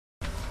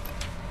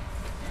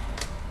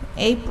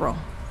April.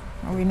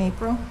 Are we in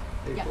April?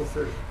 April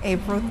 3rd.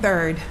 April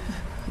 3rd,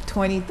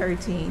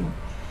 2013.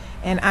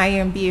 And I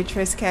am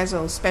Beatrice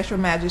Cazzo, Special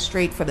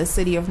Magistrate for the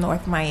City of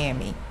North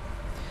Miami.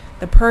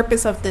 The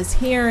purpose of this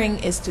hearing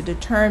is to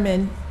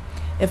determine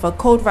if a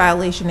code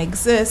violation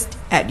exists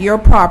at your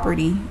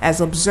property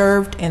as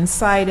observed and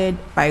cited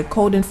by a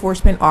code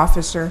enforcement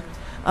officer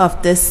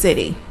of this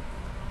city.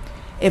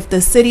 If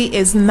the city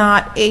is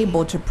not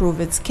able to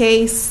prove its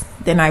case,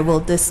 then I will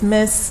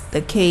dismiss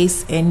the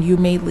case and you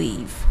may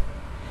leave.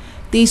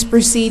 These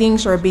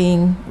proceedings are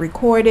being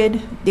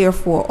recorded,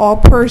 therefore all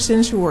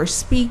persons who are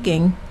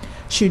speaking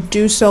should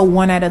do so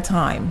one at a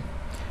time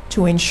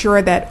to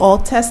ensure that all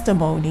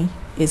testimony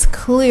is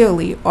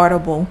clearly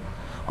audible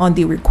on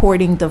the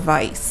recording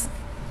device.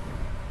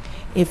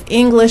 If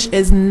English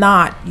is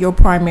not your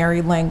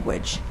primary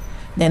language,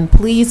 then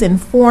please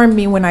inform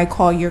me when I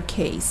call your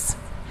case.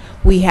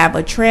 We have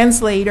a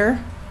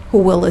translator who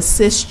will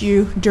assist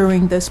you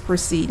during this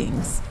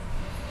proceedings.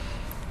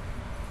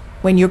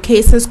 When your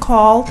case is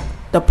called,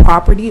 the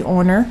property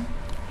owner,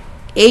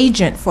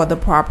 agent for the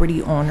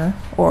property owner,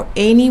 or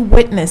any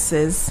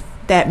witnesses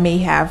that you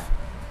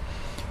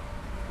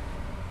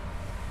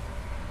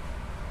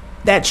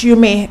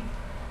may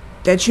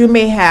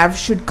have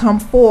should come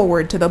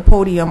forward to the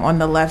podium on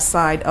the left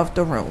side of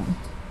the room.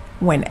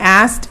 When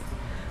asked,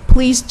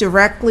 please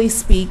directly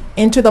speak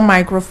into the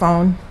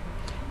microphone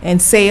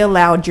and say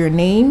aloud your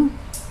name,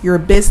 your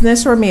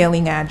business or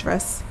mailing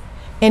address,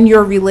 and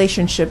your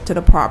relationship to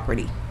the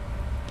property.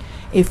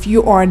 If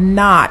you are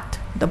not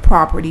the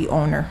property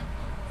owner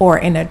or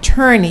an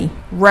attorney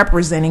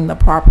representing the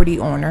property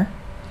owner,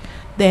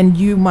 then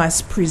you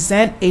must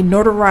present a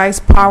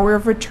notarized power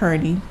of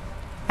attorney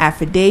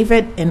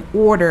affidavit in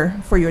order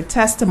for your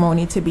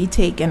testimony to be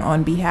taken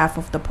on behalf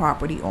of the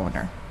property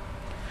owner.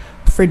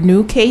 For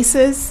new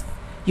cases,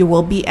 you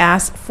will be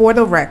asked for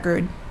the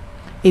record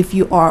if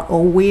you are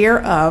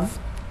aware of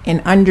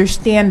and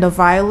understand the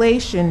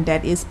violation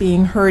that is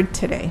being heard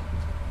today.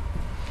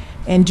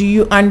 And do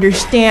you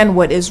understand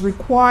what is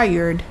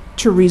required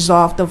to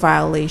resolve the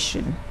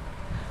violation?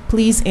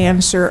 Please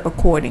answer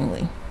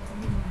accordingly.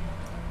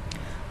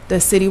 The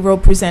city will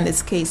present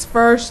its case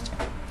first,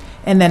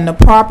 and then the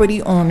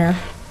property owner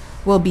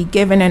will be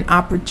given an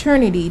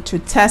opportunity to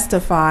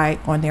testify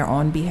on their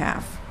own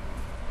behalf,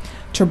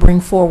 to bring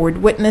forward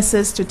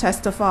witnesses to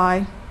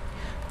testify,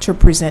 to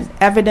present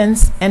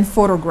evidence and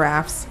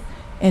photographs,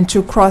 and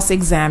to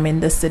cross-examine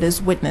the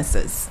city's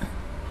witnesses.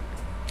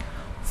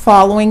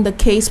 Following the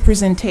case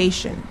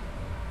presentation,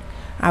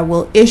 I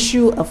will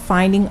issue a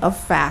finding of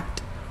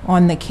fact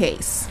on the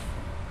case.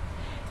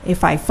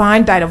 If I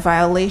find that a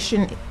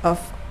violation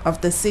of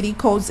the city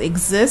codes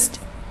exists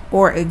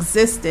or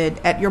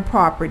existed at your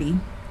property,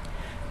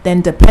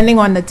 then depending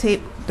on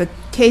the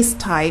case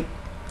type,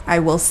 I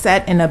will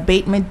set an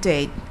abatement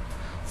date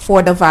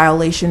for the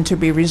violation to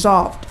be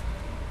resolved.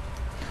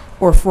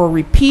 Or for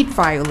repeat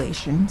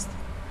violations,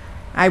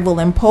 I will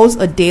impose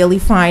a daily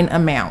fine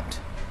amount.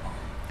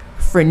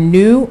 For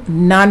new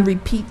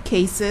non-repeat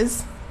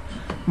cases,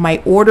 my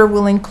order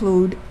will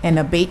include an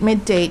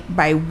abatement date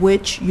by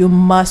which you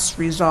must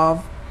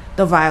resolve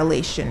the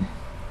violation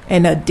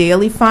and a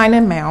daily fine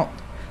amount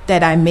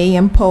that I may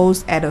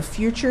impose at a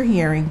future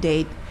hearing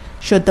date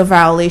should the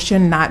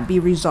violation not be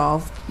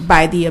resolved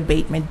by the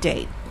abatement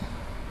date.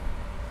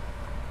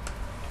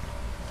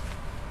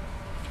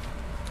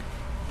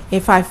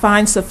 If I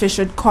find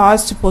sufficient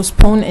cause to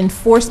postpone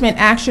enforcement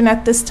action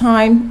at this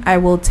time, I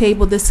will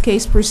table this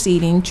case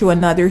proceeding to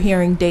another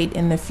hearing date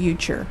in the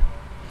future.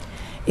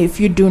 If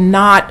you do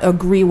not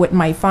agree with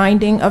my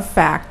finding of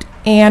fact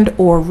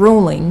and/or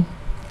ruling,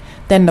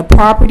 then the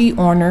property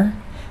owner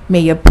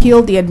may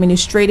appeal the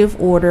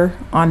administrative order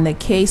on the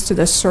case to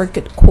the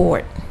circuit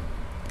court.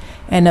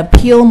 An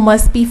appeal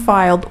must be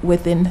filed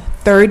within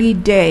 30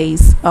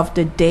 days of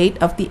the date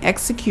of the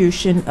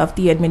execution of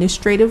the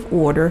administrative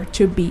order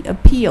to be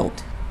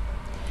appealed.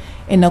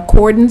 In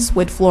accordance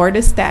with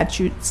Florida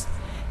statutes,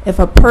 if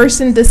a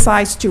person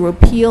decides to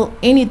appeal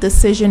any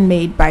decision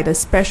made by the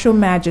special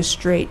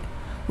magistrate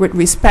with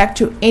respect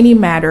to any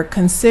matter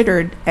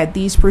considered at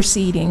these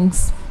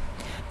proceedings,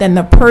 then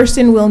the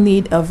person will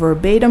need a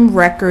verbatim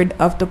record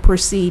of the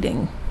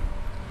proceeding.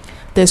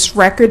 This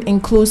record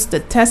includes the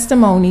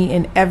testimony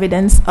and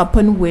evidence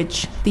upon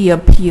which the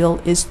appeal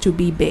is to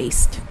be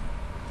based.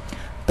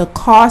 The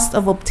cost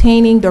of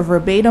obtaining the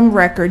verbatim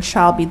record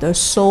shall be the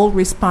sole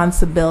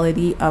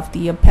responsibility of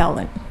the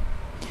appellant,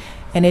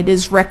 and it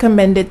is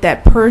recommended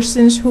that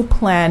persons who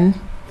plan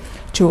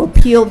to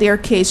appeal their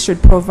case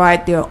should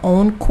provide their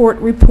own court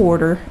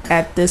reporter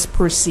at this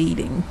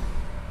proceeding.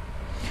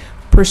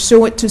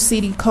 Pursuant to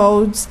city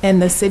codes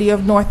and the City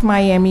of North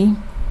Miami,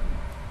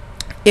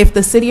 if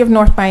the City of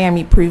North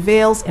Miami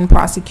prevails in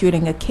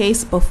prosecuting a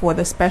case before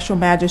the special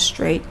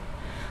magistrate,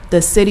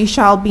 the city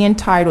shall be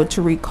entitled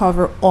to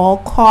recover all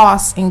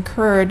costs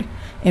incurred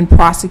in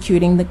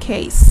prosecuting the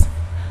case.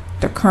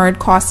 The current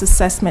cost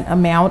assessment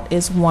amount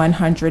is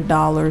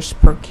 $100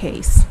 per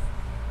case.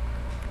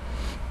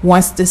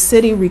 Once the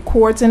city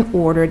records an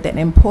order that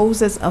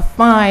imposes a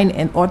fine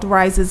and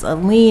authorizes a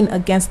lien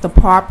against the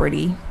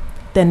property,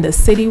 then the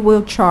city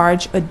will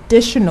charge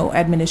additional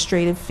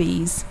administrative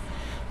fees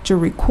to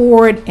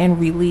record and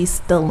release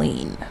the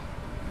lien.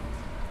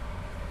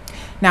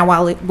 Now,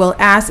 we'll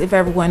ask if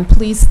everyone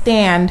please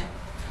stand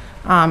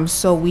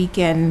so we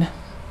can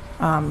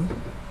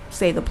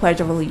say the Pledge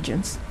of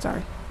Allegiance.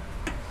 Sorry.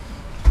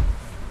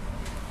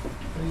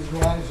 Please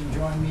rise and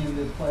join me in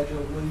the Pledge of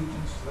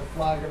Allegiance to the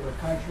flag of our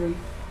country,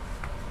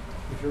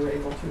 if you're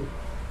able to.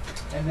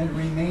 And then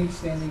remain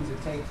standing to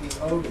take the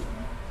oath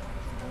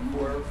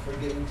for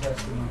giving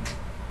testimony.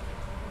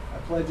 I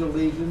pledge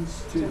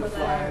allegiance to the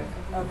flag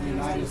of the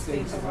United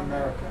States of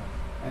America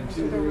and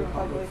to the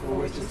republic for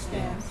which it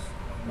stands,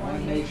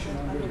 one nation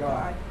under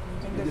God,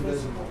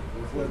 indivisible,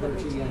 with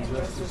liberty and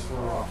justice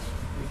for all.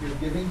 If you're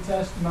giving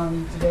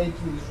testimony today,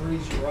 please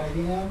raise your right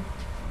hand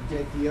and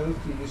take the oath.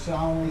 Do you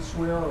solemnly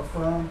swear or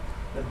affirm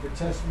that the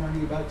testimony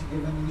you're about to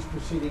give in these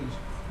proceedings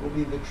will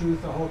be the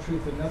truth, the whole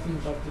truth, and nothing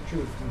but the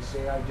truth? Please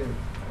say, I do.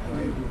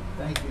 I do.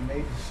 Thank you. You may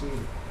be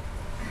seated.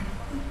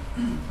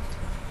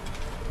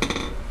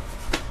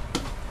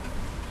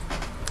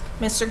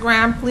 Mr.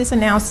 Graham, please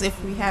announce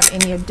if we have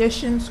any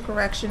additions,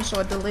 corrections,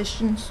 or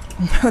deletions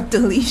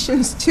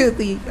to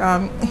the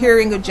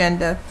hearing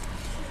agenda.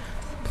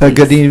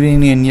 Good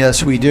evening, and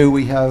yes, we do.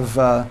 We have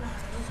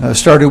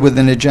started with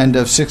an agenda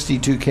of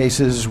 62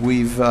 cases.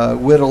 We've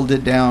whittled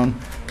it down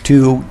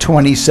to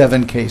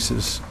 27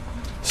 cases.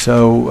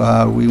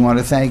 So we want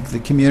to thank the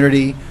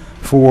community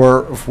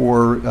for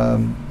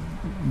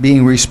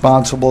being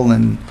responsible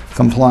and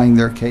complying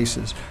their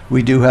cases.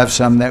 We do have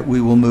some that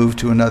we will move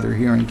to another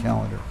hearing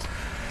calendar.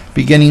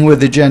 Beginning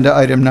with agenda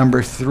item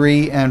number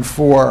 3 and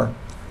 4,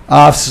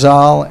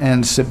 Afzal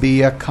and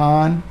Sabia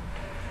Khan,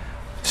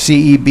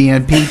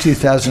 CEBNP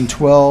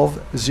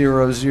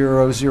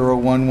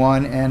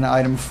 2012-00011, and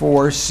item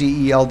 4,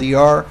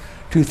 CELDR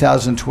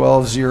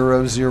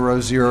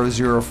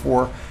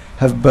 2012-00004,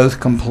 have both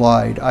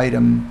complied.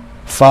 Item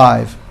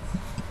 5,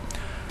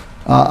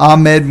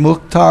 Ahmed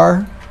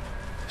Mukhtar,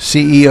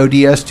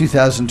 CEODS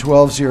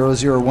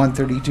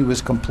 2012-00132,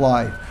 is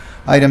complied.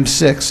 Item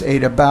 6,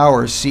 Ada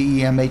Bowers,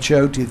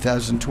 CEMHO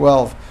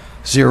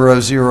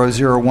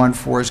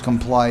 2012-00014, is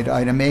complied.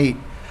 Item 8,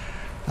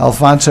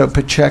 Alfonso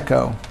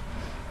Pacheco,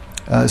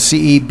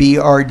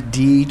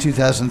 CEBRD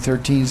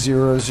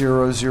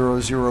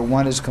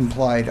 2013-00001, is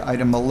complied.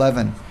 Item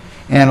 11,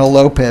 Anna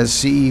Lopez,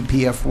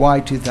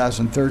 CEPFY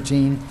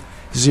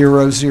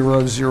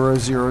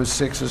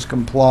 2013-00006, is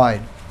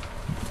complied.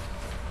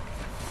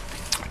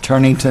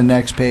 Turning to the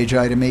next page,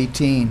 item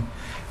 18,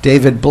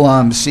 David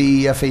Blum,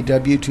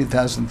 CEFAW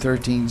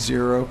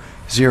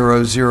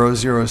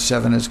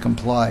 2013-00007, is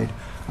complied.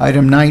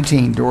 Item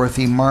 19,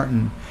 Dorothy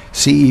Martin,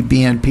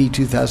 CEBNP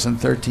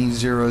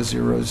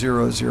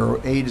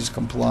 2013-00008, is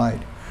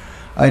complied.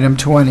 Item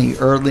 20,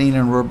 Erlene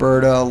and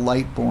Roberta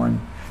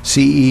Lightborn,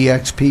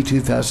 CEXP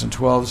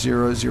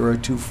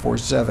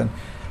 2012-00247,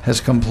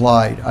 has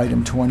complied.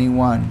 Item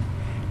 21,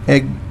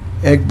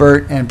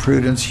 Egbert and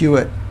Prudence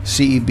Hewitt,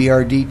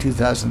 CEBRD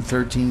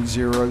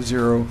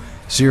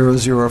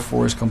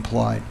 2013-00004, is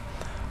complied.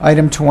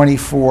 Item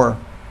 24,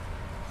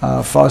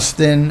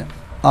 Faustin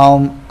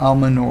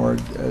Almanord,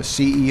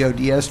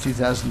 CEODS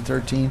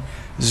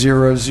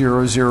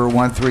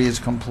 2013-00013, is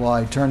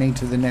complied. Turning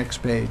to the next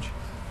page.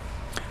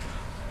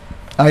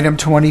 Item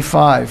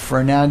 25,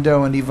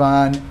 Fernando and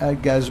Ivan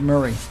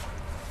Gazmuri,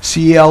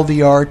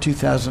 CLDR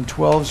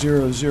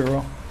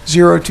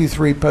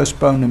 2012-00023,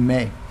 postponed to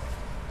May.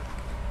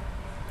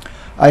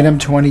 Item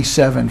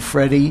 27,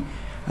 Freddie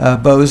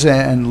Boza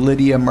and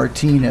Lydia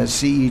Martinez,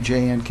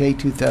 CEJNK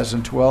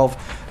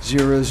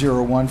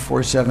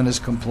 2012-00147, is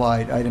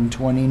complied. Item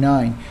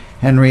 29,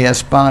 Henry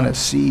Espanas,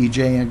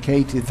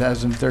 CEJNK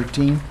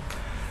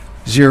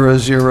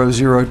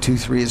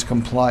 2013-00023, is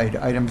complied.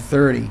 Item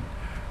 30,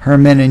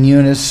 Herman and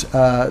Eunice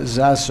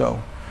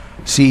Zasso,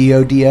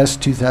 CEODS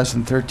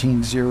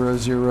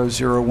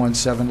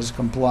 2013-00017, is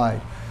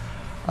complied.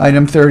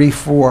 Item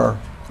 34,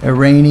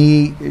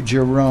 Irene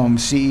Jerome,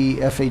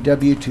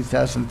 CEFAW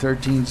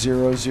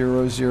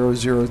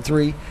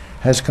 2013-00003,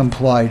 has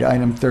complied.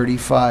 Item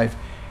 35,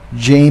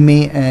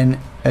 Jamie and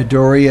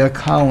Adoria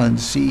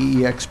Collins,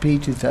 CEXP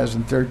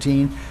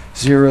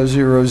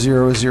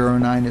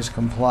 2013-00009, is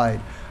complied.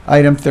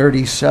 Item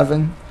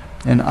 37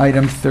 and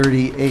item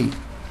 38,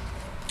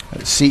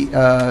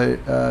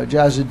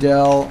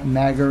 Jazadel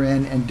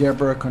Magarin and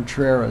Deborah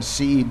Contreras,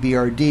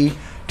 CEBRD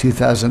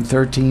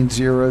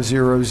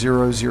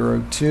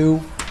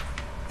 2013-00002,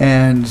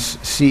 and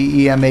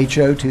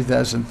CEMHO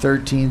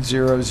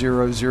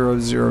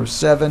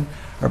 2013-00007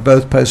 are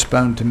both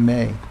postponed to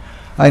May.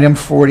 Item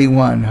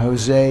 41,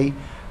 Jose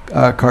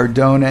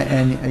Cardona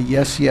and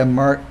Yesia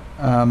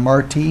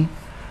Marti,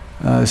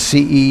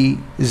 ZPU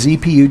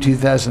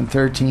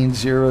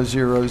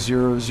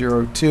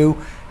 2013-00002,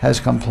 has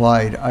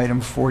complied. Item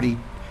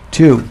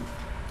 42,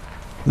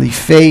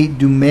 Lifei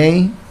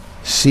Dumais,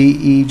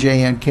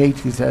 CEJNK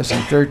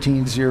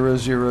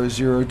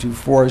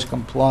 2013-00024, has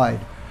complied.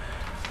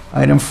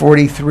 Item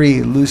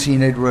 43,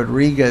 Lucina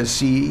Rodriguez,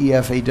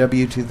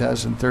 CEFAW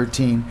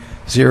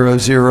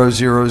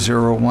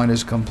 2013-00001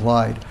 is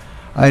complied.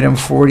 Item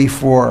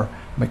 44,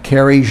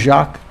 McCary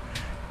Jacques,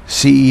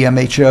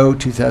 CEMHO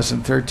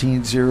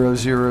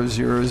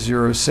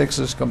 2013-00006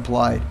 is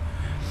complied.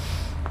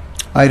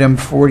 Item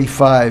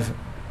 45,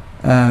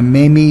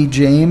 Mamie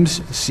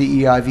James,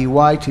 CEIVY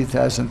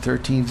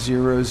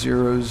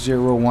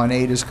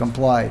 2013-00018 is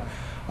complied.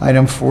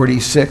 Item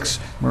 46,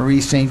 Marie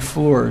St.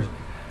 Fleur,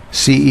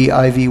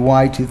 CEIVY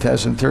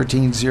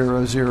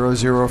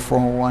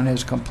 2013-00041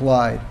 has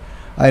complied.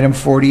 Item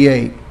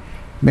 48,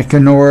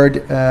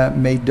 McEnord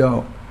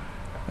Mado,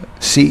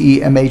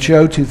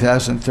 CEMHO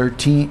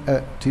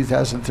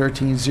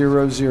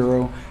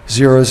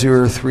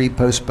 2013-00003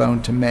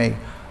 postponed to May.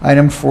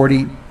 Item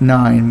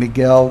 49,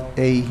 Miguel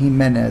A.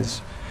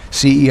 Jimenez,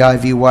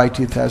 CEIVY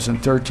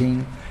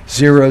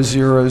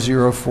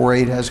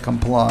 2013-00048 has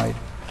complied.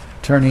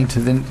 Turning to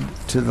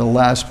the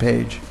last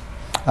page.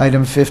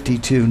 Item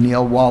 52,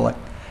 Neil Wallach,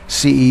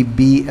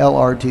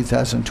 CEBLR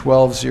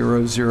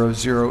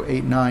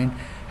 2012-00089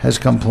 has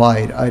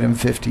complied. Item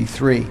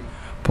 53,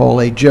 Paul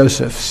A.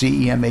 Joseph,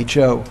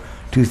 CEMHO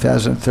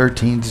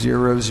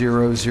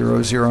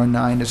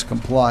 2013-00009 has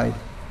complied.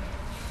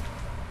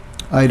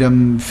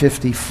 Item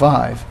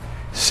 55,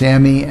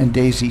 Sammy and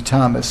Daisy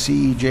Thomas,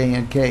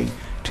 CEJ&K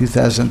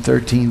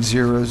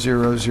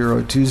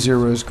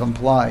 2013-00020 has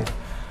complied.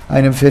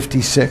 Item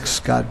 56,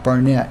 Scott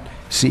Barnett,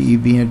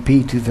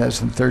 CEB&P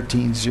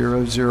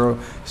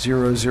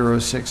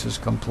 2013-00006 has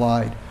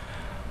complied.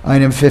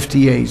 Item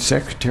 58,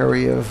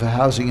 Secretary of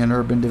Housing and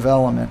Urban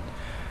Development,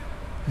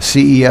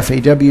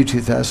 CEFAW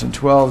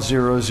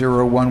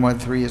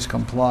 2012-00113 has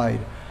complied.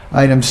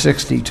 Item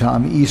 60,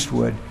 Tom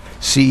Eastwood,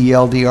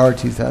 CELDR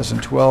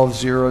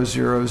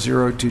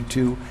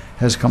 2012-00022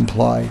 has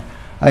complied.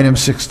 Item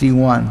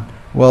 61,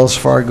 Wells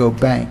Fargo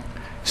Bank,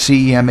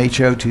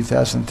 CEMHO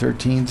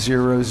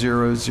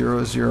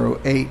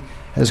 2013-00008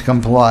 has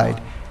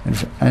complied.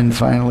 And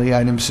finally,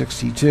 item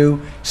 62,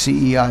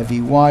 CEIVY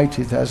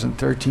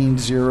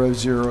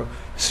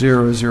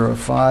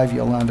 2013-00005,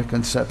 Yolanda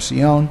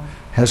Concepcion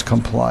has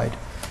complied.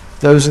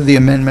 Those are the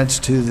amendments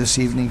to this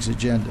evening's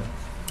agenda.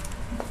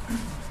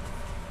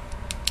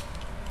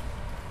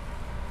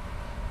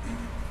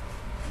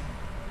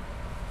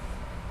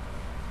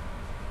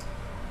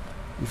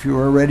 If you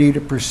are ready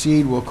to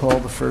proceed, we'll call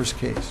the first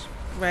case.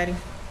 Ready.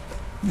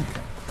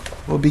 Okay.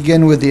 We'll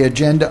begin with the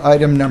agenda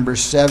item number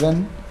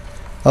 7,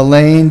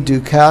 Elaine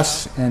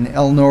Ducasse and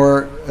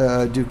Elnor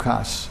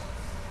Ducasse.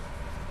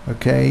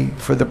 Okay,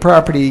 for the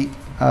property,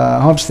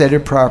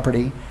 homesteaded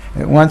property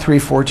at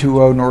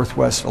 13420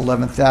 Northwest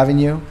 11th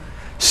Avenue,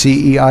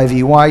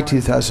 CEIVY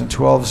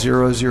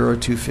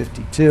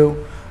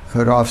 2012-00252,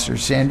 Code Officer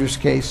Sanders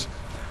case,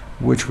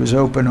 which was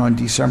open on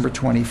December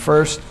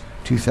 21st,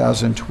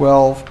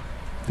 2012.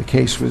 The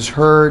case was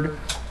heard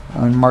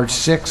on March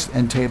 6th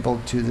and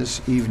tabled to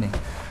this evening.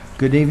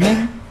 Good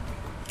evening.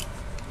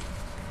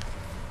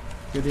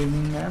 Good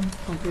evening, ma'am.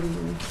 Oh, good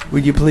evening.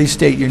 Would you please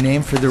state your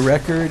name for the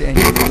record and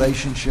your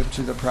relationship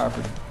to the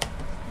property?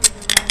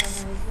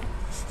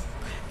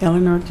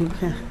 Eleanor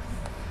Ducasse.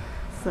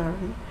 Sorry.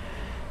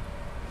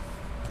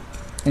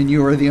 And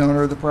you are the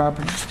owner of the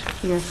property?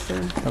 Yes,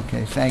 sir.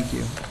 Okay, thank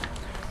you.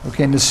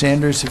 Okay, Ms.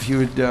 Sanders, if you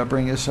would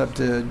bring us up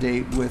to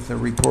date with a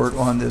report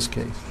on this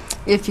case.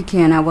 If you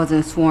can, I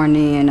wasn't sworn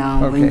in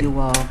when Okay. you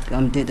all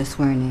did the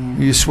swearing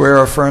in. You swear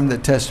or affirm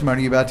that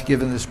testimony you're about to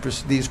give in these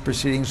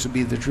proceedings will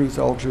be the truth,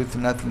 the whole truth,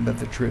 and nothing but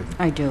the truth.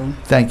 I do.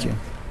 Thank you.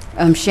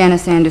 Shannon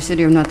Sanders,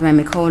 City of North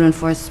Miami Code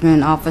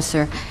Enforcement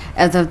Officer.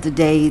 As of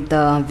today,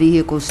 the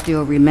vehicle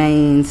still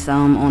remains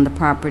on the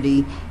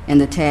property, and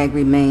the tag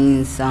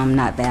remains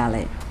not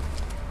valid.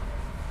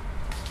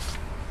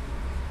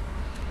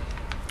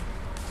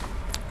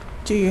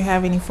 Do you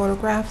have any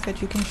photographs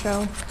that you can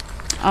show?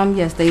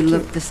 Yes, they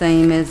look the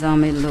same as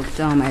it looked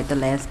at the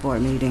last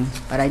board meeting,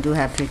 but I do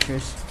have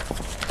pictures.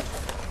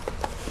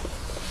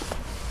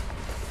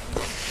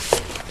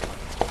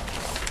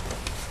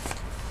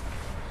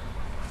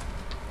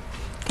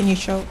 Can you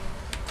show?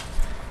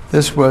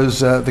 This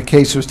was, the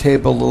case was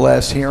tabled the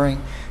last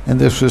hearing, and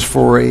this was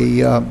for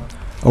a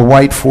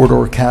white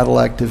four-door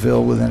Cadillac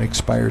DeVille with an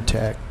expired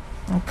tag.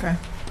 Okay.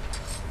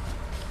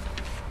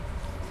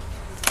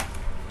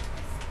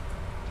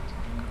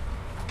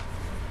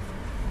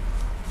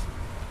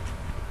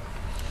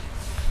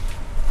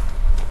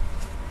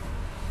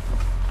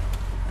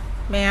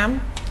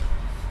 Ma'am,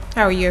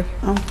 how are you?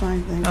 I'm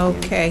fine, thank you.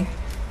 Okay.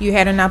 You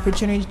had an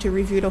opportunity to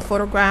review the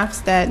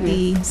photographs that the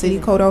Yes. city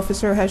code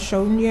officer has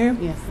shown you?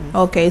 Yes, ma'am.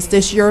 Okay, is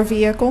this your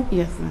vehicle?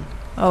 Yes, ma'am.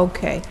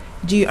 Okay.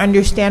 Do you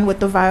understand what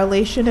the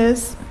violation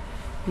is?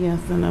 Yes,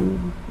 and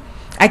I'm...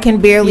 I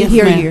can barely Yes,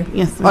 hear ma'am. you.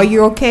 Yes, ma'am. Are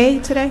you okay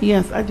today?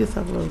 Yes, I just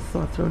have a little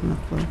sore throat and a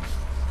flu.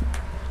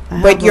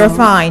 But you're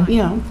fine?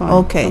 Yeah, I'm fine.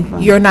 Okay. I'm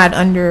fine. You're not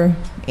under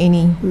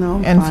any, No,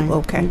 I'm and- fine.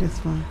 okay. I'm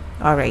just fine.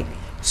 all right.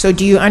 So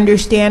do you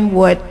understand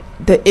what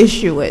the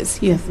issue is?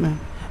 Yes, ma'am.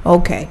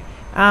 Okay.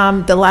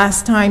 The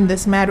last time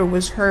this matter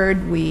was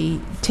heard, we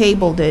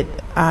tabled it.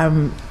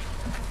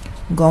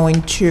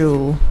 going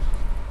to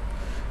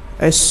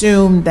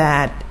assume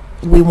that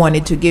we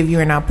wanted to give you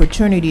an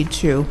opportunity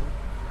to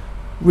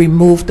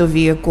remove the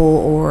vehicle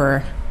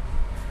or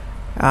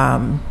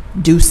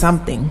do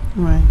something.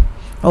 Right.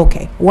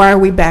 Okay, why are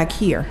we back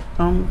here?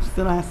 I'm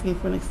still asking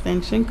for an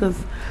extension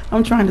because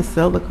I'm trying to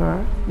sell the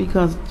car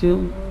because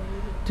due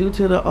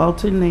to the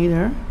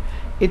alternator,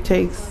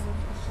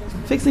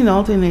 fixing the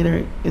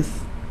alternator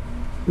is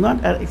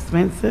not that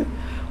expensive,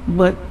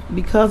 but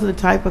because of the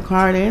type of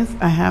car it is,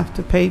 I have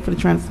to pay for the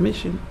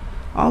transmission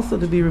also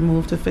to be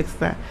removed to fix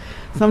that.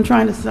 So I'm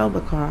trying to sell the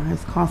car.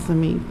 It's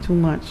costing me too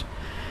much.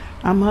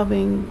 I'm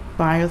having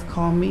buyers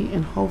call me,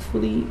 and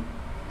hopefully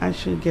I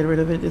should get rid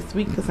of it this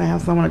week because I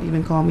have someone that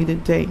even called me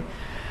today.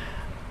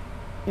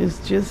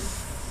 It's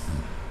just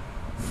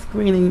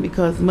screening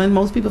because when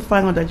most people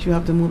find out that you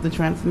have to move the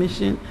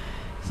transmission,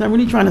 so I'm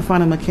really trying to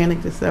find a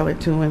mechanic to sell it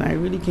to, and I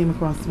really came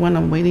across one.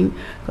 I'm waiting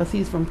because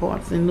he's from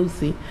Port St.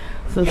 Lucie.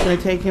 So it's going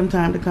to take him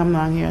time to come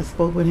down here. I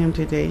spoke with him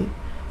today.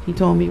 He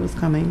told me he was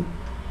coming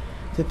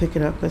to pick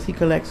it up because he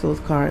collects those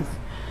cars.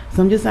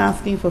 So I'm just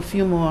asking for a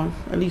few more,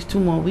 at least 2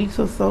 more weeks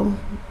or so,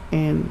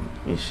 and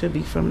it should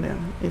be from there.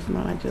 If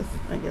not, I guess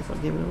I'll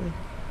give it away.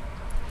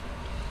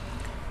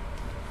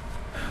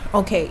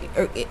 Okay,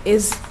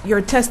 is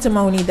your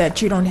testimony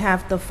that you don't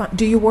have the fund?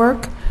 Do you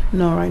work?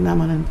 No, right now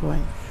I'm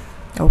unemployed,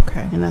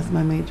 Okay. and that's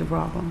my major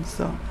problem.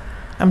 So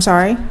I'm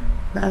sorry?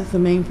 that's the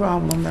main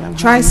problem that I'm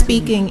Try having.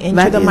 speaking into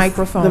That the is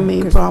microphone. the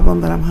main 'cause-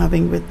 problem that I'm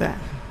having with that.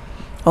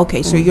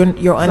 Okay, so Mm. you're So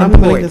I'm willing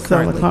unemployed to sell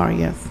the currently. car,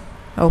 yes.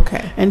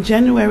 Okay. And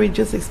January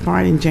just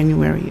expired in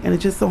January, and it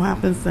just so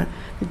happens that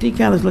the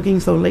decal is looking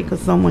so late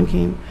because someone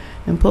came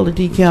and pulled the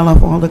decal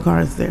off all the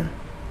cars there.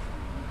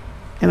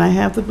 And I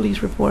have the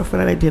police report for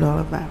that. I did all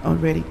of that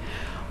already.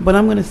 But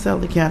I'm going to sell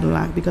the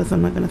Cadillac because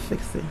I'm not going to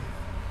fix it.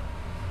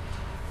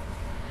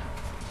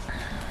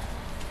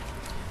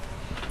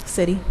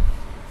 City?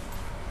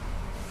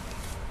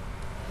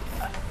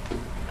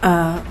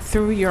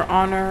 Through your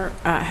honor,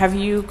 have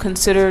you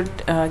considered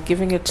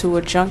giving it to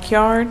a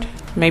junkyard?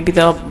 Maybe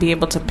they'll be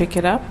able to pick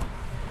it up?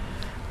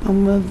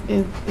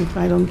 If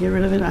I don't get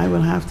rid of it, I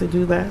will have to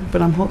do that.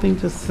 But I'm hoping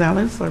to sell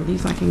it so at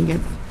least I can get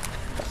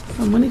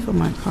some money for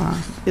my car.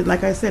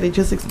 Like I said, it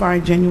just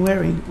expired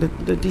January, the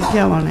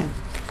decal on it.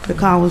 The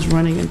car was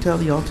running until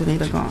the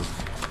alternator gone.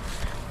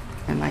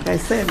 And like I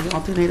said, the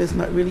alternator is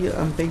not really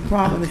a big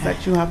problem. It's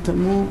that you have to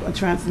move a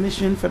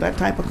transmission for that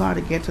type of car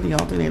to get to the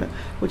alternator,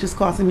 which is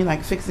costing me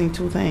like fixing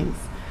 2 things.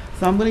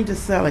 So I'm willing to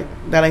sell it,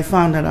 that I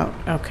found that out.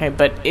 Okay,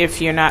 but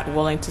if you're not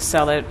willing to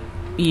sell it,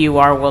 you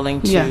are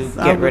willing to Yes,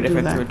 I get will rid of do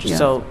it that, through. yeah.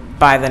 So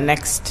by the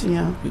next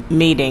Yeah,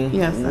 meeting,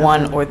 Yes, I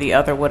one will. or the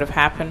other would have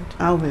happened?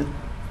 I will.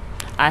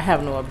 I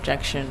have no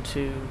objection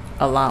to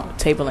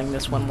tabling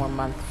this 1 more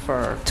month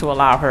to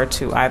allow her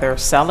to either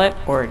sell it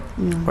or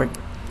Yeah.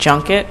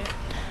 junk it,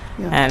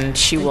 Yeah. and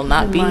she will Keep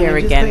not in be mind, here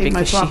I just again paid my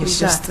because she property is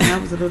tax, just. and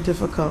that was a little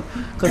difficult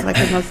because I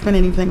could not spend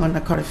anything on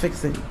the car to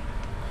fix it.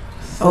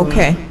 So,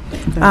 Okay.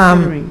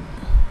 considering-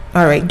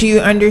 All right. Do you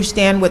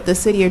understand what the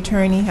city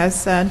attorney has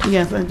said?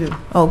 Yes, I do.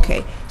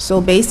 Okay. So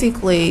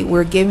basically,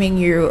 we're giving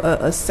you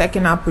a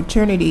second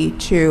opportunity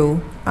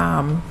to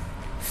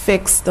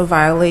fix the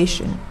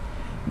violation.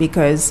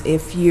 Because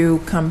if you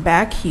come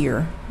back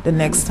here the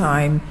next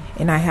time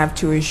and I have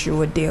to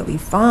issue a daily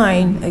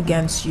fine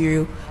against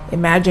you,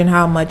 imagine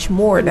how much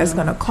more that's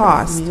going to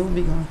cost. You'll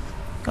be gone.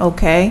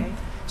 Okay?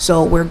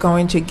 So we're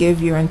going to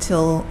give you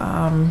until,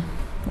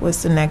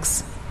 what's the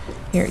next,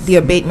 here, the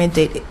abatement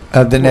date,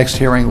 The next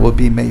hearing will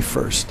be May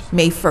 1st.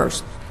 May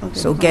 1st. Okay,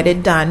 So fine. get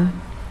it done,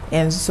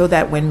 and so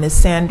that when Ms.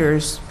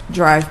 Sanders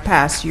drive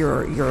past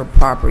your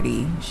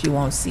property, she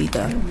won't see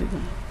You'll be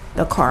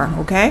the car,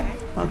 okay? gone.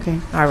 Okay.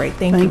 All right,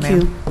 thank you, Thank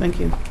ma'am. you. Thank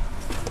you.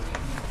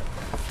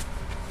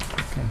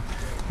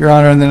 Your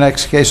Honor, the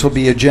next case will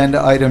be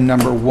agenda item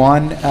number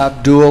 1,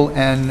 Abdul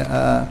and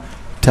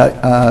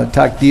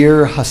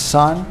Takdir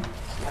Hassan.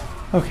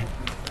 Okay.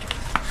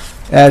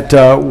 At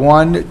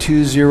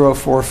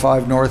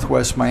 12045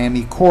 Northwest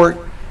Miami Court.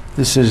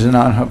 This is a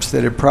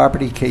non-homesteaded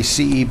property, case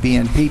CE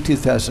BNP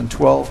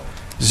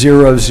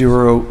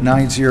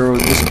 2012-0090.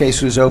 This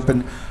case was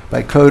opened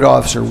by Code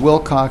Officer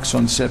Wilcox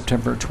on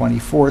September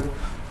 24th,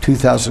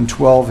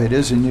 2012. It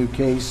is a new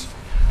case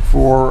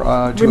for...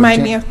 to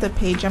Remind obtain- me of the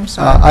page, I'm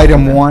sorry.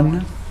 Item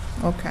 1,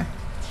 Okay.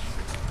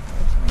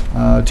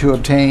 to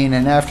obtain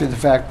an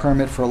after-the-fact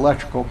permit for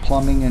electrical,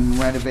 plumbing, and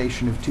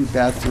renovation of 2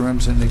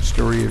 bathrooms and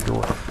exterior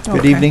door. Good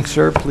Okay. evening,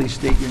 sir. Please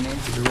state your name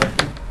for the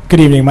record. Good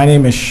evening. My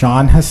name is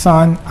Sean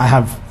Hassan. I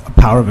have a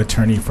power of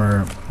attorney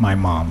for my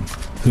mom,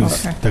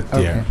 who's Okay. the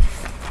dear.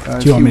 Okay.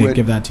 Do you want if me to would-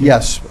 give that to you?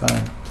 Yes,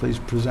 please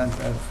present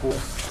that for.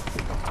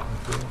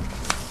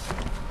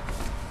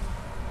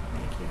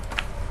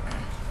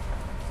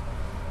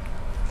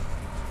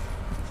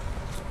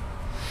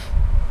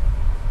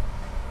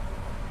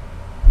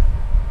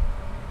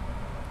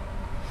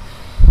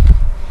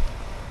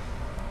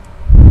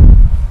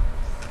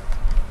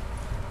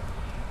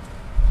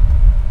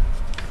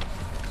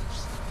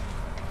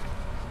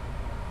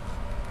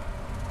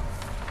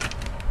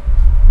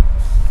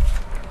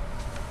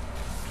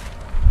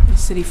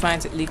 city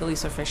finds it legally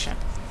sufficient.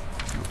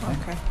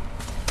 Okay.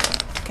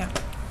 Okay.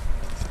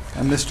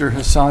 And Mr.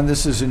 Hassan,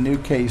 this is a new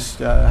case.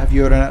 Have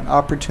you had an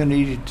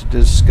opportunity to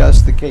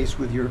discuss the case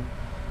with your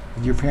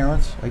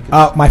parents? I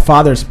guess? My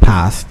father's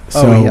passed,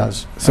 so he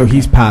has. so Okay.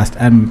 he's passed,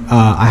 and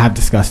I have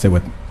discussed it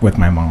with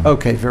my mom.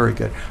 Okay, very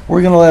good.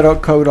 We're going to let our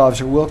Code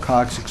Officer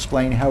Wilcox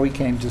explain how he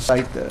came to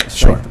cite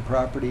the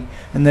property,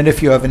 and then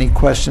if you have any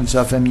questions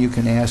of him, you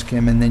can ask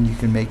him, and then you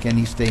can make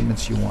any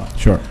statements you want.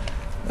 Sure.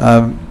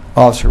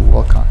 Officer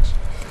Wilcox.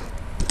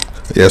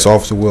 Yes,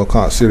 Officer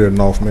Wilcox, City of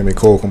North Miami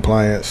Code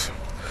Compliance.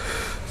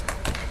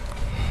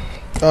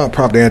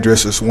 Property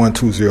address is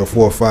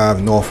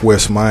 12045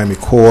 Northwest Miami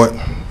Court.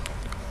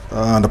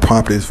 The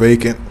property is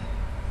vacant.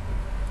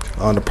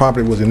 The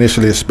property was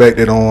initially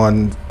inspected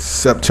on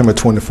September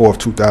 24th,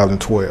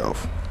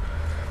 2012.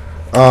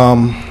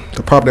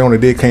 The property owner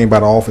did came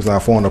by the office. I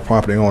informed the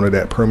property owner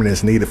that permit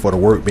is needed for the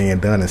work being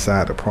done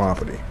inside the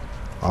property.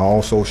 I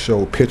also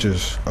showed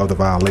pictures of the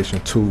violation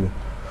to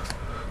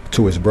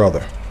his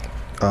brother.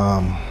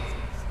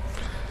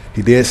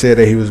 He did say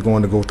that he was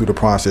going to go through the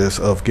process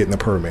of getting the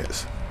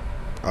permits.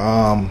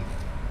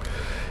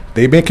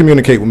 They've been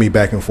communicating with me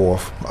back and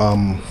forth.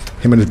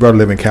 Him and his brother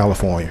live in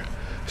California,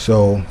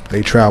 so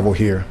they travel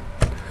here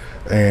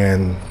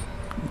and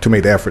to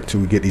make the effort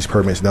to get these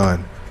permits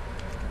done.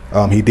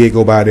 He did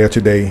go by there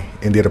today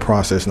and did a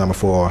process number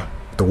for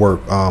the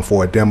work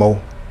for a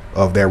demo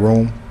of that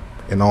room,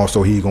 and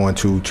also he's going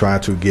to try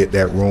to get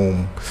that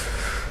room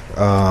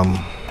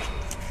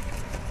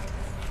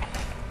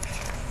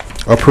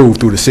approved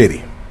through the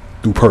city,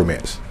 through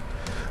permits.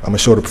 I'm going to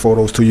show the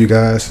photos to you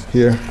guys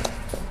here.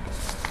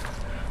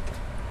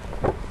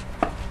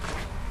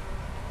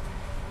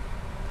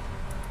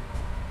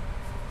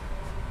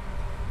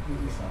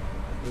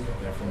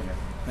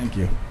 Thank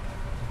you.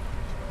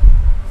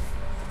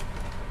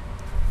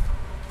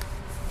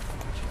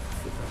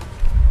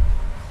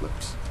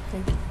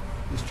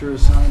 Mr.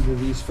 Hassan, do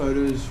these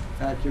photos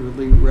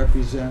accurately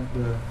represent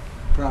the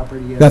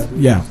property? That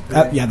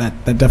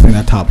definitely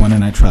that top one,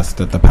 and I trust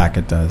that the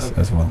packet does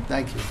as well.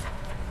 Thank you.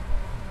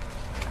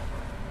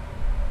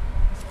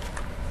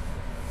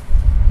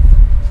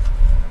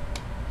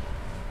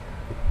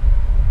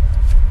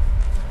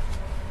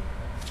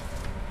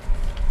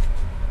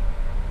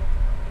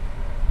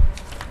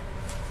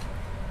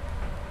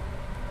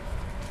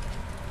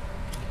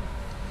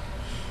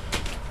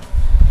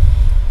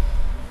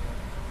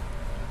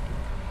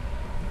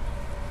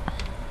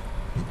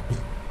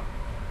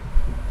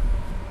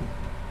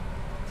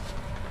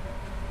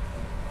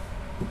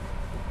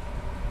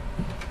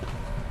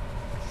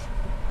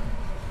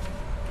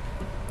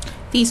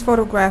 These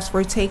photographs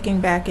were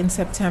taken back in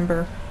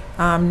September.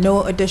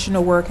 No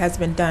additional work has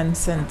been done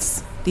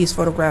since these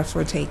photographs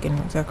were taken.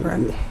 Is that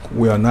correct?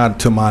 Well, not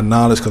to my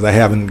knowledge, because I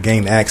haven't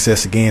gained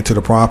access again to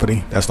the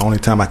property. That's the only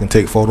time I can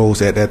take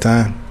photos at that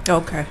time.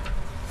 Okay.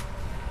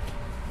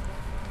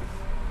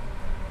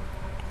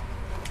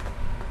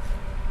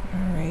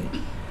 All right.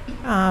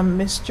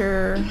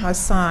 Mr.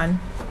 Hassan,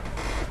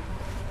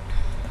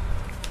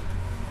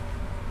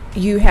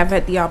 you have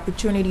had the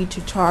opportunity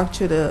to talk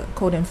to the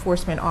code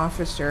enforcement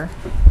officer,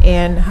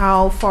 and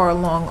how far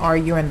along are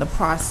you in the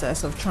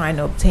process of trying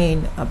to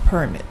obtain a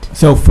permit?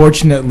 So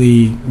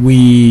fortunately,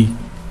 we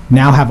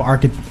now have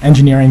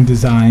engineering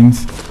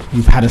designs.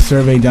 We've had a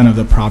survey done of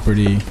the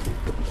property.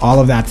 All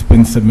of that's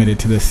been submitted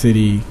to the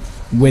city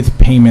with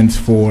payments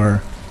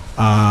for,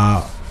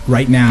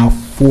 right now,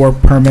 4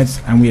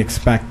 permits, and we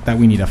expect that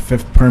we need a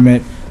 5th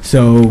permit.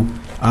 So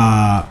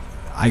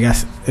I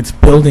guess it's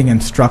building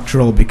and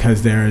structural,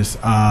 because there's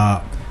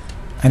an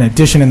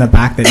addition in the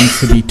back that needs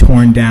to be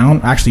torn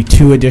down. Actually,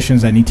 2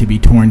 additions that need to be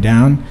torn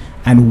down,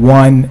 and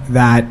one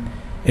that,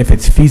 if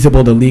it's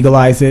feasible to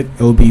legalize it,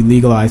 it will be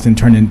legalized and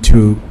turned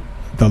into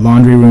the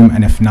laundry room,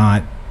 and if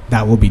not,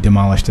 that will be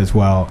demolished as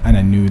well, and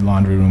a new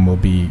laundry room will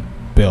be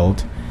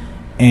built.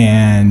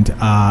 And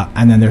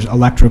then there's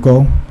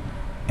electrical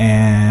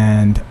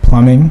and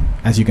plumbing,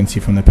 as you can see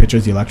from the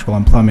pictures, the electrical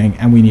and plumbing,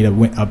 and we need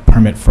a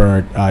permit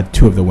for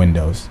 2 of the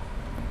windows.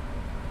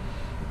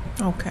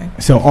 Okay.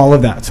 So all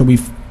of that. So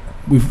we've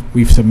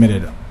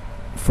submitted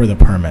for the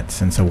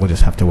permits, and so we'll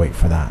just have to wait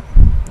for that.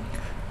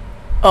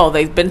 Oh,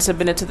 they've been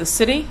submitted to the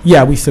city?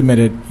 Yeah, we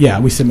submitted. Yeah,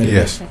 we submitted.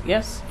 Yes.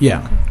 Yes?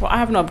 Yeah. Well, I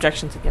have no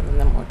objection to giving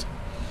them more time.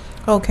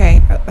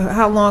 Okay.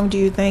 How long do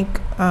you think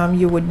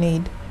you would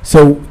need?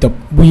 So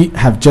we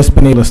have just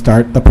been able to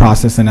start the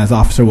process, and as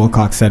Officer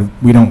Wilcox said,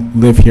 we don't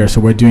live here, so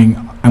we're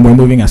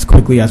moving as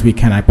quickly as we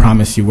can. I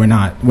promise you, we're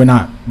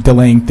not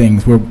delaying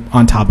things. We're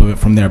on top of it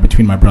from there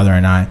between my brother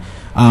and I.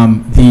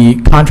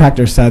 The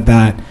contractor said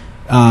that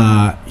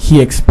he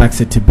expects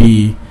it to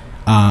be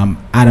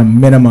at a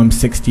minimum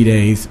 60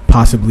 days,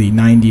 possibly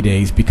 90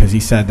 days, because he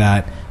said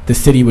that the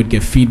city would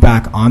give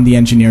feedback on the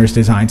engineer's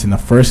designs in the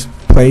first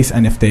place,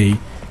 and if they,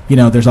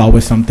 there's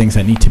always some things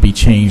that need to be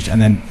changed,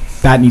 and then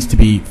that needs to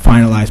be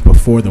finalized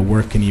before the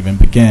work can even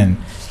begin.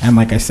 And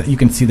like I said, you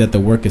can see that the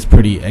work is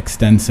pretty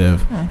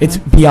extensive. It's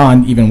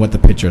beyond even what the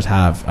pictures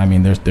have. I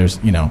mean, there's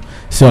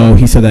so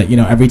he said that,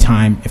 every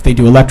time if they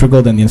do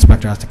electrical, then the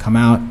inspector has to come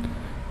out,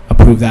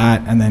 approve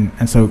that,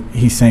 and so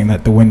he's saying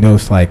that the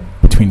window's like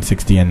between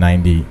 60 and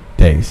 90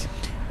 days.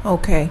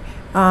 Okay.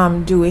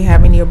 Do we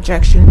have any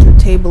objection to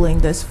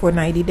tabling this for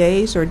 90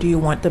 days, or do you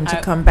want them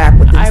to come back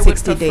within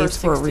 60 days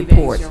for a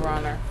report? Days, Your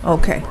Honor.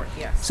 Okay. Report,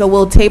 yes. So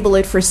we'll table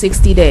it for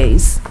 60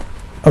 days.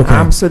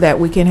 Okay. So that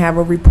we can have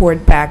a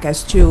report back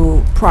as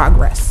to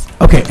progress.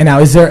 Okay, and now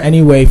is there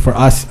any way for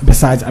us,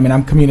 besides, I've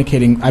been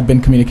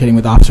communicating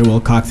with Officer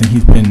Wilcox, and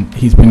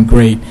he's been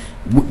great.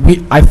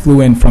 I flew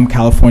in from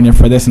California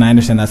for this, and I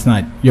understand that's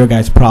not your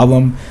guys'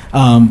 problem,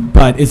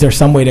 but is there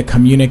some way to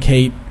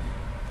communicate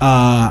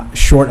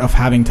short of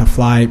having to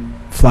fly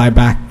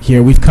back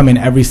here? We've come in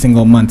every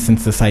single month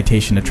since the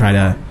citation to try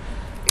to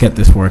get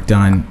this work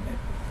done.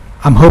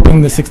 I'm hoping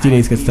the 60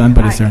 days gets done,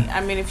 but is there?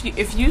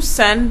 If you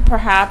send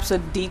perhaps a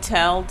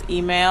detailed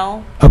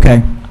email,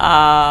 Okay.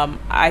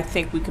 I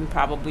think we can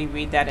probably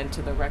read that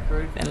into the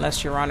record,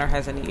 unless Your Honor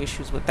has any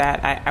issues with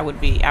that. I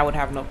would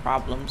have no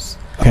problems.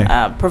 Okay.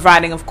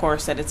 Providing, of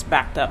course, that it's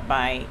backed up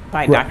by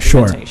Right,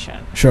 sure.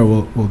 documentation. Sure,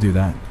 we'll do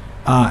that.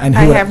 And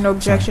I have no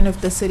objection if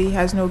the city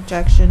has no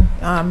objection,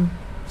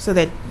 so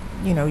that,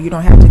 you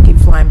don't have to keep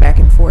flying back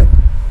and forth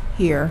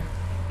here.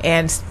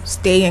 And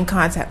stay in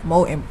contact.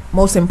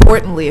 Most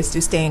importantly is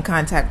to stay in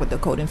contact with the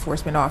code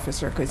enforcement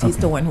officer, because he's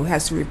the one who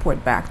has to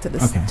report back to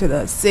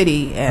the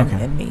city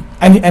and me.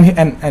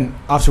 And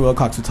Officer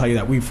Wilcox will tell you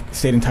that we've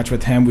stayed in touch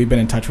with him. We've been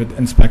in touch with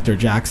Inspector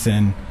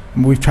Jackson.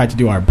 And we've tried to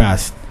do our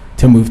best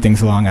to move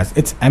things along. As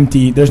it's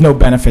empty, there's no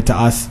benefit to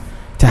us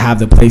to have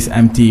the place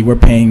empty. We're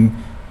paying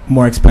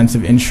more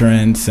expensive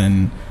insurance,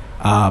 and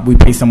we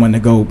pay someone to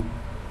go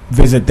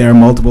visit there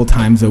multiple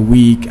times a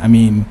week.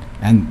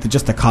 And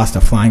just the cost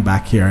of flying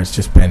back here has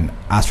just been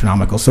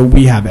astronomical. So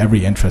we have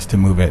every interest to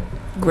move it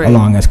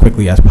along as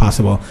quickly as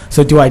possible.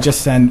 So do I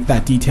just send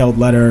that detailed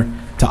letter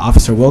to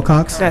Officer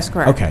Wilcox? That's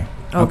correct.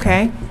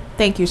 Okay.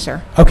 Thank you,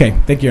 sir. Okay.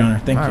 Thank you, Your Honor.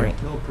 Thank you. Right.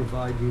 He'll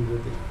provide you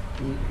with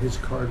his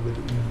card with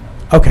the email.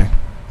 Okay.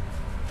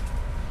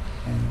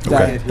 And Okay.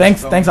 get his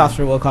Thanks, phone.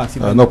 Officer Wilcox.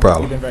 No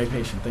problem. You've been very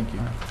patient. Thank you.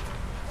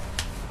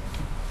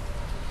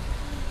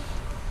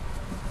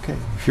 Okay,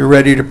 if you're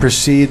ready to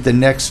proceed, the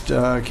next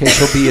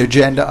case will be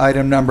agenda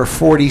item number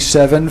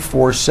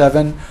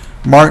 4747,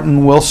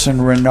 Martin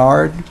Wilson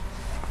Renard,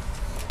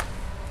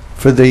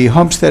 for the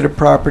homesteaded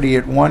property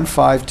at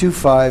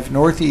 1525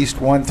 Northeast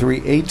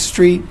 138th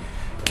Street,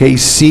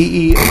 case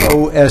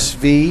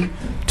CEOSV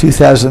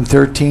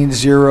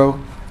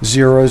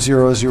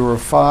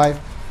 2013-00005.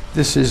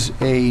 This is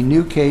a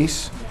new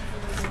case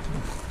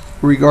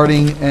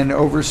regarding an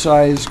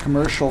oversized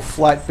commercial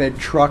flatbed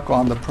truck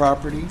on the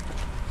property.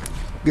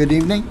 Good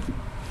evening.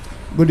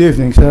 Good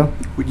evening, sir.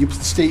 Would you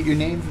state your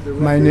name for the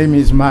record? My name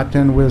is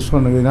Martin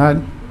Wilson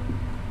Renard,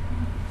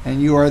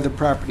 And you are the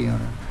property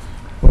owner.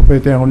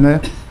 propriétaire owner.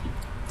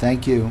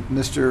 Thank you.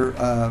 Mr.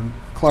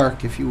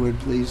 Clark, if you would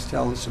please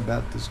tell us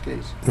about this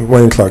case.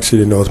 Wayne Clark,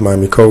 City of North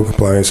Miami Code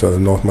Compliance of the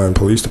North Miami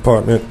Police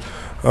Department.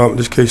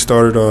 This case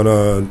started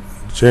on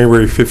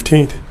January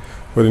 15th,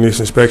 where the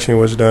initial inspection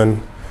was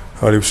done.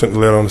 They were sent the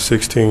letter on the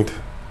 16th.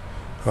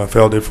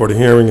 Filed it for the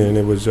hearing, and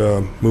it was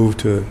moved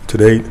to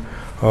date.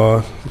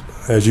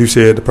 As you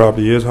said, the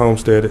property is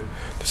homesteaded.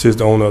 This is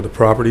the owner of the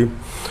property.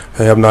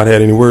 I have not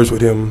had any words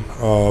with him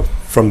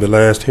from the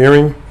last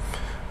hearing.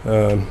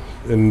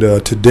 And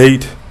to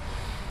date,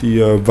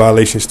 the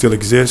violation still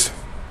exists.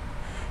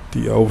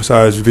 The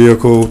oversized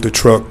vehicle, the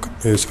truck,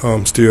 is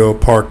still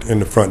parked in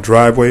the front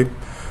driveway.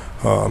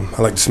 I'd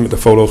like to submit the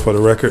photos for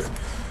the record,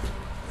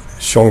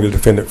 showing the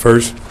defendant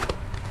first.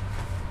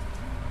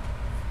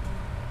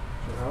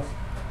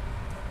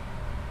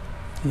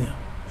 Yeah.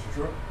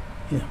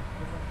 Yeah.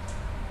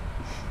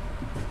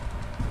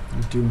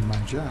 I'm doing my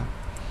job.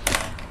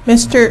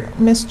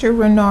 Mr.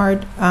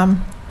 Renard,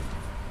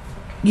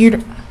 you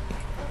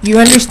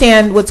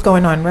understand what's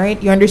going on,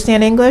 right? You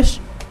understand English?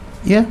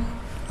 Yeah,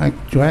 I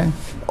try.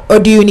 Or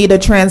do you need a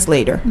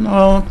translator?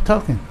 No,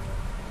 talking.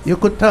 You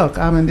could talk.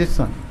 I'm in this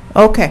one.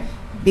 Okay,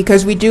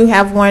 because we do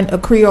have a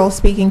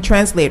Creole-speaking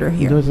translator It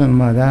here. doesn't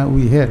matter.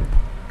 We help.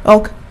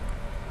 Okay.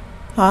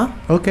 Huh?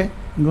 Okay,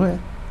 go ahead.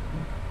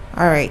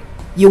 All right.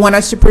 You want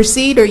us to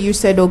proceed, or you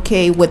said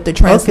okay with the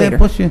translator?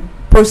 Okay, push it.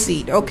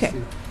 Proceed. Okay.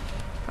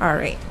 All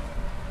right.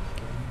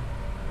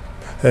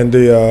 And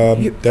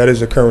that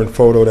is a current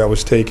photo that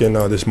was taken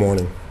this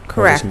morning.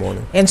 Correct. This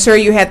morning. And sir,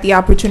 you had the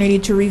opportunity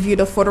to review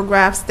the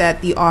photographs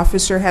that the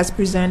officer has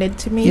presented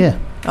to me? Yeah.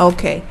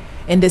 Okay.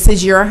 And this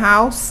is your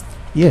house?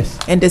 Yes.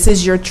 And this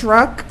is your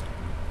truck?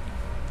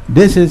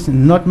 This is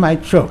not my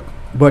truck,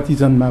 but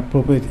it's on my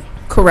property.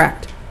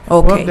 Correct.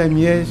 Okay. Problem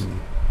is,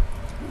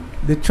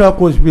 the truck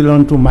was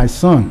belong to my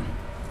son.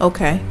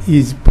 Okay.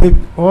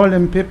 All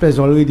them papers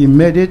already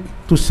made it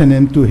to send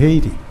him to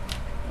Haiti.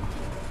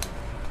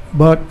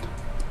 But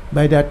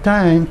by that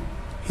time,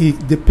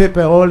 the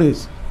paper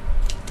always,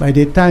 by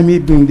the time he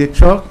bring the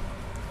truck,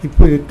 He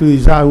put it to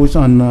his house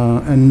on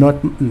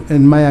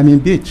in Miami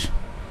Beach.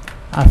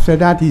 After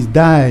that, he's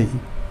died.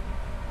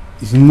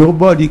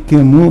 Nobody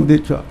can move the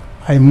truck.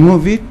 I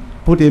move it,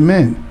 put him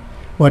in.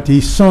 But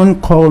his son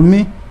called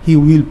me. He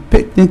will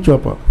pick the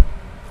truck up.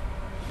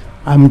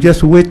 I'm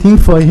just waiting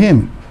for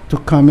him to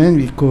come in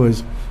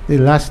because the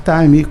last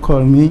time he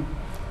called me,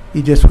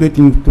 he just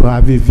waiting to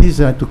have a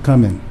visa to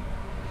come in.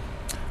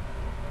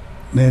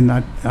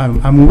 Then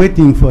I'm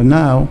waiting for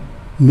now,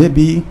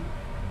 maybe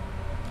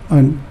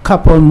a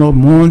couple more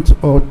months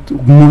or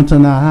month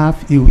and a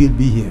half, he will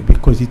be here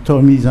because he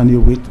told me he's on the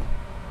way to.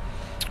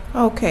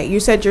 Okay, you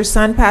said your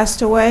son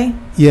passed away?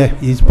 Yeah,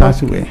 he's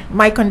passed away.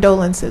 My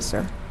condolences,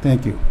 sir.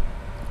 Thank you.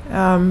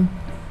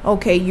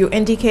 Okay, you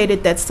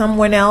indicated that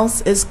someone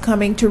else is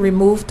coming to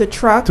remove the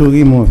truck? To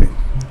remove it.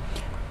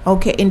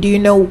 Okay, and do you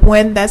know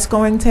when that's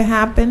going to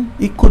happen?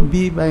 It could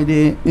be by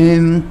the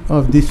end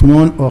of this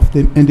month or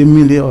in the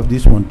middle of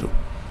this one too,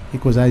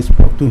 because I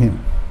spoke to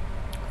him.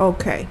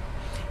 Okay,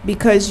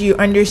 because you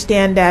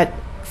understand that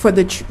for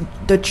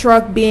the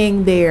truck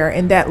being there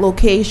in that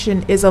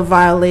location is a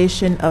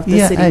violation of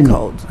the city I know.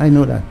 code. I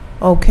know that.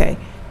 Okay.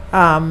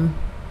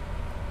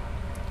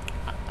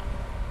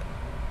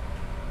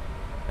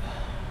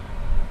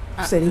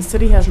 The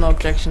city has no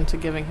objection to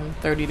giving him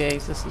 30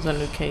 days. This is a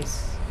new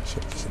case.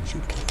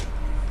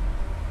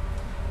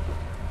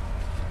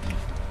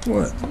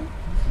 What?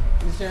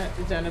 Is there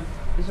an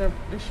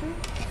issue?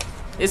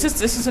 This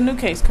is a new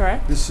case,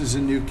 correct? This is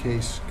a new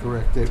case,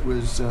 correct. It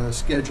was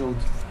scheduled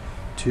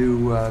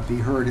to be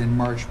heard in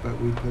March, but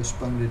we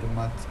postponed it a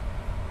month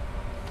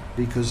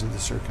because of the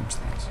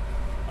circumstance.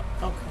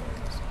 Okay.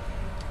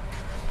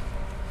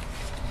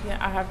 Yeah,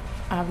 I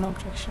have no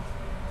objection,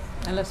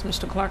 unless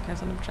Mr. Clark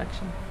has an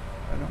objection.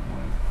 I don't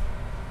mind.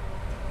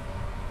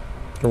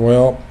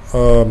 Well,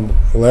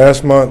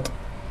 last month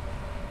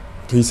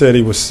he said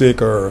he was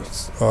sick or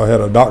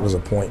had a doctor's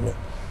appointment.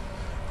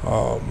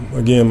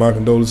 Again, my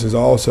condolences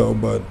also,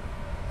 but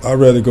I'd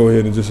rather go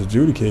ahead and just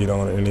adjudicate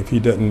on it. And if he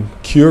doesn't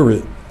cure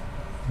it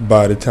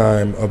by the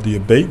time of the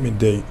abatement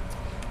date,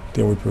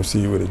 then we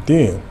proceed with it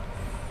then.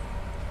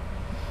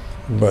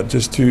 But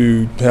just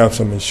to have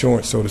some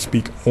insurance, so to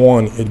speak,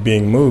 on it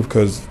being moved,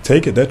 because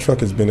take it, that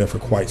truck has been there for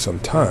quite some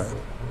time.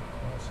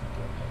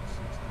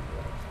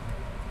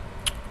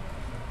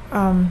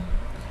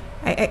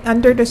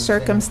 Under the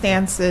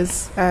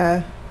circumstances,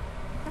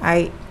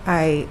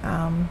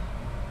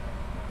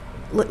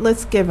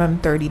 let's give him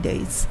 30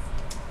 days.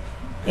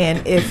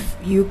 And if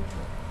you,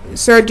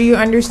 sir, do you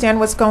understand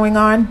what's going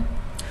on?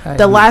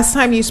 The last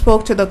time you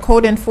spoke to the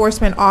code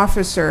enforcement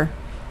officer,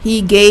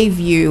 he gave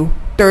you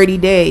 30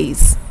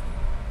 days,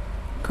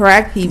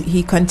 correct?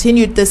 He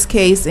continued this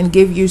case and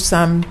give you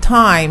some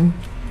time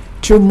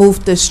to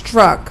move this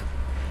truck.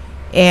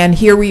 And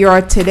here we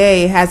are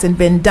today, it hasn't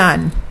been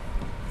done.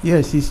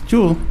 Yes, it's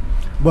true,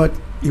 but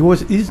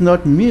it's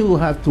not me who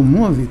have to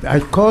move it. I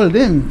called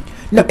him.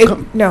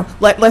 No,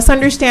 let's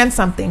understand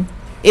something.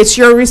 It's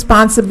your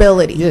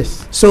responsibility.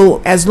 Yes.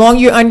 So as long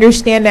you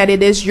understand that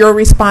it is your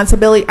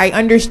responsibility, I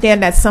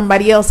understand that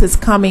somebody else is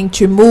coming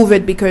to move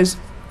it because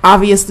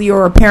obviously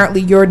or apparently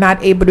you're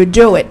not able to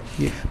do it.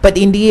 Yeah. But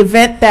in the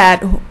event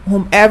that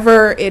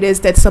whomever it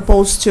is that's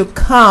supposed to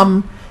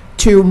come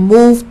to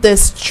move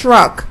this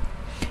truck,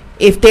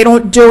 if they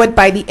don't do it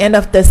by the end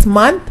of this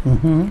month,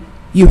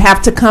 you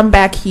have to come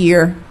back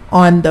here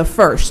on the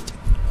 1st.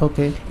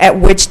 Okay. At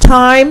which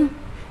time,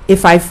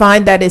 if I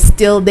find that it's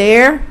still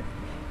there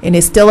and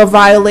it's still a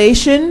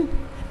violation,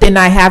 then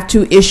I have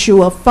to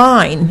issue a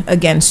fine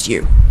against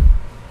you.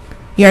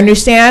 You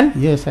understand?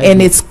 Yes, I And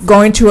do. it's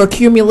going to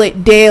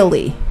accumulate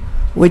daily,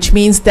 which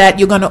means that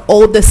you're going to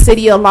owe the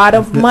city a lot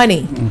of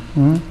money.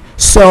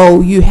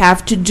 So you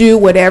have to do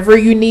whatever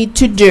you need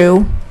to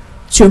do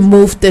to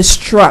move this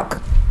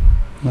truck.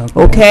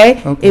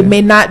 Okay? It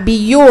may not be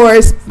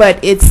yours,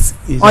 but it's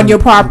on your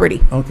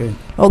property. Okay.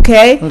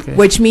 Okay? Okay.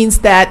 Which means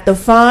that the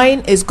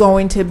fine is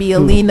going to be a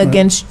lien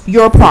against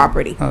your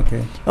property.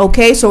 Okay.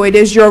 Okay? So it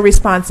is your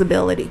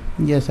responsibility.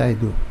 Yes, I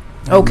do.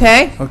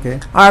 Okay? Okay.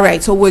 All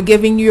right. So we're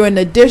giving you an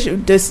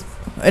additional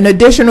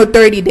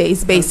 30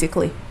 days,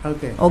 basically.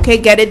 Okay. Okay?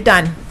 Get it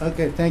done.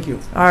 Okay, thank you.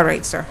 All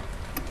right, sir.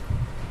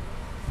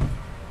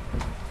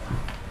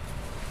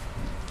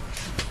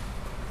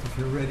 If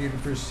you're ready to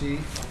proceed.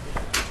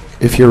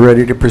 If you're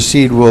ready to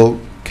proceed, we'll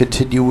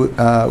continue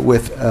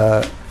with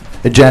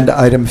agenda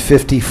item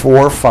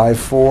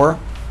 5454.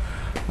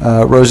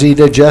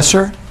 Rosita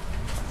Jesser?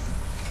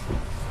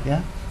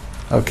 Yeah?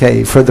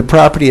 Okay, for the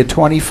property at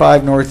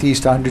 25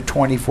 Northeast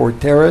 124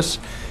 Terrace,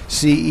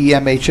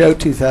 CEMHO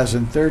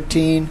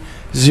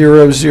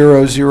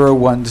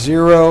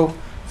 2013-00010.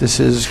 This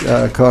is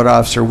Code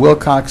Officer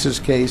Wilcox's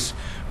case,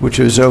 which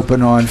was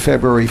open on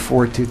February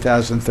 4,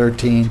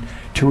 2013,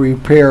 to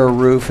repair a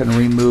roof and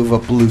remove a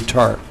blue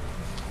tarp.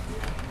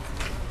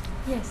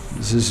 Yes.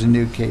 This is a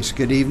new case.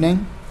 Good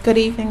evening. Good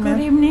evening, Good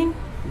ma'am. evening.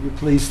 Could you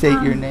please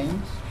state your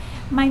names?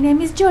 My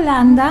name is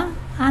Yolanda,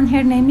 and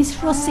her name is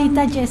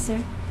Rosita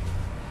Jesser.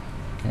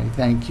 Okay,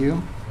 thank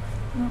you.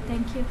 No,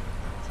 thank you.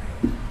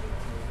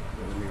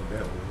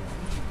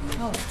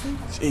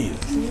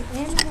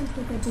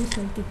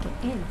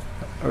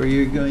 Are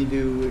you going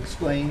to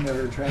explain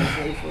or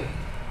translate for?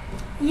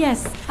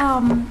 Yes.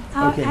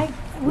 Okay.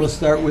 We'll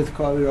start with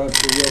Code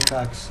Officer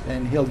Wilcox,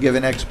 and he'll give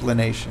an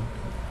explanation.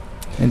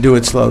 And do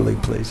it slowly,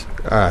 please.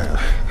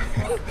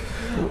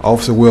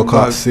 Officer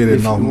Wilcox, City If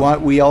of you North.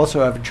 want, we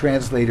also have a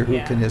translator who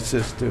Yeah. can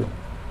assist too.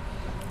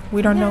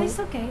 We don't Yeah, know. it's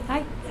okay.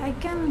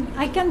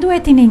 I can do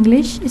it in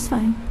English. It's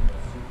fine.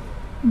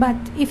 But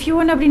if you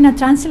want to bring a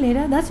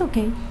translator, that's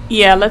okay.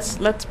 Yeah, let's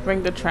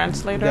bring the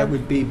translator. That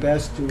would be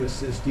best to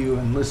assist you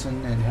and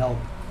listen and help.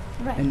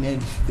 Right. And then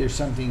if there's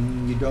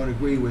something you don't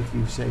agree with,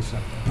 you say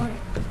something. All right.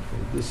 Okay,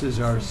 this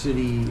is our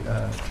city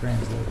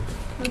translator.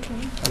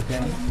 Okay. Okay?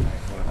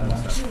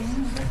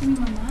 Bien, mi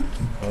mamá.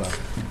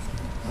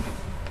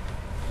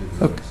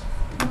 Okay.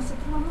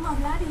 Nosotros vamos a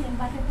hablar y él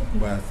va a repetir.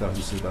 Buenas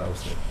tardes para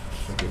usted.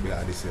 Lo que voy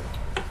a decir.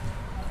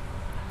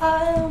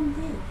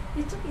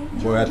 It's okay.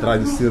 Voy a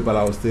traducir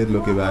para usted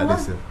lo que va a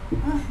decir.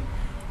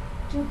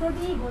 Yo te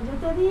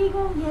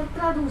digo y él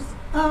traduce.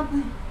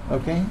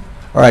 Okay?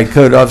 All right,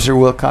 Code Officer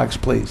Wilcox,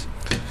 please.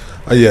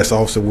 Yes,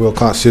 Officer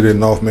Wilcox, City of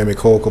North Miami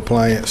Code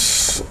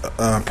Compliance.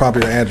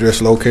 Property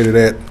address located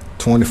at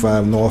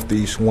 25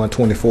 Northeast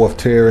 124th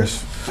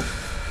Terrace.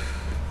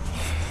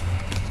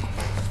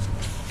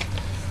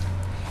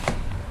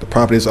 The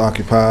property is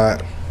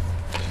occupied.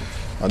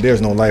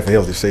 There's no life or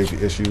health or safety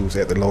issues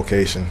at the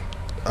location.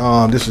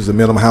 This is a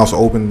minimum house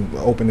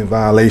opening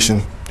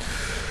violation.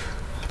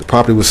 The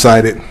property was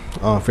cited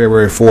on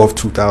February 4th,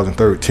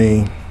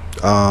 2013.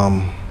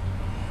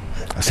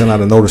 I sent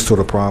out a notice to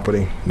the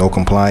property, no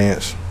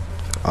compliance.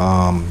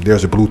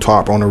 There's a blue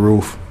tarp on the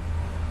roof.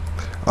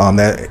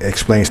 That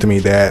explains to me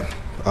that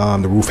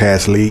the roof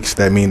has leaks.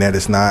 That means that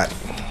it's not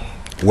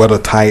weather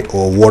tight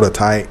or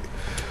watertight.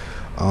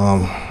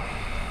 I'll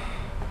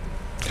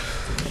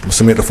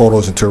submit the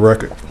photos into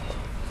record.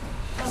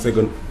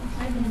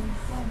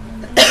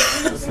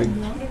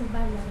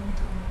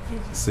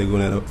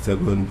 Según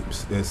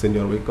el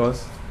señor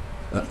Wilcox,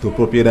 tu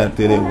propiedad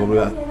tiene un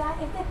Esta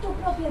es tu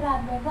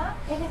propiedad, ¿verdad?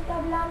 Él está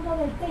hablando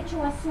del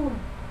techo azul.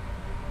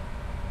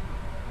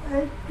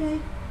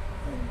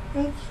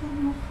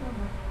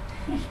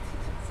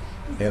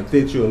 el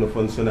techo no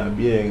funciona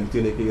bien,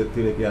 tiene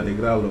que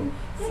arreglarlo.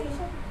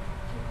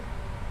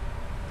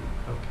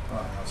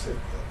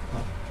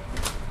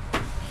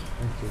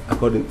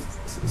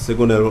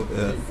 Según el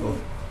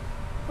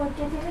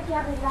Porque tiene que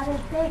arreglar el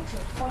techo.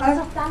 Por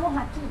eso estamos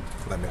aquí.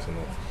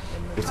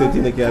 usted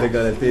tiene que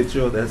arreglar el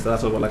techo, esa es la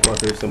razón por la cual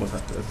estamos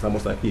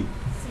aquí.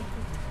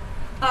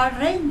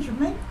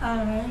 Arrangement.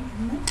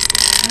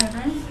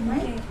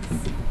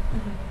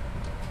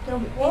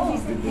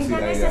 Ella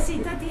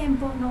necesita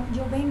tiempo. No,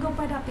 yo vengo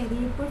para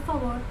pedir, por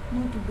favor,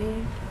 no to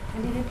beg, a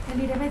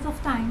little bit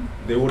of time.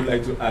 They would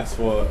like to ask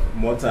for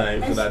more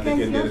time so that they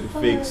can get it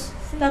fixed.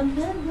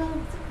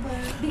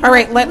 All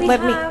right, let me.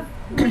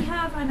 We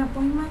have an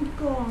appointment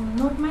con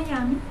North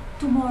Miami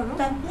tomorrow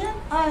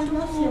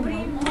to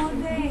bring all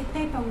the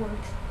paperwork.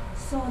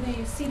 So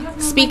the city of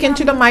North Speak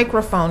into the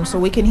microphone so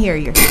we can hear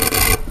you.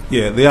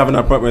 Yeah, they have an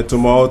appointment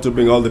tomorrow to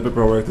bring all the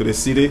paperwork to the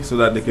city so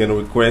that they can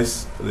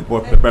request the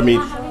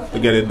permit to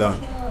get it done.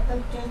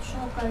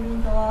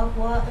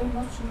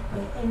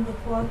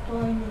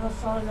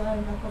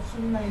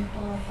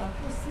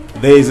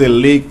 There is a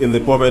leak in the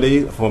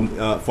property from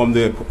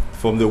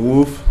the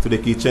roof to the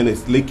kitchen.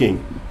 It's leaking,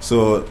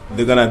 so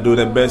they're gonna do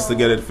their best to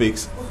get it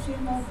fixed.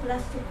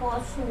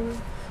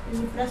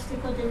 El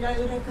plástico del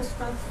aire que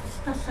está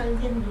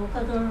saliendo,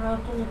 cada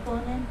rato le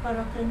ponen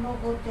para que no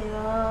gote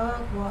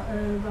agua.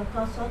 La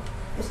casa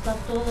está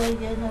toda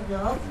llena de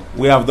agua.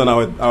 We have done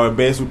our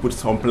best. We put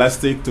some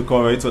plastic to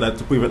cover it so that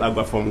to prevent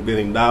agua from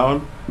getting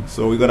down.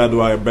 So we're gonna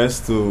do our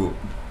best to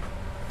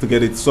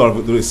get it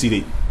solved through the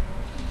city.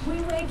 We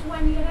wait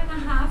 1 year and a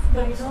half,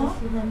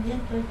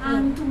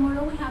 and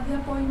tomorrow we have the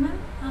appointment,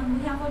 and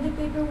we have all the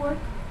paperwork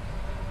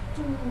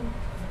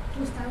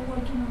to start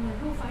working on the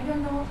roof. I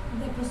don't know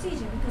the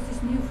procedure because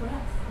it's new for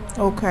us.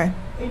 Okay.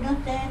 Y no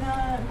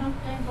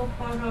tengo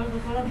para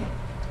arreglarlo.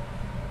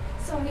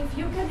 So if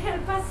you can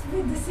help us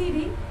with the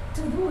city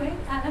to do it,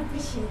 I'd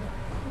appreciate it.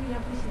 We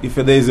appreciate If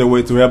there is a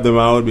way to help them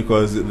out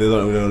because they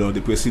don't really know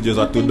the procedures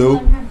what to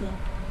do.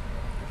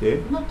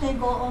 Okay. No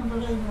tengo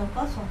hombre en la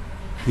casa.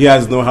 He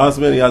has no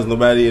husband. He has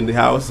nobody in the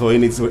house, so he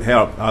needs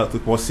help how to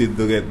proceed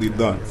to get it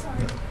done.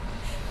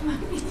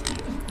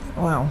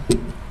 Wow.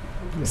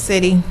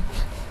 City.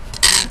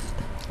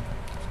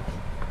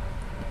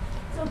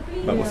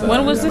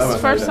 When was this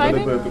first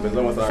sighting?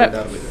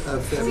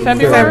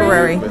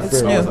 February.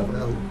 It's new.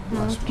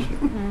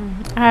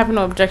 I have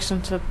no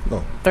objection to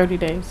 30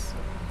 days.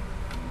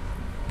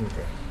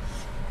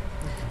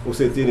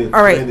 Usted tiene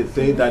All right.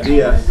 30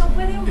 días. No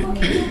puede un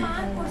poquito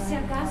más por si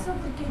acaso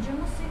porque yo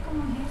no sé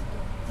cómo es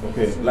esto.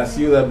 Okay. La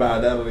ciudad va a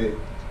darle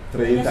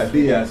 30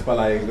 días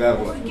para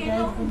arreglarlo. ¿Por qué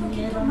no un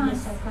poquito más?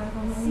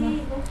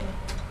 Sí.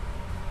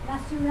 La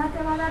ciudad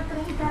te va a dar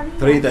 30 días.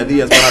 30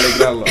 días para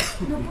arreglarlo.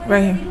 No puedes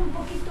Right here. pedir un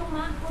poquito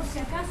más por si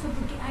acaso,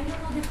 porque I don't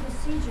know the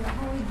procedure,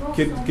 how it goes.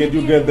 So Can you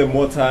maybe give them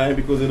more time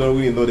because they don't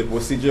really know the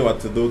procedure, what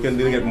to do? Can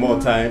they get more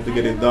time to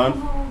get it done?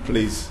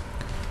 Please.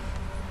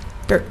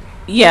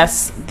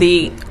 Yes,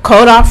 the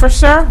code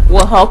officer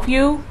will help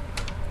you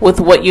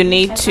with what you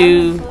need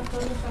to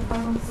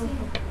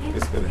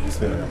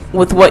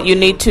with what you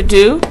need to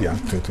do. Yeah,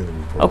 to the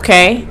report.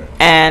 Okay,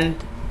 and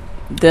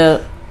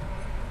the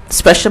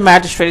special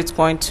magistrate is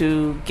going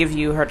to give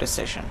you her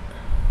decision.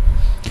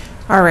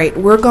 All right,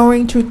 we're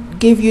going to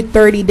give you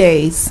 30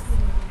 days,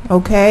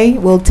 okay?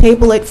 We'll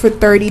table it for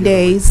 30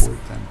 days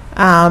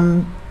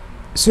so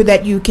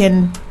that you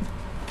can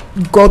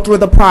go through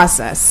the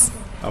process,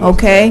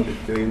 okay?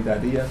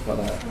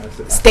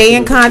 Stay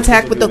in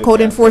contact with the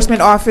code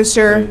enforcement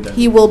officer.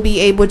 He will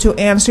be able to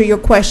answer your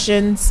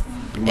questions.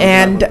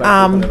 And Te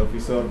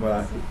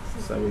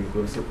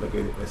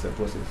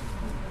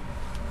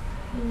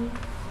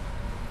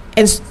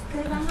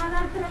van a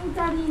dar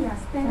 30 días,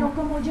 pero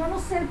como yo no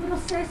sé el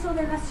proceso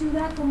de la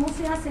ciudad, cómo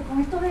se hace con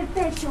esto del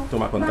techo,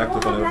 Toma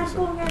contacto vamos a con el hablar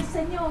oficial. con el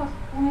señor,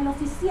 con el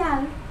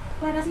oficial,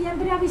 para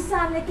siempre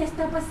avisarle qué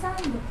está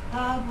pasando.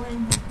 Ah,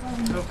 bueno,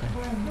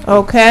 bueno.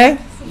 okay?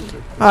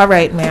 All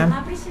right, I ma'am.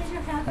 appreciate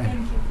your help, thank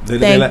you.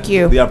 Thank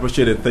you. They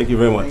appreciate it. Thank you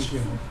very much.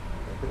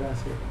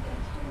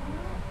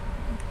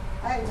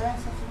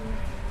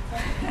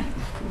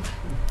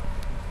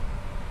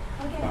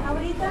 Okay,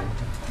 ahorita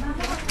vamos a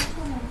hablar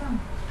con él, vamos.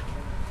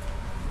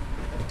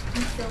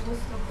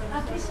 I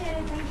appreciate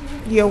it, thank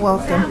you. You're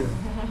welcome.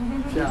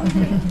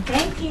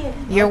 Thank you.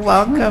 You're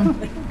welcome.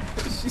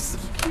 ¿Es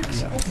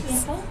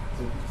cierto?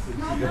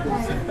 No, no,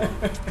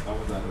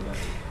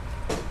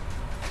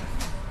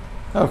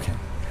 no. Okay.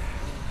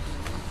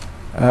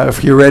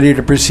 If you're ready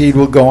to proceed,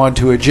 we'll go on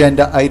to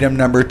agenda item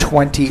number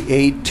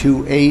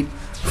 2828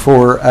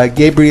 for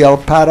Gabriel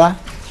Para.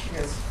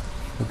 Yes.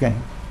 Okay.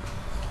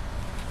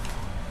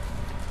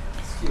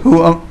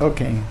 Who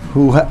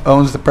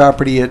owns the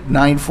property at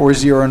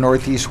 940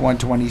 Northeast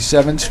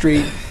 127th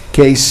Street,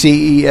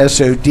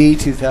 KCESOD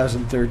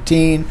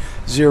 2013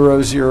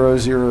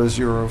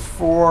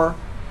 00004.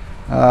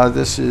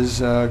 This is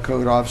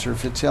Code Officer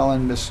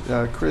Fitzhelen, Miss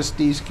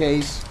Christie's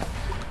case,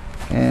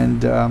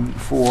 and let me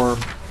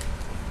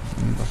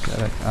look at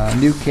it.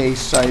 New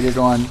case cited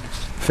on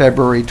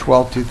February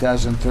 12,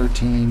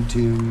 2013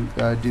 to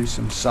do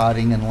some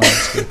sodding and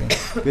landscaping.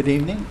 Good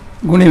evening.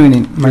 Good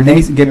evening. My name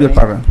is Gabriel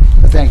Parra.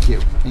 Thank you.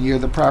 And you're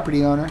the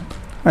property owner?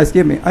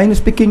 Excuse me. I don't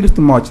speak English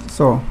too much,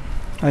 so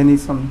I need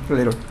some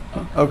later.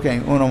 Okay,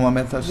 uno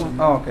momento.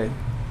 Oh, okay.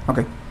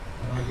 Okay.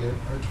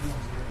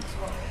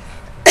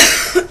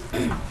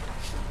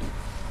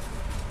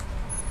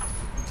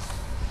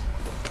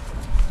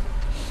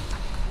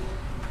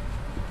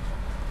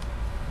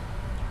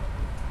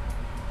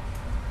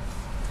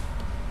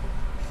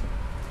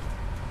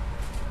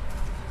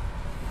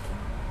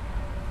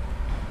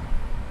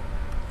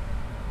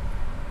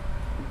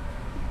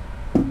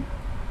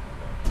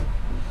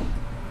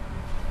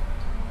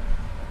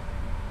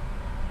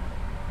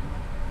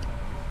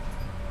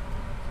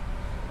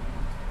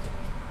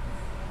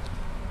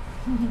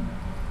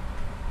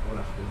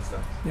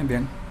 Bien,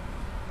 bien.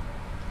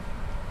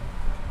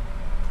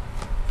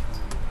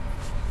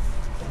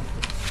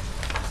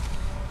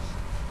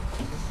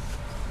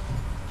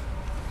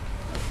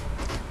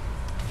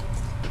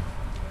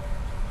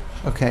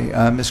 Okay,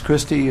 Ms.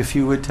 Christie, if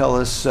you would tell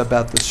us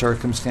about the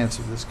circumstance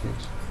of this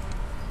case.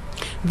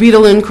 Vita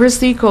Lynn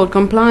Christie, Code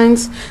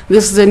Compliance.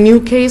 This is a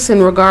new case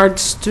in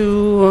regards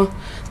to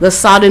the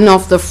sodding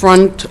of the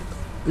front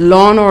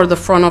lawn or the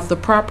front of the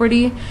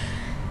property.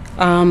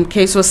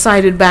 Case was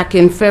cited back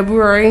in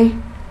February.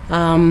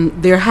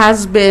 There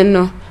has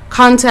been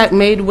contact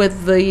made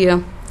with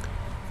the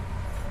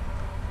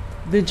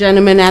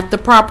gentleman at the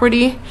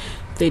property.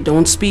 They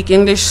don't speak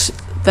English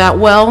that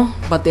well,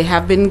 but they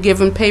have been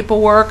given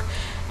paperwork,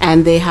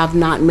 and they have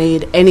not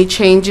made any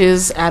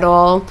changes at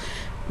all.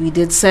 We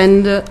did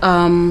send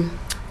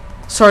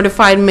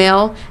certified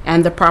mail,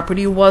 and the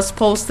property was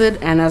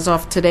posted, and as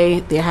of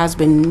today, there has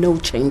been no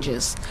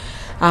changes.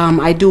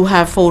 I do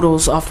have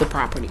photos of the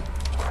property.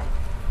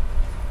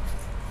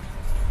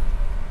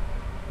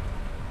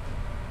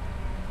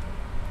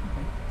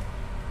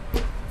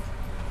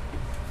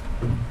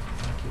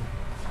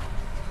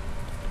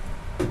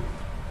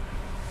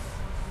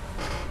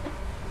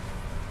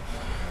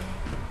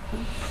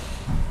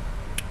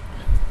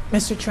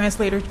 Mr.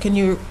 Translator, can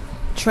you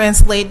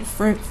translate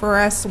for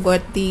us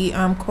what the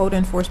code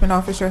enforcement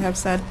officer have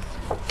said?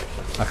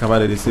 Acaba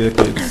de decir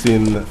que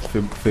sin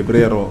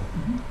febrero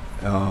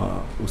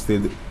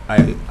usted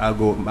hay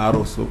algo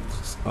malo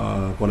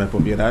con la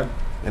propiedad,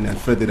 en el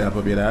frente de la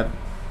propiedad,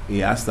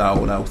 y hasta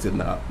ahora usted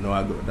no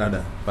ha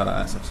nada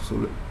para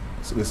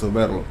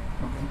resolverlo.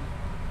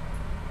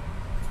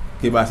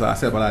 ¿Qué vas a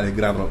hacer para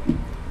arreglarlo?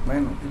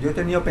 Bueno, yo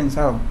tenía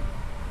pensado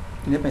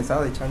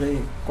de echarle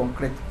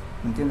concreto,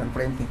 ¿me entiende? Al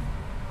frente,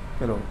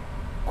 pero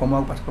 ¿cómo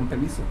hago para con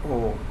permiso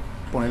o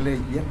ponerle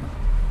hierba?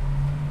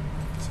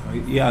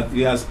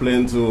 He has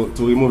planned to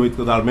remove it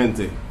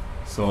totalmente.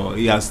 So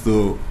he has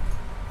to.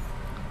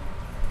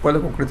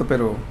 Pueblo concreto,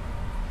 pero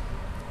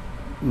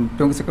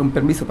tengo que sacar un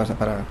permiso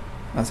para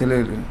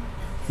hacerle.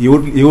 He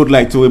would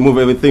like to remove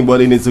everything,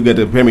 but he needs to get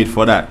a permit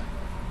for that.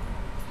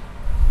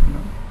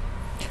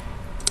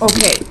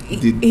 Okay,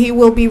 he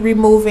will be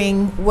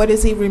removing, what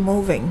is he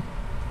removing?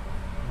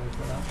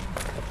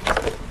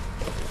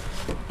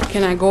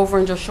 Can I go over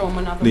and just show him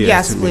another?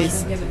 Yes,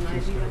 please. Get an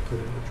idea.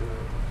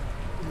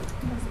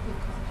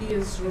 He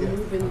is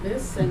removing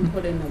this and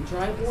putting a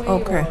driveway,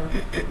 Okay.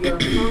 or you're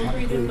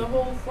concrete in the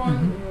whole front,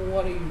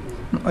 what are you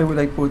doing? I would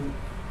like put.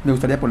 Me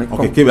gustaría poner.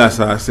 Okay, ¿qué vas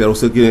a hacer?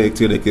 Usted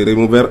tiene que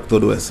remover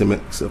todo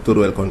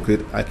el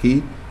concreto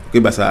aquí. ¿Qué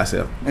vas a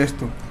hacer?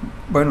 Esto.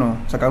 Bueno,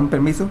 sacar un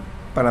permiso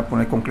para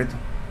poner concreto.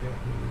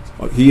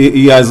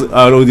 He has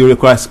already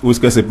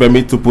requested a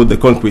permit to put the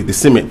concrete, the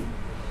cement.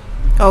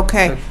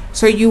 Okay,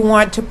 so you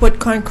want to put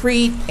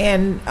concrete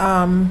and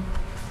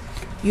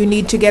you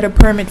need to get a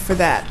permit for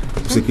that.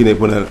 Usted quiere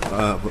poner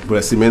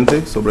cemento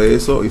sobre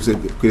eso y usted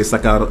quiere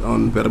sacar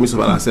un permiso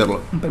para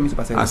hacerlo. Un permiso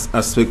para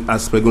hacerlo.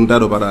 ¿Has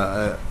preguntado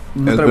para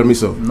el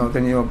permiso? No he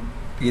tenido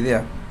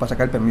idea para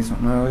sacar el permiso.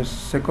 No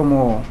sé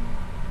cómo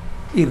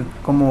ir,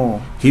 cómo.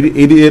 He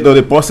didn't know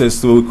the process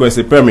to request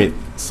a permit,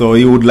 so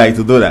he would like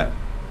to do that.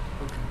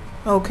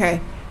 Okay,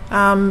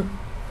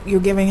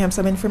 you're giving him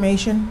some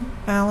information,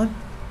 Alan?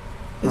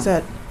 Is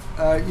that?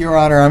 Your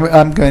Honor,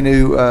 I'm going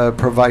to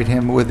provide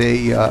him with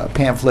a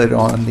pamphlet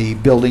on the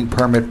building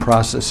permit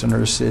process in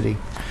our city,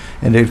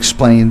 and it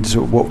explains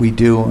what we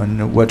do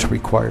and what's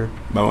required.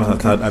 Vamos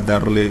a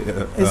darle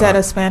Is that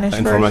a Spanish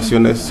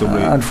informaciones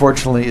sobre.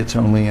 Unfortunately, it's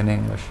only in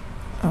English.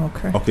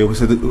 Okay. Okay,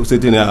 usted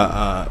tiene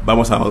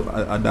vamos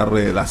a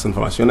darle las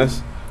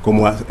informaciones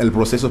como el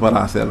proceso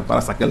para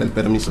sacar el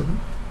permiso.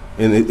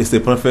 En este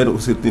prefiero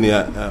usted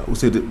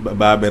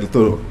va a ver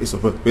todo eso,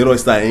 pero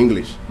está en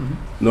inglés.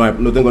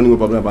 No tengo ningún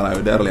problema para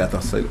ayudarle a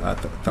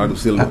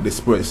traducirlo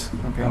después.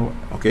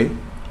 Okay.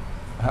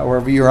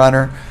 However, Your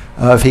Honor,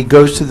 if he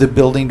goes to the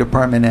building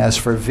department and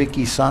asks for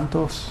Vicky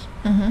Santos,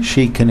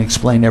 she can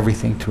explain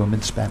everything to him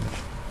in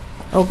Spanish.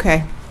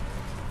 Okay.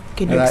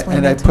 Can you explain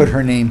and I that put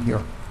her name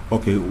here.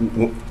 Okay.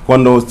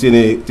 Cuando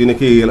tiene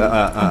que ir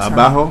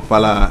abajo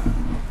para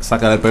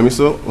sacar el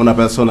permiso, una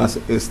persona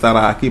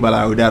estará aquí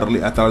para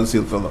ayudarle a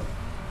traducir todo.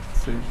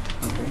 Sí.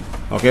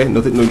 Okay.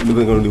 No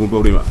tengo ningún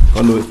problema.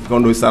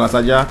 Cuando estarás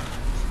allá,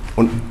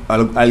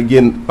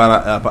 alguien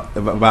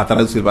va a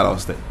traducir para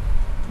usted.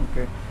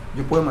 Okay.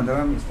 ¿Yo puedo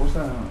mandar a mi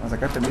esposa a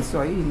sacar permiso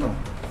ahí? No.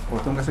 ¿O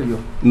tengo que hacer yo?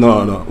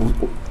 No.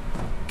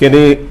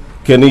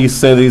 Can he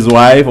send his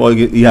wife or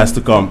he has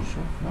to come?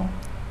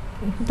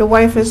 The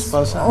wife is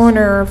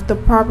owner of the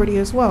property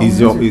as well. Is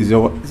your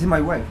This is my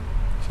wife.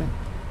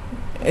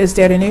 Is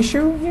there an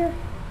issue here?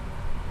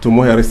 ¿Tu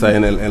mujer está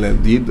en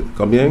el deed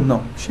también?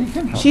 No.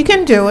 She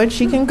can do it.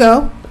 She can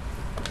go.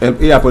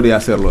 Ella puede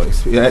hacerlo.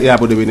 Ella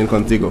puede venir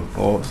contigo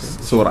o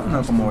sola.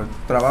 No, como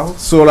trabajo.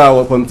 Sola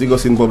o contigo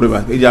sin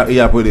problema.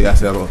 Ella puede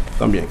hacerlo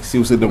también. Si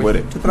usted no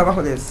puede. Yo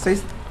trabajo de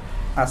 6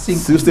 a 5.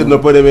 Si usted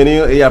no puede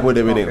venir, ella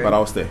puede venir para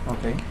usted.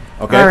 Okay.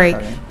 All right.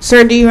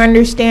 Sir, do you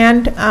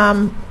understand?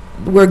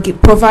 We're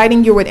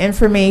providing you with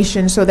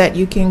information so that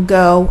you can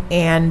go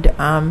and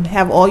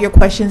have all your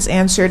questions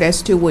answered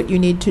as to what you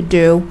need to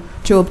do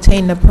to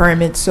obtain the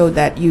permit so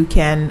that you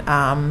can,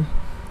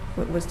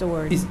 what was the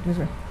word? Get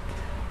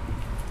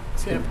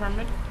a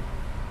permit?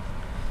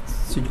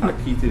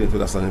 Aquí tiene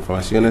todas las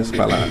informaciones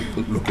para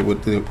lo que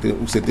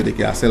usted tiene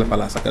que hacer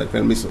para sacar el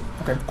permiso.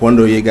 Okay.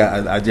 Cuando llega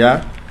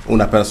allá,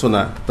 una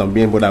persona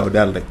también puede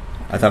ayudarle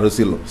a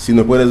traducirlo. Si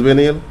no puedes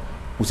venir,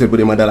 usted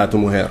puede mandar a tu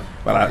mujer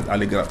para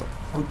alegrarlo.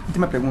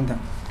 Última pregunta.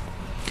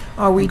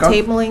 Are we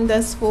tabling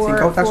this for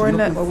no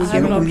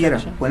pudiera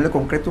ponerle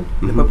concreto,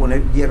 le puede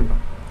poner hierba.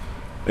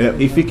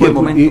 If he can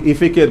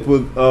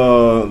put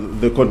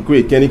the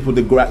concrete, can he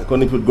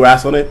put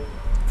grass on it?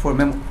 For a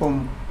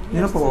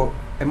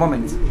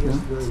moment.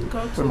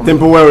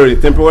 Temporarily.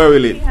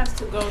 He has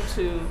to go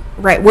to.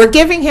 Right. We're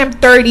giving him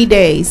 30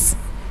 days.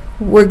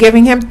 We're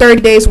giving him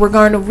 30 days. We're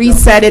going to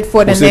reset it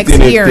for the Usted next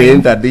tiene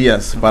hearing. 30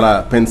 días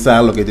para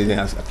pensar lo que tiene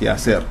que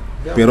hacer.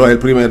 Pero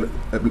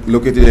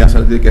lo que tiene que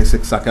hacer tiene que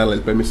sacar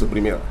el permiso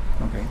primero.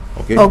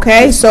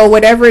 Okay, so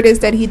whatever it is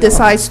that he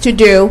decides to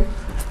do,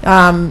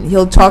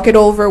 he'll talk it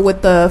over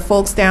with the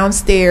folks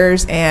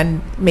downstairs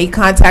and make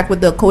contact with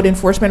the code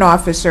enforcement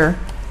officer,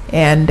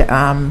 and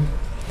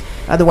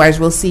otherwise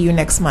we'll see you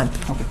next month.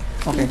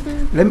 Okay.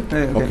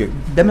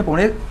 Déme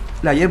poner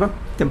la hierba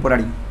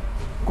temporaria.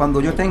 Cuando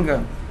yo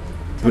tenga.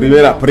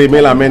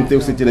 Primeramente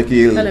usted tiene que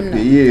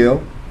ir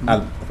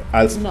al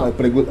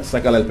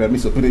sacar el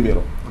permiso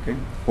primero. Okay.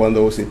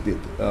 Cuando usted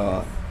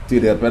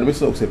tire el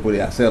permiso, usted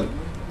puede hacer,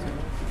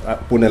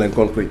 ponerlo en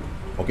concreto.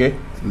 ¿Ok?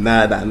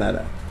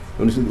 Nada.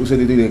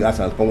 Usted tiene que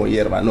hacer como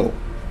hierba, no.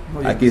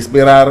 Hay que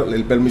esperar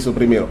el permiso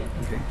primero.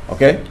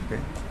 ¿Ok?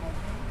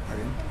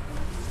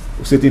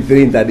 Usted tiene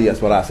 30 días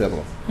para hacerlo.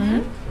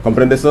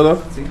 ¿Comprende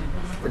todo? Sí.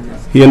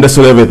 He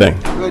understood everything.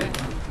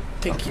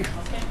 Thank you.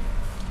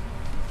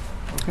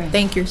 Okay.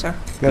 Thank you, sir.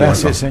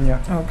 Gracias, señor.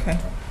 Okay.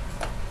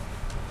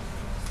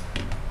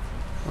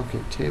 Okay,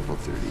 table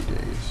 30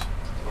 days.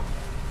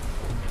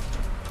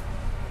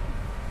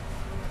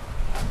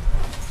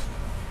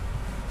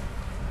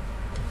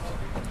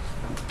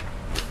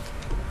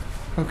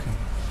 Okay.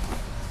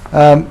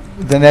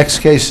 The next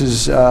case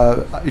is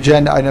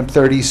agenda item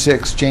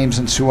 36, James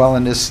and Sue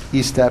Ellen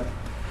Estep,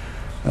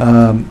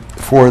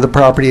 for the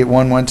property at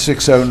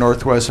 1160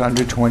 Northwest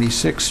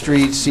 126th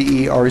Street,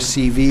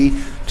 CERCV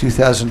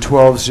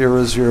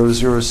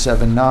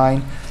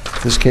 2012-00079.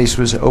 This case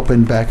was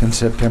opened back on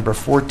September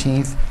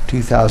 14th,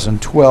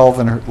 2012,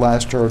 and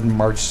last heard on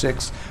March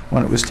 6th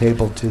when it was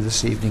tabled to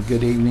this evening.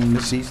 Good evening,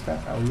 Ms.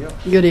 Estep. How are you?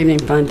 Good evening,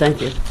 fine,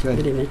 thank you.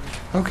 Good. Evening.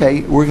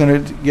 Okay, we're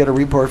going to get a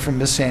report from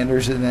Ms.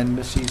 Sanders, and then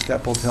Ms.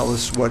 Estep will tell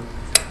us what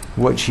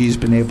she's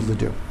been able to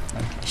do.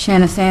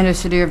 Shanna Sanders,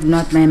 City of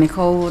North Miami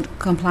Code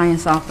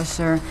Compliance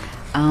Officer.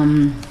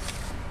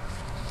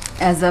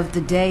 As of the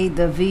day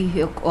the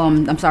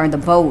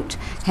the boat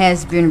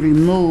has been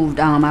removed,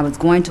 I was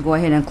going to go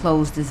ahead and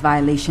close this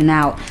violation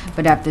out,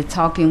 but after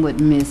talking with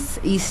Ms.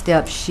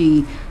 Estep,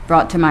 she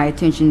brought to my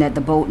attention that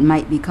the boat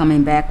might be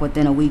coming back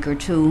within a week or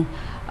two.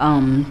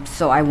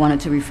 So I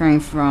wanted to refrain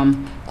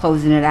from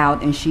closing it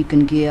out, and she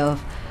can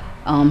give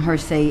her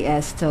say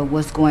as to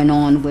what's going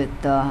on with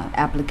the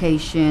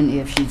application,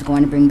 if she's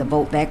going to bring the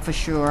boat back for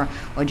sure,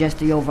 or just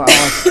the overall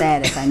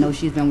status. I know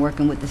she's been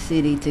working with the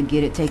city to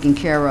get it taken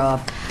care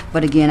of,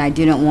 but again, I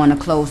didn't want to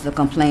close the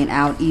complaint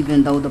out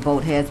even though the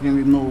boat has been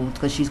removed,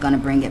 because she's going to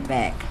bring it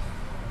back.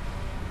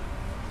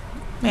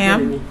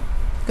 Ma'am,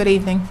 good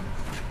evening.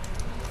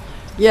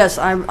 Yes,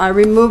 I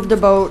removed the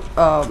boat,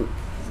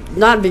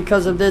 not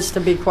because of this, to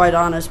be quite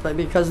honest, but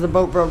because the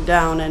boat broke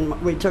down and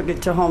we took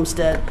it to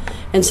Homestead.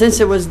 And since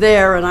it was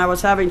there and I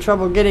was having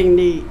trouble getting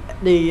the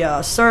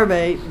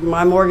survey,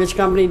 my mortgage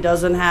company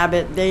doesn't have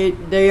it.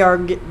 They are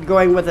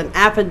going with an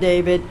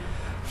affidavit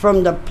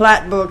from the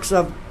plat books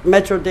of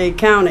Metro-Dade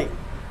County.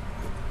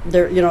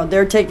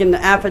 They're taking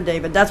the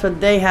affidavit. That's what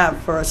they have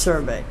for a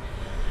survey.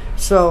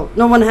 So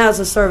no one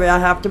has a survey. I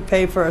have to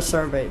pay for a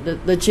survey.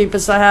 The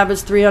cheapest I have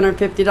is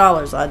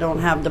 $350. I don't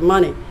have the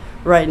money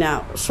right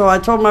now. So I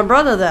told my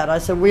brother that. I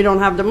said, we don't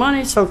have the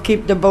money, so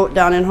keep the boat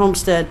down in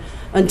Homestead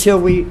until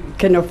we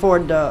can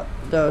afford the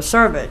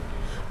survey.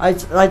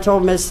 I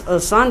told Ms.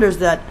 Saunders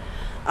that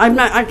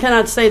I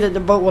cannot say that the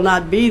boat will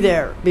not be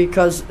there,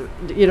 because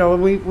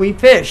we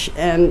fish,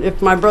 and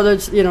if my brother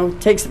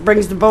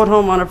brings the boat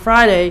home on a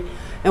Friday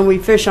and we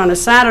fish on a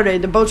Saturday,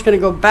 the boat's going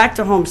to go back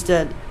to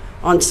Homestead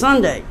on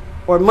Sunday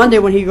or Monday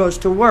when he goes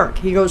to work.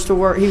 He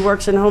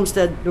works in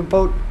Homestead. The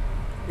boat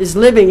is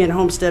living in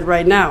Homestead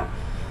right now.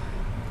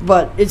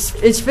 But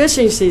it's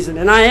fishing season,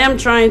 and I am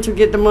trying to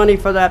get the money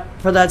for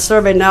that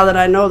survey now that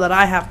I know that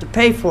I have to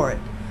pay for it.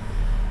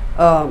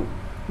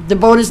 The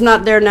boat is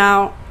not there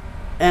now,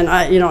 and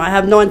I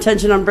have no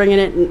intention on bringing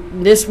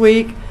it this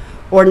week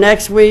or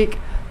next week.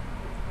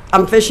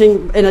 I'm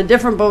fishing in a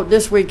different boat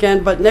this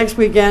weekend, but next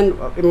weekend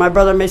my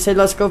brother may say,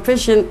 let's go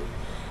fishing.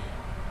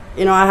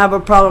 I have a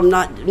problem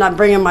not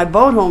bringing my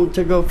boat home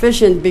to go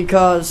fishing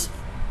because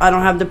I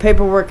don't have the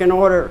paperwork in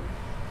order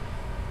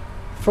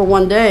for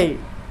one day.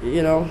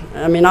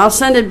 I'll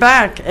send it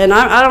back, and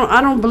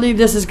I don't believe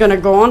this is going to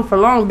go on for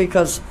long,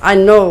 because I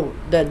know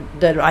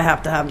that I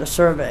have to have the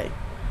survey.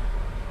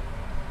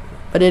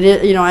 But it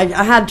is,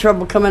 I had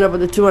trouble coming up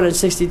with the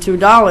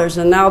 $262,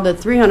 and now the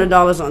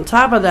 $300 on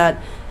top of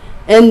that,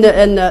 and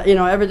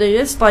everything,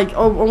 it's like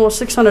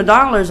almost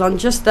 $600 on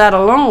just that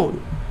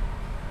alone.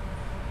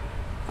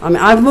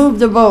 I've moved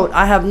the boat.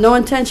 I have no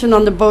intention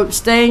on the boat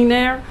staying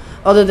there,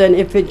 other than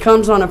if it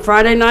comes on a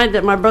Friday night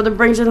that my brother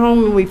brings it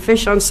home and we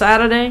fish on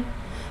Saturday,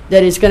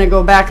 that it's going to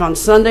go back on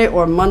Sunday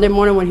or Monday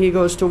morning when he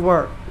goes to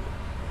work.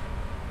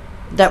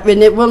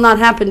 And it will not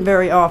happen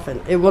very often.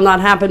 It will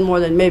not happen more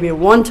than maybe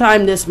one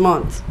time this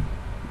month,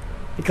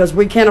 because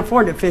we can't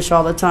afford to fish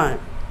all the time.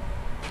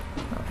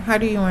 How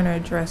do you want to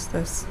address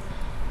this?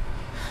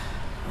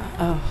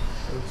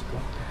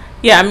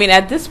 Yeah,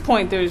 at this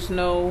point,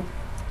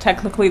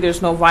 technically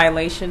there's no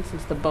violation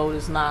since the boat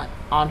is not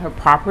on her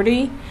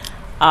property.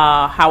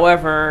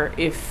 However,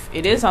 if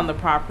it is on the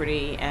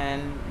property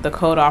and the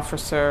code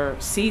officer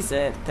sees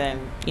it,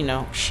 then,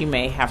 she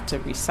may have to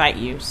recite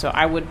you. So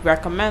I would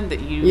recommend that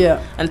you,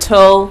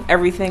 until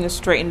everything is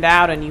straightened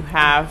out and you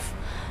have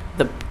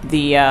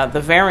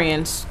the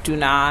variance, do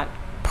not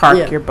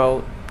park your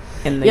boat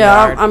in the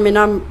yard.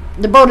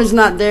 The boat is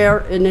not there,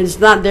 and it's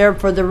not there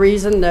for the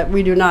reason that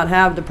we do not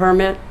have the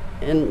permit.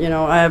 And,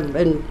 I have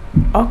been...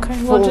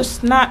 Okay, well,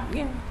 just not...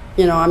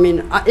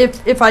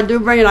 if I do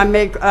bring it, I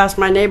may ask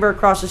my neighbor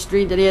across the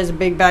street that he has a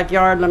big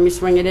backyard, let me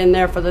swing it in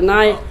there for the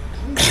night.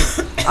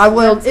 I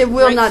will. It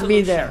will not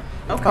be there.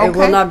 Okay. It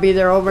will not be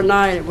there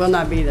overnight. It will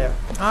not be there.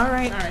 All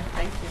right.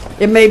 Thank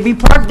you. It may be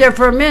parked there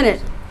for a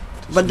minute,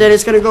 but then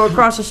it's going to go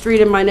across the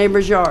street in my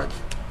neighbor's yard.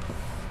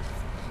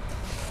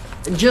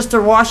 Just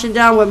to wash it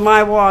down with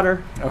my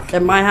water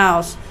at my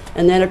house,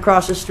 and then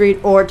across the street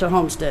or to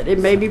Homestead. It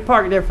may be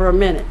parked there for a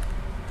minute.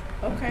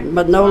 Okay.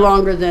 But no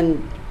longer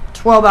than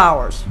 12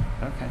 hours.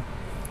 Okay.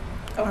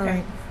 All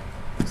right.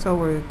 So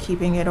we're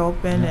keeping it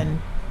open and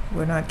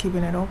we're not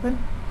keeping it open?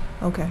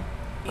 Okay.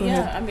 Go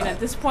Yeah, ahead. I mean, at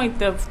this point,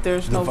 there's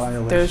The no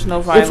violation.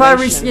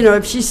 violation.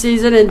 If she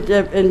sees it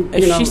and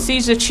If she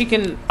sees it, she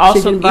can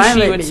also issue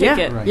violate a me, yeah.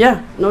 ticket. Right.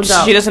 Yeah, no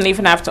doubt. She doesn't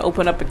even have to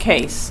open up a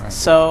case. Right.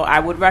 So I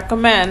would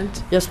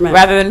recommend, Yes, ma'am.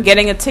 rather than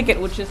getting a ticket,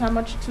 which is how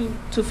much?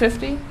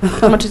 $250?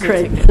 How much is a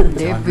Great. ticket?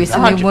 They're 100.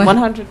 recently won-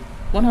 100.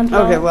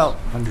 Okay, well,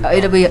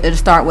 it'll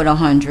start with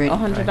 100.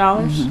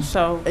 $100. Mhm.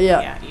 So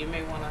Yeah. you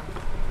may want to.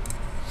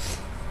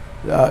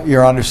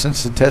 Your Honor,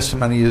 since the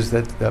testimony is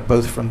that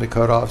both from the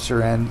code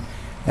officer and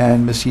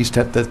Ms.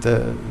 Eastep that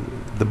the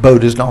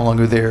boat is no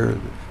longer there, the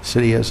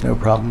city has no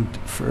problem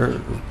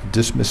for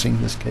dismissing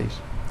this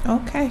case.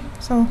 Okay,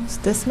 so it's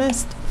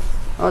dismissed.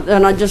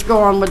 and I just go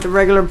on with the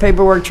regular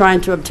paperwork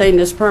trying to obtain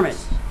this permit.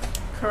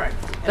 Correct.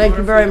 Thank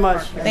you very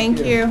much.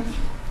 Thank you.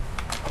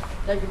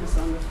 Thank you, Ms.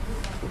 Saunders.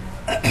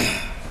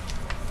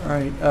 All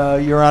right,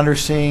 Your Honor,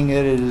 seeing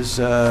it is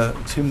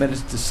 2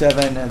 minutes to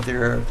 7, and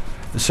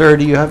sir,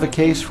 do you have a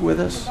case with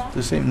us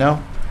this evening? No?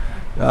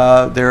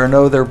 There are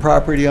no other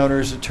property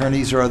owners,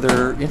 attorneys, or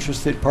other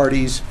interested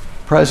parties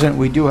present.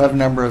 We do have a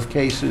number of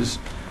cases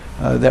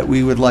that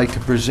we would like to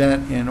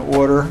present in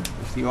order.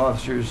 If the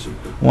officers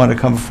want to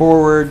come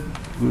forward,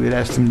 we would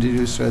ask them to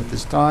do so at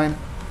this time.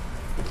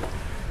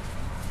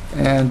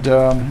 And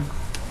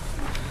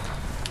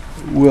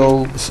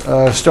we'll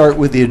start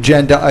with the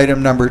agenda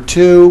item number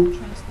 2.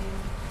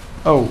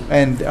 Oh,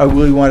 and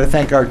we want to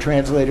thank our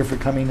translator for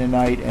coming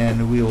tonight,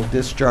 and we will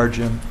discharge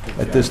him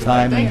at this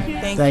time.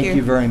 Thank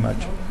you very much.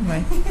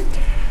 Bye.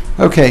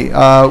 Okay,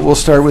 we'll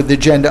start with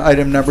agenda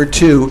item number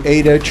 2.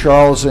 Ada,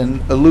 Charles, and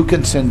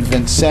Lucanson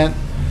Vincent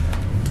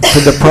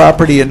for the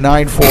property at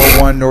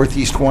 941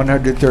 Northeast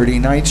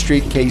 139th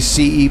Street, case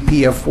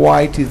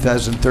CEPFY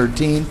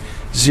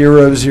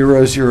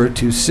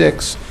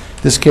 2013-00026.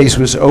 This case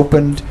was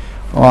opened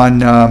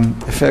on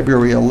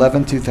February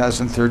 11,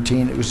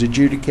 2013. It was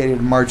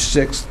adjudicated March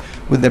 6th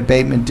with an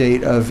abatement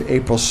date of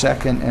April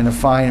 2nd and a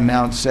fine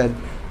amount set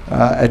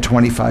at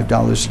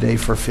 $25 a day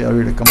for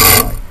failure to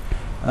comply.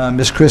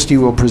 Ms. Christie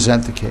will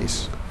present the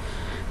case.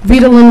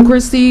 Vitalin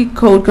Christie,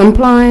 code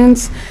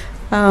compliance.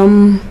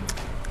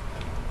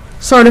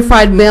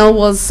 Certified mail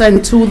was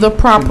sent to the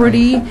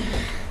property.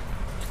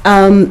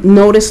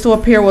 Notice to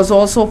appear was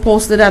also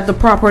posted at the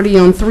property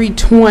on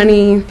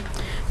 3/20.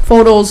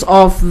 Photos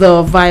of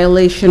the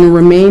violation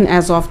remain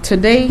as of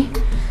today,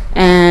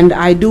 and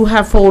I do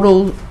have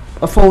a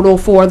photo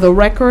for the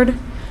record,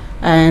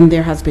 and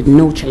there has been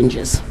no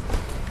changes.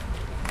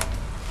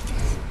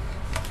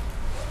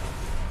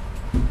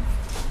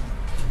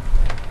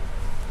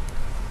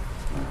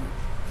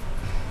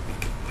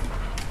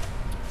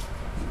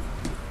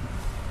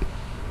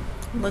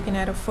 Looking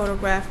at a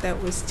photograph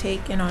that was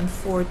taken on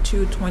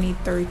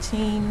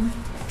 4/2/2013,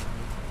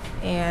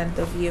 and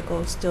the vehicle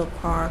is still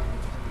parked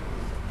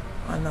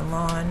on the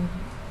lawn.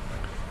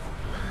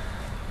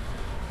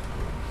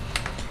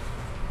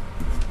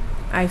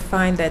 I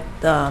find that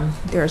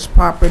there's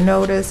proper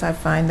notice. I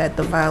find that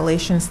the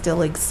violation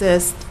still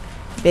exists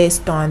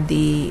based on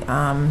the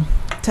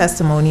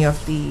testimony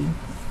of the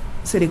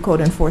city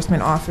code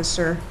enforcement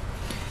officer,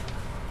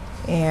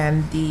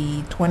 and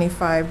the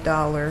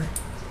 $25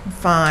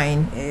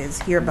 fine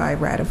is hereby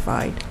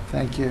ratified.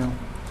 Thank you.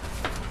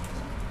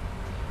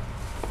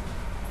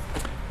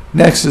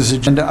 Next is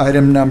agenda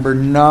item number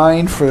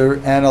 9 for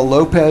Anna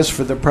Lopez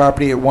for the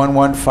property at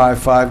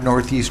 1155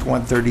 Northeast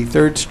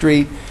 133rd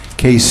Street,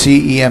 case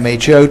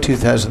CEMHO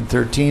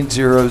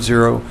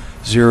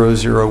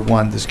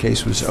 2013-00001. This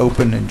case was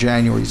opened on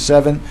January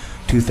 7,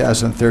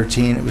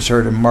 2013. It was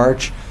heard on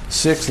March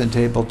 6th and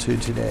tabled to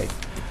today.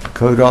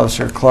 Code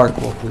Officer Clark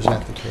will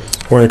present the case.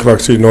 Wayne Clark,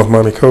 City of North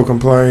Miami Code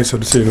Compliance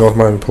of the City of North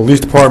Miami Police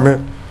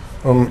Department.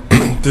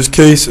 This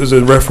case is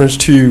in reference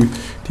to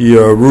the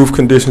roof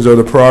conditions of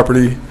the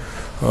property,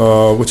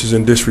 which is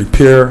in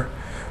disrepair.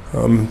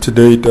 To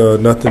date,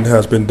 nothing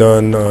has been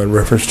done in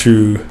reference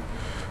to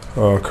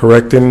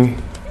correcting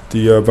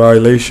the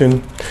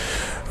violation.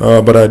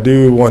 But I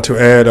do want to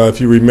add, if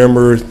you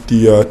remember,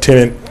 the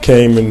tenant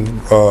came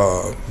and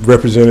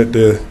represented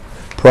the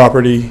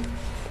property,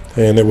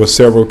 and there were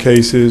several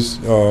cases.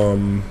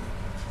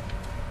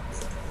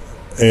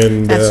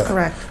 And That's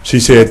correct. she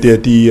said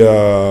that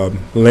the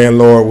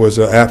landlord was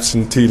an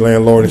absentee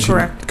landlord and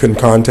Correct. she couldn't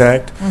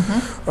contact.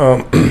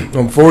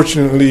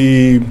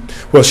 Unfortunately,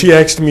 well, she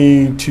asked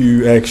me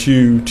to ask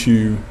you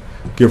to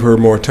give her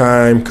more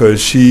time because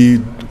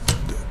she,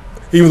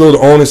 even though the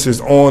onus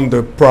is on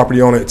the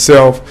property owner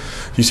itself,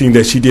 you see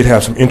that she did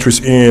have some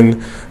interest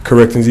in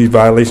correcting these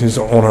violations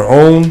on her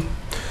own.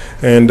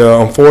 And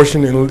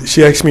unfortunately,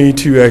 she asked me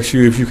to ask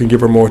you if you can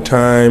give her more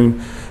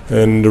time.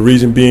 And the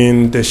reason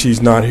being that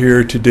she's not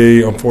here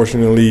today,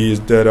 unfortunately, is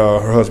that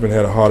her husband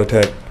had a heart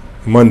attack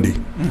Monday.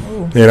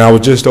 And I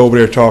was just over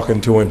there talking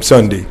to him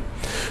Sunday.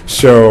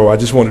 So I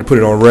just wanted to put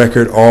it on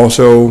record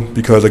also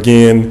because,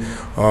 again,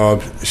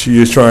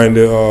 she is trying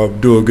to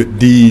do a good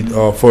deed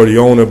for the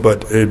owner.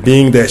 But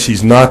being that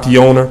she's not the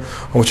owner,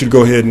 I want you to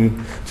go ahead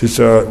and just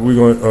we're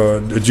going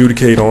to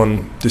adjudicate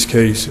on this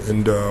case,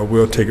 and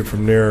we'll take it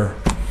from there.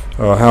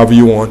 However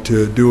you want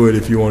to do it,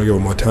 if you want to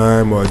give more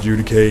time or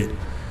adjudicate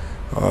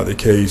the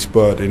case.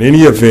 But in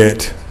any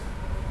event,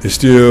 it's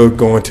still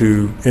going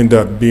to end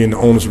up being the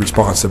owner's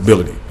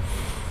responsibility.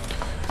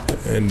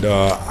 And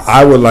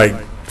I would like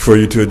for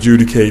you to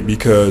adjudicate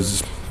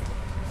because,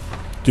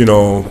 you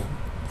know,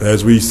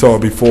 as we saw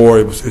before,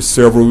 it's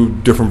several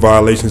different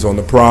violations on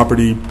the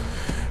property.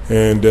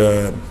 And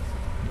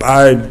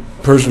I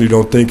personally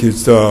don't think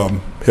it's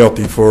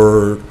healthy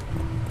for,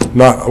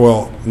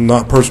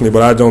 not personally,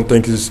 but I don't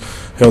think it's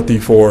healthy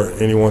for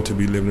anyone to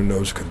be living in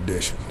those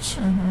conditions.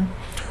 Mm-hmm.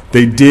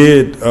 They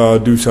did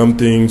do some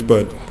things,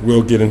 but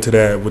we'll get into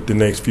that with the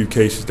next few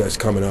cases that's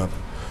coming up.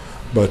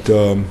 But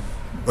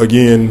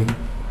again,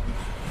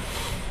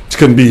 she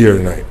couldn't be here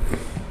tonight.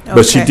 Okay.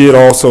 But she did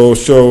also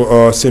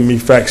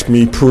fax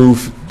me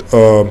proof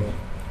of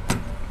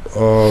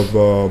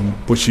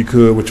what she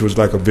could, which was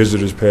like a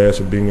visitor's pass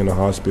of being in the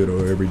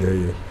hospital every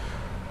day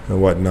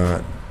and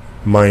whatnot,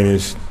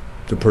 minus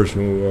the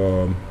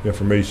personal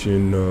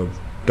information,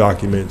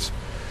 documents,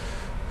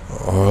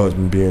 her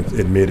husband being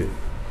admitted.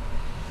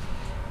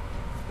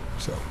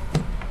 So,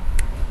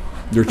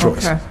 your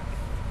choice. Okay.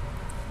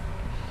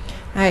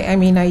 I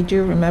mean, I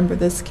do remember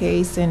this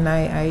case, and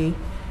I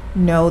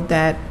know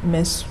that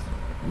Ms.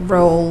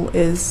 Roll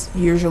is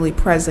usually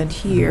present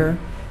here,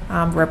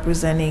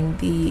 representing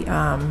the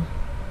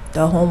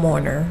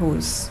homeowner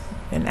who's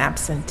an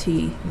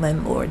absentee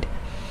landlord.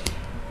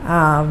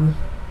 And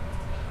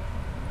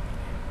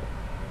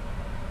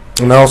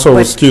also,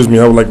 excuse me,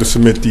 I would like to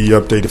submit the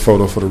updated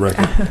photo for the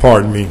record.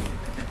 Pardon me.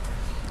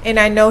 And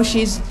I know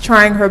she's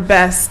trying her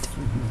best,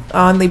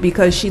 only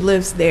because she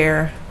lives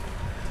there.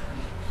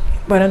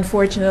 But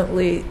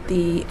unfortunately,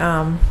 the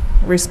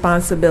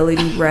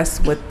responsibility rests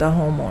with the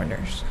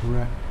homeowners.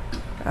 Correct.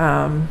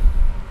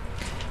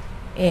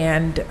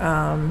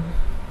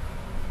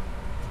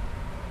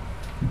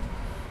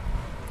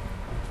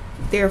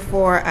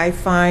 Therefore, I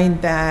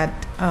find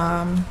that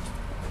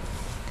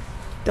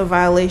the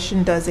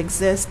violation does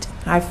exist.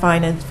 I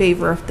find in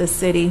favor of the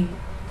city.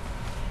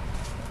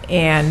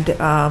 And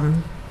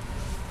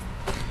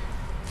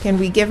can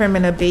we give him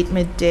an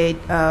abatement date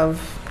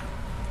of,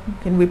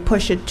 can we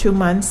push it 2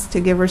 months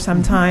to give her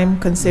some time,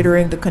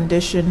 considering the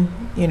condition,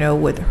 you know,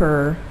 with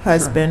her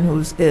husband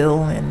who's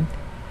ill? And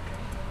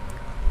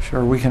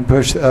sure, we can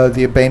push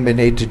the abatement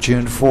date to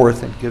June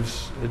 4th. It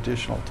gives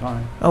additional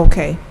time.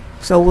 Okay,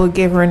 so we'll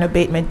give her an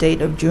abatement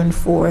date of June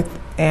 4th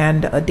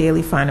and a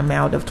daily fine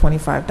amount of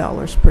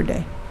 $25 per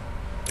day.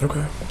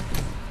 Okay.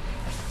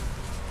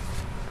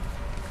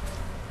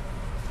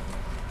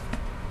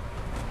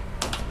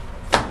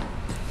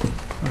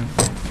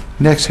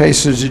 Next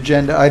case is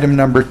agenda item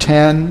number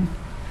 10.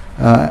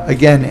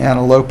 Again,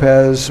 Anna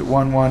Lopez,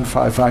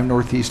 1155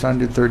 Northeast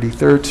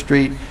 133rd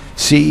Street,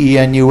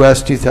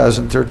 CENUS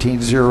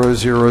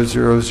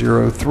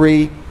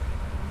 2013-00003.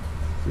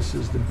 This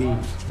is the B. Right?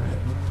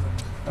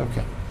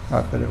 Okay.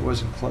 But it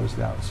wasn't closed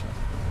out. So.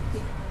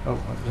 Oh,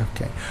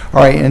 okay.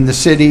 All right. And the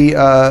city,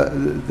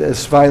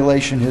 this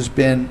violation has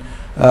been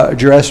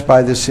addressed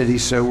by the city,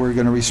 so we're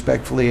going to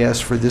respectfully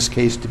ask for this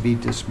case to be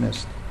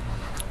dismissed.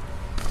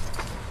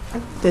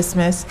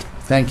 Dismissed.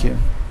 Thank you.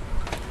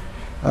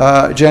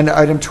 Agenda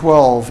item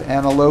 12,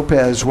 Anna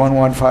Lopez,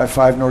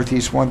 1155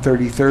 Northeast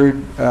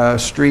 133rd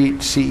Street,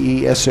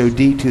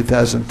 CESOD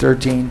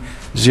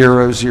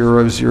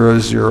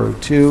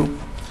 2013-00002.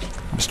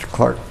 Mr.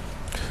 Clark.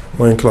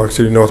 Wayne Clark,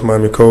 City of North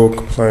Miami Code,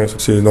 compliance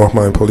with City of North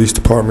Miami Police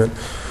Department.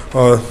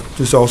 This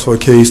is also a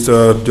case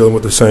dealing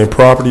with the same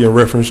property in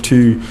reference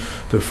to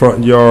the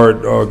front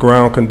yard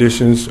ground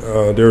conditions.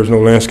 There is no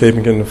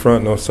landscaping in the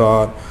front, no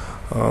sod.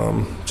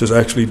 Just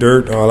actually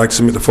dirt. I'd like to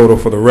submit the photo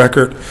for the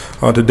record.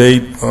 To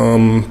date,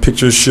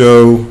 pictures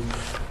show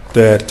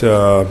that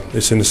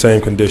it's in the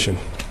same condition.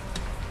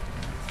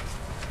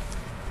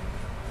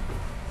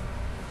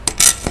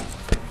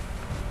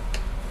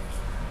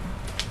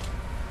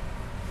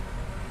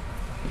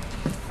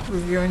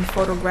 Reviewing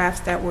photographs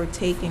that were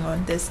taken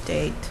on this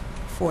date,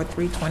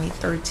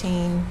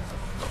 4/3/2013.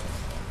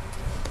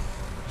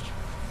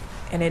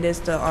 And it is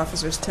the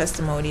officer's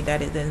testimony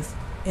that it is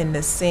in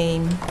the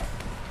same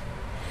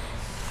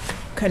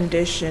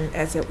condition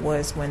as it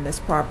was when this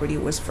property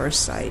was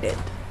first sited.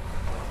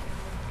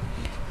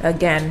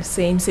 Again,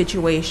 same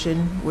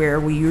situation where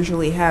we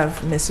usually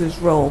have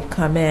Mrs. Roll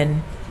come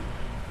in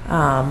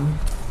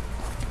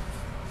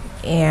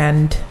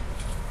and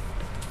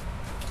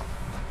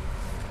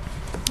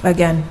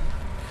again,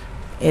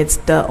 it's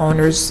the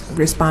owner's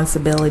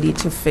responsibility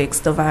to fix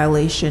the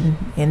violation,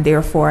 and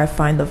therefore I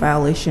find the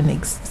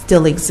violation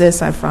still exists.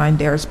 I find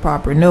there's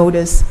proper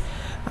notice,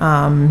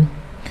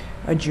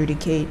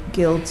 adjudicate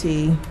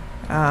guilty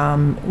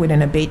with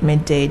an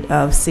abatement date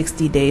of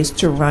 60 days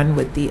to run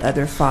with the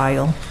other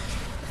file,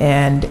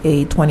 and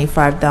a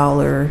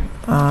 $25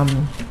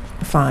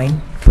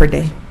 fine per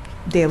day,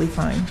 daily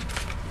fine.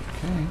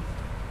 Okay.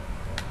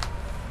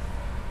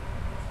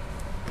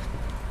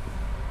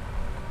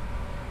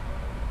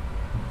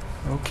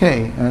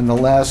 Okay, and the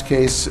last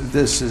case,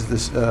 this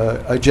is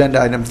agenda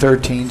item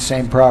 13,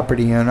 same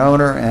property and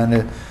owner,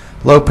 and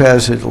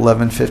Lopez at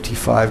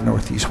 1155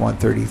 Northeast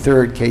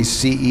 133rd,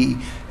 case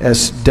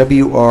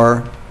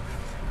CESWR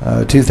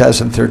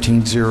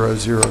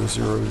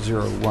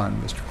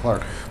 2013-00001. Mr.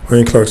 Clark.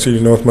 Wayne Clark, City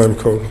of North Miami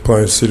Code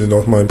Compliance, City of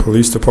North Miami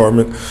Police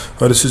Department.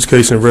 This is a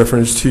case in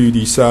reference to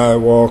the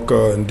sidewalk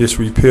in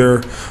disrepair.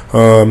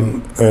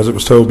 As it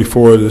was told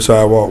before, the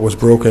sidewalk was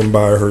broken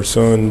by her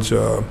son's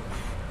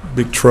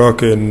big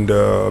truck, and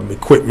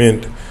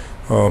equipment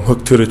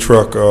hooked to the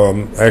truck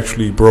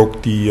actually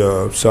broke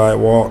the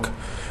sidewalk.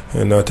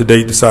 And to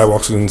date, the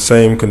sidewalks is in the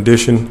same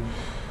condition.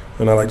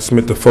 And I'd like to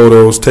submit the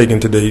photos taken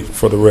to date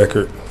for the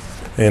record.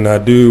 And I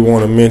do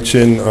want to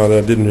mention that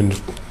I didn't in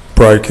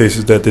prior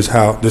cases that this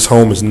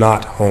home is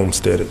not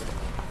homesteaded.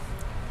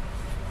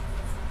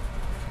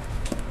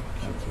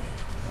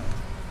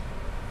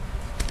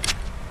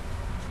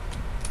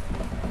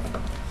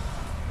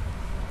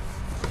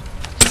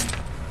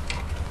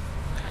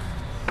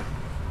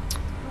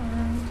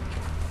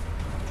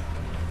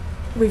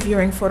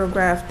 Reviewing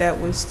photograph that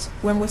was,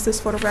 when was this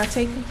photograph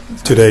taken?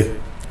 Today.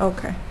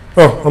 Okay.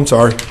 Oh, I'm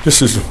sorry.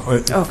 This is,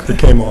 Okay. it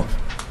came off.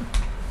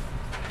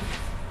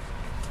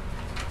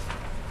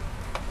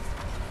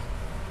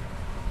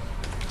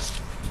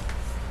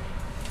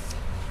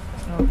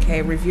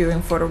 Okay,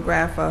 reviewing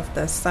photograph of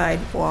the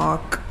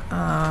sidewalk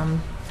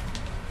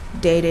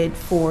dated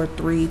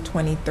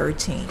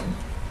 4/3/2013.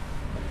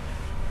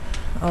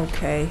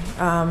 Okay.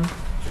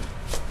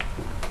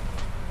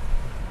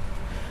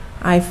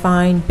 I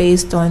find,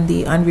 based on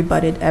the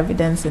unrebutted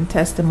evidence and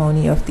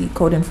testimony of the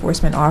code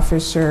enforcement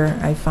officer,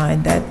 I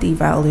find that the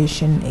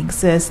violation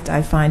exists.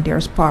 I find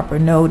there's proper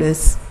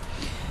notice.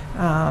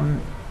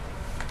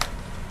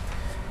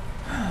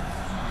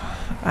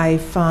 I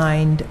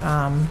find,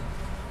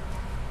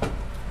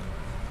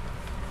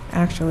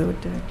 actually, what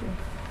did I do?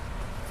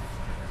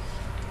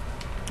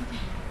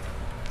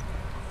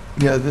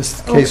 Yeah,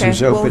 this case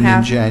was we'll opened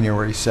have in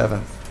January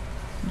 7th.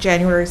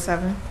 January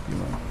 7th?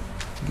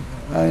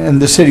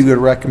 And the city would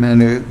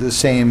recommend the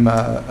same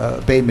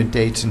abatement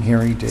dates and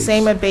hearing dates.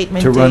 Same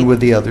abatement to run date.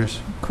 with the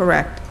others.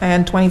 Correct.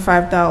 And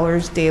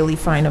 $25 daily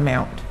fine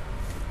amount.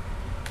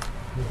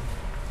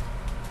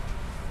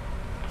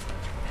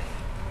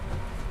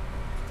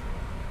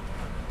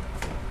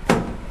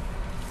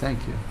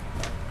 Thank you.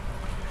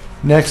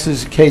 Next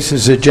is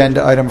cases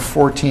agenda item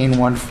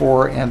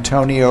 1414,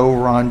 Antonio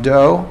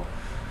Rondeau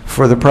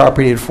for the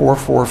property at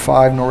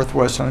 445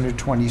 Northwest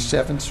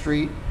 127th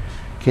Street.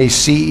 Case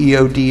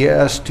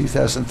CEODS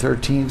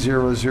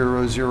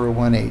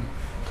 2013-00018.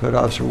 Code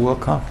Officer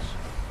Wilcox.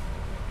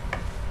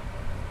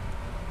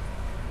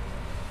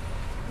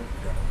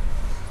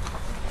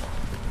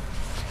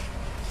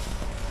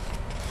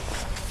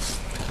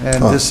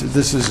 And this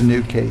is a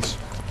new case.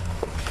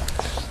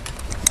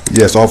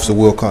 Yes, Officer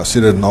Wilcox,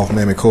 City of North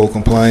Miami Code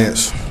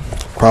Compliance.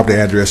 Property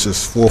address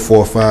is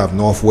 445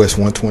 Northwest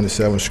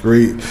 127th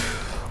Street.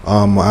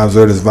 I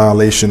observed this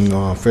violation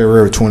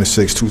February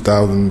 26,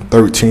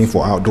 2013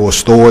 for outdoor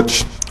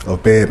storage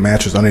of bed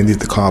mattress underneath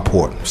the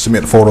carport.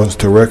 Submit photos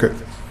to record.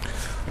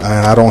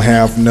 And I don't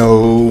have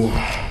no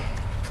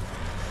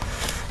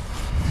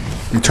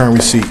return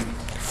receipt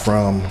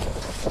from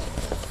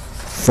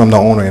the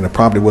owner, and the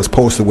property was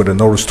posted with a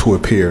notice to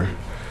appear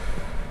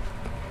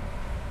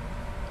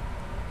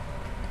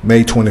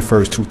May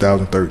 21st,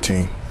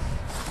 2013.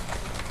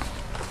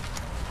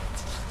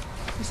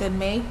 You said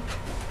May?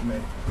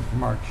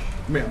 March.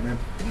 May, ma'am.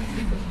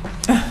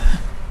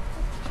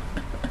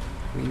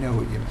 We know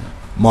what you meant.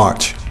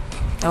 March.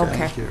 Okay.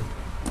 Thank you.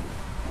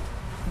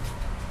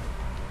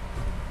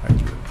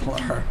 Thank you,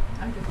 Clark.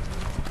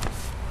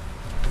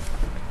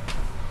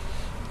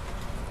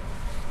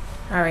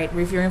 All right,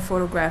 reviewing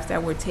photographs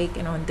that were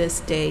taken on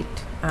this date,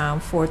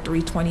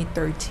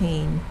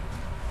 4/3/2013.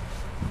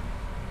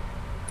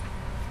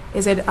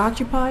 Is it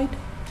occupied?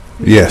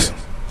 Yes.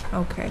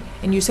 Okay.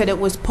 And you said it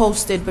was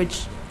posted,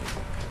 but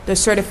the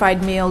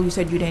certified mail, you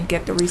said you didn't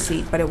get the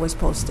receipt, but it was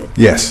posted?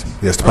 Yes.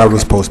 Yes, the property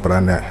was posted, but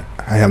I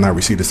have not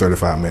received the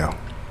certified mail.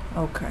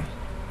 Okay.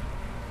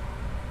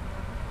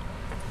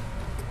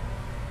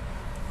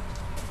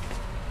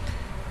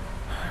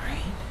 All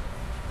right.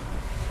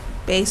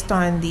 Based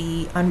on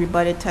the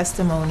unrebutted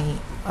testimony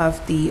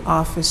of the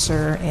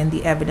officer and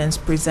the evidence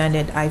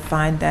presented, I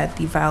find that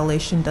the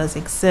violation does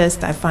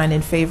exist. I find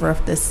in favor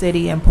of the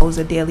city, impose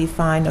a daily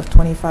fine of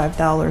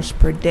 $25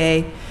 per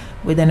day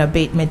with an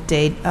abatement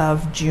date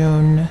of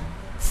June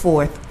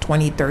 4th,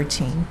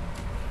 2013.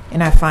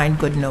 And I find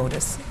good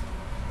notice.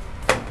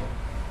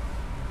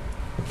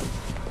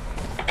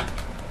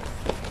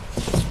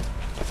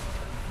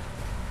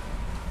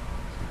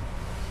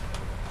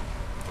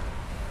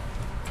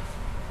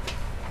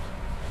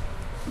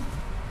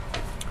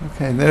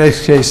 Okay, the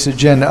next case,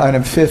 agenda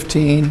item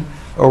 15,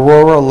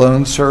 Aurora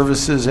Loan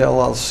Services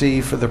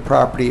LLC for the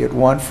property at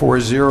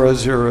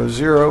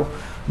 14000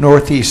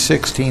 Northeast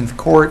 16th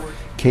Court,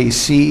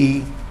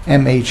 KCE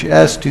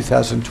MHS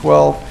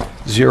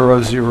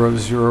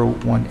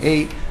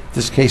 2012-00018.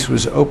 This case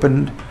was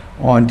opened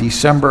on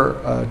December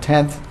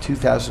 10th,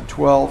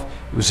 2012.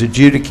 It was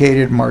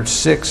adjudicated March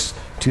 6th,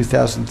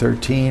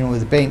 2013,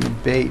 with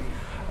abatement date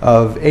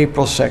of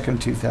April 2nd,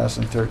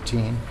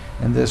 2013.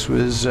 And this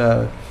was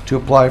to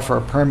apply for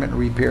a permanent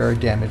repair of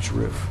damaged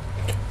roof.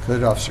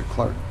 Code Officer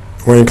Clark.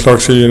 Wayne Clark,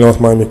 City of North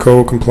Miami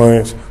Code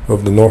Compliance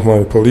of the North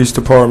Miami Police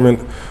Department.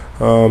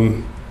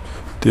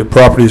 The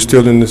property is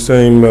still in the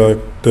same,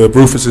 the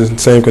roof is in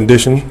the same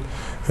condition,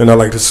 and I'd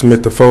like to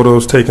submit the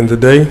photos taken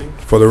today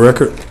for the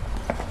record.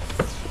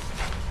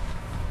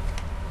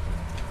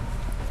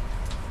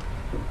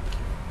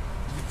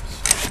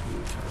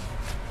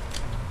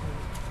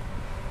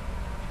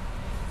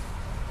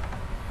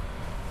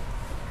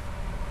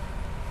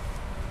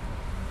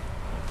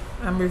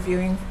 I'm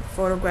reviewing a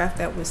photograph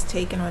that was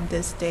taken on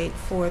this date,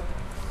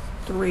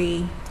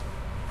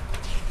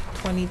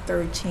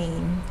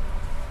 4/3/2013.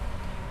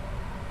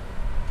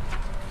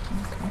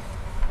 Okay.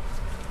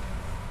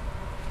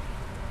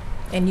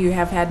 And you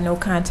have had no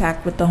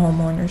contact with the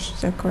homeowners,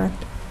 is that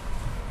correct?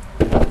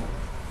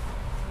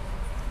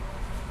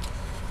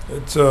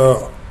 It's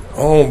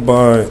owned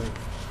by,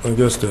 I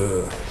guess,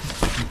 the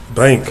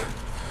bank,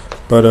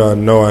 but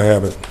no, I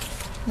haven't.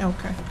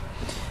 Okay.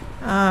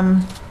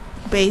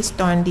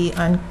 Based on the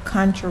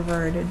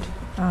uncontroverted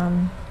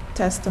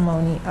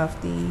testimony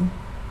of the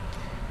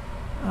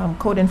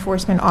code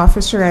enforcement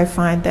officer, I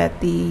find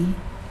that the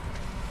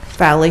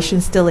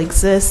violation still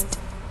exists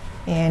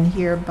and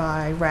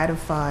hereby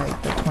ratify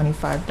the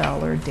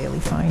 $25 daily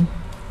fine.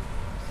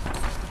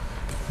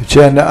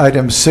 Agenda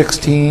item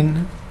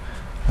 16,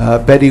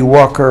 Betty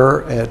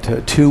Walker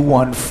at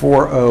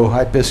 2140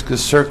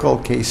 Hibiscus Circle,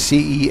 case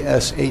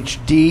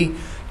CESHD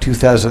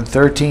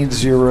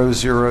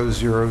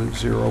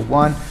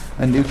 2013-00001,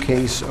 a new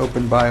case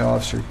opened by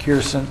Officer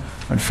Kierson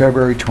on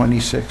February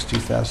 26,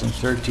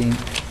 2013,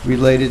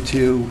 related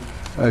to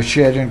a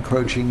shed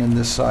encroaching in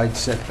the side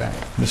setback.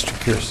 Mr.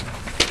 Kierson.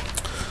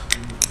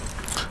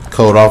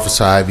 Code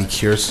Officer Ivy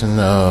Kierson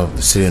of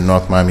the City of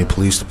North Miami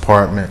Police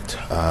Department.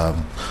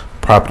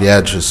 Property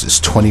address is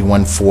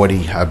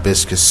 2140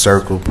 Hibiscus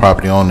Circle.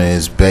 Property owner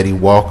is Betty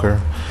Walker.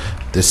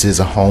 This is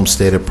a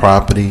homesteaded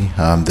property.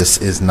 This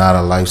is not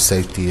a life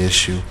safety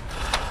issue.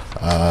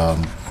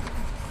 And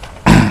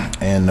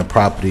the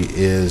property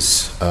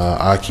is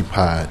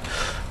occupied.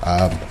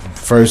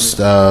 First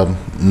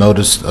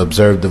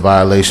observed the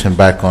violation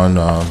back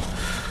on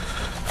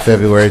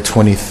February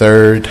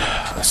 23rd.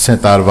 I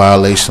sent out a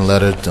violation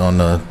letter on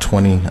the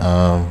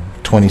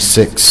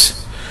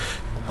 26th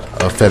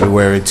of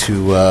February to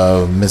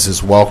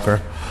Mrs.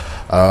 Walker.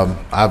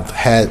 I've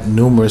had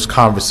numerous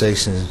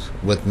conversations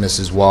with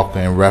Mrs. Walker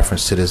in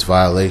reference to this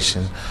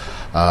violation.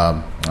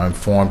 I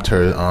informed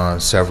her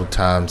several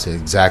times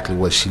exactly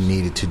what she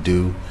needed to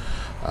do.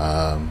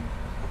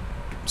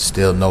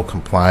 Still no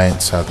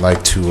compliance. I'd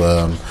like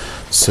to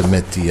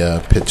submit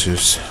the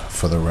pictures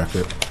for the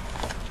record.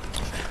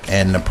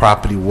 And the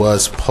property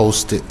was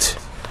posted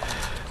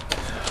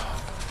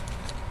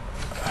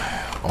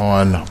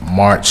on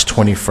March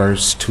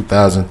 21st,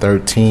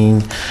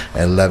 2013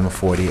 at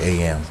 11:40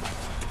 a.m.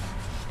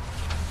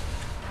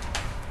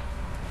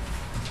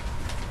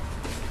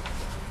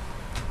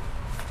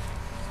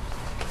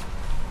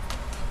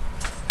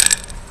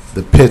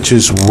 The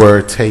pictures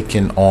were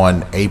taken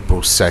on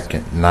April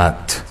 2nd,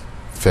 not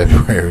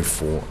February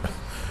 4th.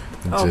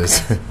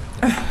 Okay.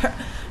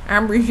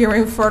 I'm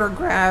reviewing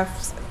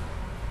photographs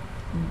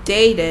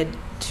dated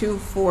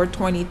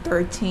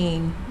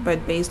 2/4/2013,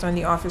 but based on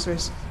the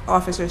officer's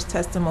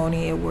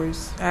testimony, it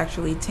was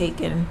actually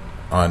taken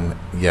on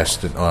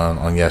yesterday.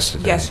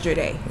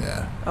 Yesterday.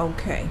 Yeah.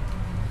 Okay.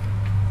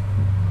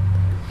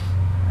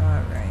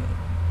 All right.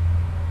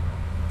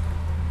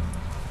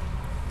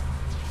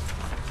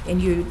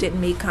 And you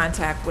didn't make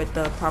contact with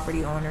the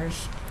property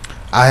owners?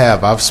 I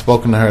have. I've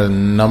spoken to her a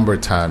number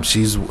of times.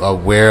 She's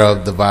aware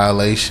of the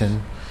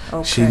violation.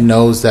 Okay. She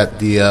knows that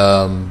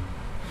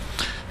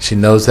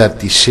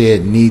the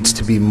shed needs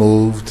to be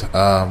moved.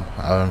 I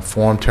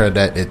informed her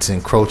that it's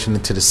encroaching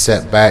into the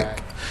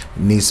setback.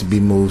 It needs to be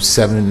moved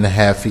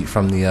 7.5 feet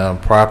from the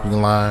property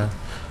line.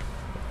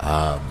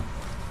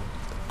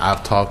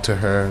 I've talked to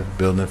her.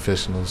 Building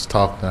officials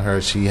talked to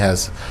her. She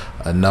has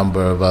a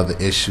number of other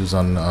issues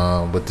on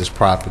with this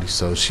property,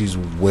 so she's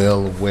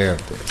well aware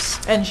of this.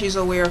 And she's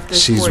aware of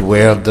this. She's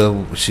aware of the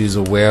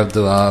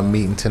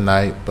meeting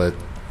tonight, but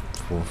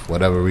for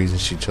whatever reason,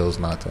 she chose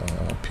not to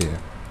appear.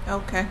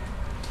 Okay.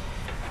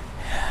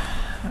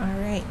 All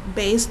right.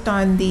 Based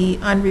on the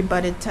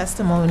unrebutted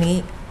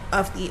testimony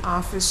of the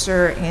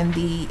officer and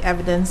the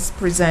evidence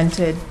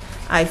presented,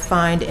 I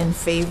find in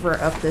favor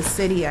of the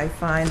city. I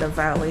find a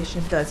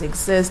violation does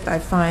exist. I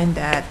find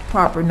that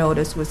proper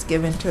notice was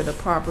given to the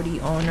property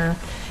owner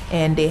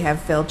and they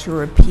have failed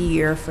to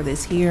appear for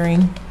this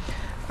hearing.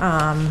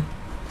 I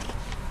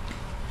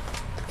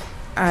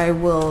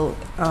will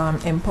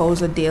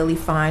impose a daily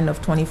fine of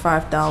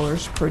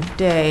 $25 per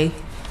day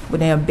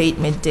with an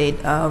abatement date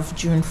of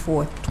June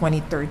 4th,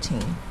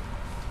 2013.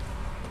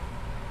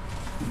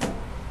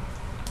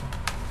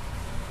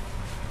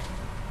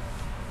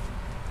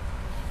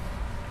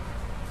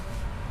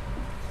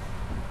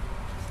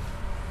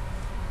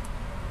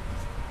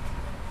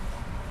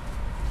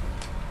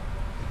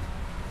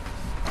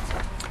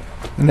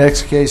 The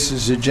next case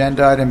is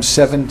agenda item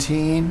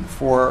 17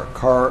 for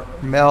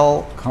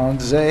Carmel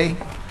Conze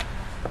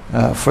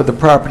for the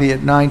property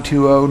at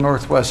 920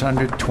 Northwest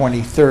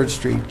 123rd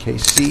Street,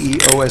 case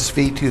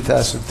CEOSV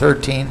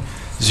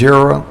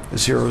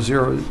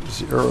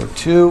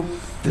 2013-00002.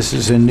 This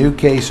is a new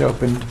case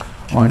opened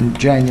on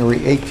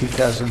January 8,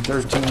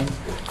 2013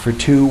 for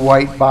 2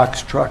 white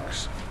box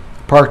trucks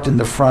parked in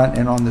the front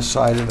and on the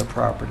side of the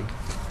property.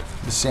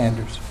 Ms.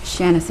 Sanders.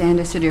 Shanna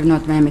Sanders, City of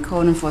North Miami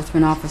Code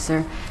Enforcement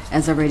Officer.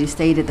 As already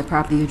stated, the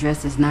property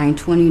address is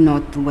 920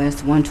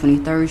 Northwest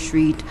 123rd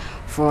Street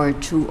for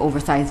 2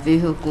 oversized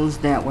vehicles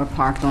that were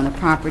parked on the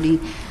property.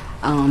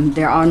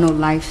 There are no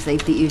life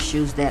safety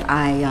issues that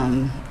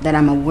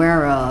I'm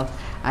aware of.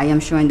 I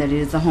am showing that it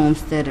is a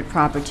homesteaded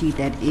property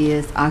that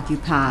is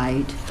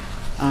occupied.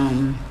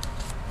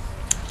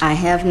 I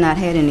have not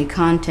had any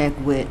contact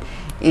with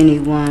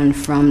anyone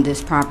from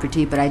this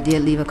property, but I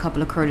did leave a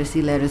couple of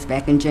courtesy letters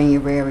back in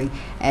January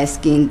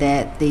asking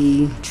that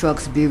the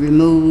trucks be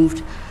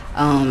removed.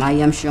 I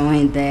am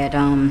showing that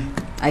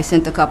I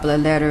sent a couple of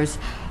letters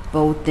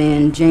both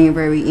in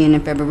January and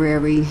in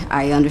February.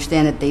 I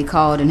understand that they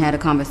called and had a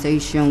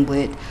conversation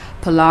with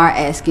Pilar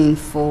asking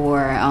for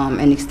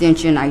an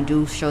extension. I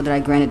do show that I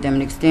granted them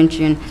an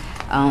extension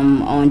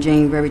on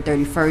January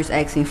 31st,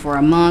 asking for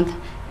a month.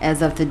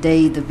 As of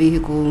today, the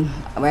vehicle,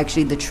 or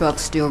actually the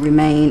trucks still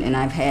remain, and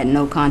I've had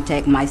no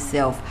contact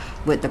myself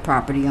with the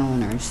property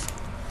owners.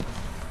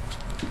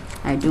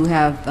 I do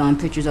have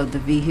pictures of the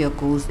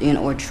vehicles and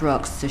or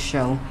trucks to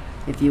show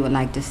if you would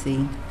like to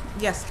see.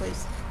 Yes,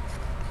 please.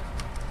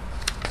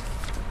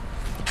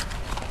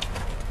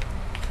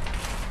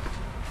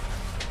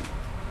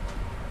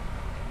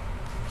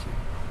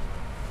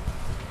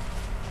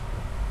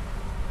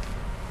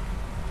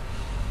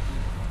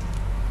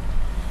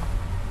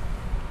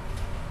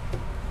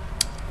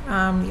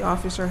 The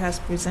officer has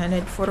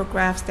presented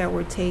photographs that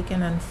were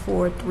taken on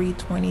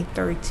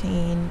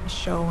 4/3/2013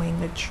 showing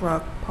the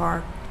truck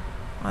parked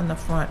on the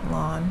front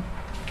lawn.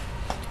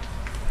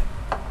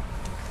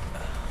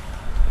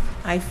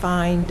 I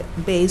find,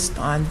 based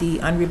on the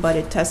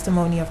unrebutted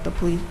testimony of the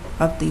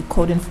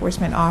code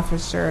enforcement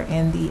officer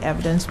and the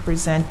evidence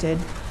presented,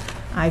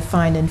 I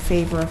find in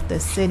favor of the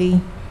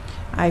city.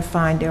 I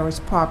find there was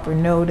proper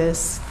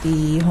notice.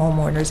 The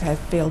homeowners have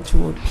failed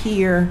to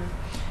appear.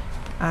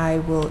 I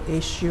will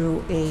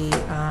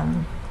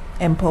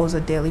impose a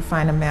daily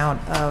fine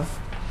amount of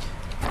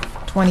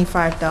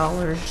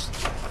 $25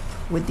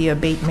 with the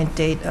abatement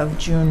date of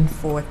June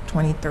 4th,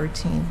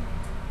 2013.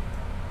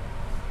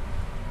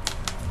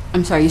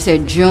 I'm sorry, you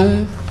said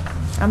June?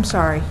 I'm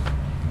sorry.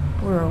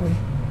 Where are we?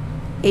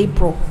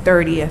 April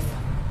 30th.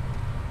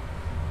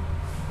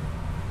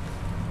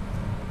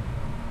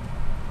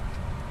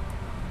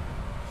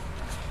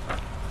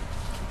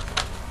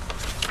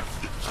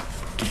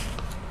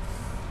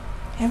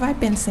 Have I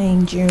been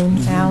saying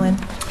June, Alan?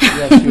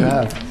 Yes, you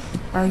have.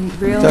 Are you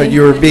really? I thought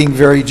you were being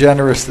very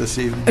generous this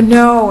evening.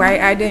 No,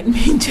 I didn't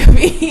mean to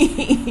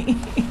be.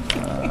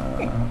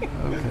 Okay.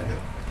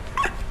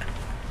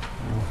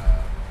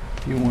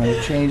 If you want to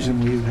change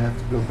them, we would have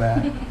to go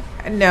back.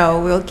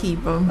 No, we'll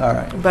keep them. All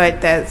right. But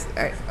that's,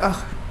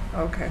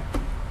 okay.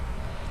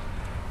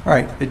 All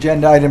right,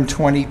 agenda item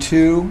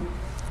 22,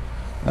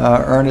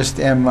 Ernest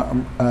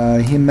M.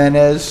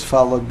 Jimenez,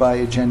 followed by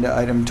agenda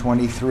item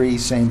 23,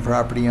 same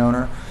property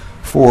owner,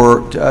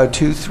 for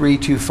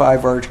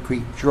 2325 Arch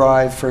Creek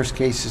Drive. First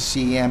case is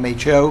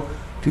CMHO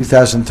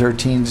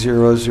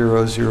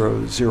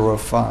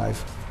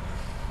 2013-00005.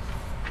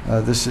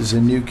 This is a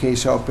new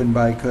case opened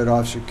by Code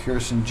Officer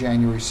Kierson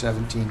January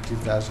 17,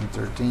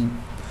 2013,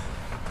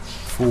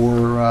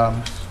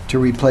 to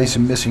replace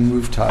some missing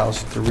roof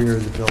tiles at the rear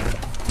of the building.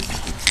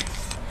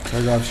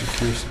 Code Officer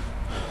Kierson.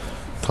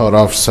 Code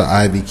Officer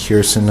Ivy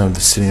Kierson of the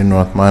City of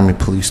North Miami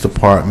Police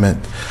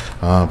Department.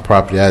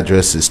 Property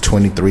address is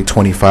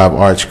 2325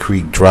 Arch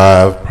Creek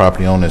Drive.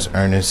 Property owner is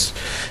Ernest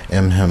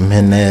M.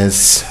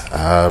 Jimenez.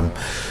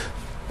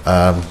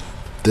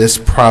 This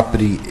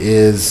property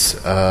is,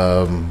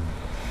 I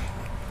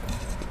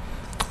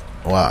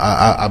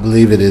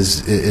believe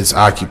it's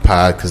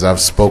occupied because I've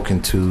spoken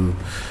to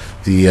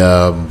the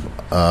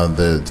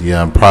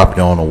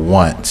property owner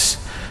once,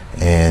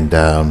 and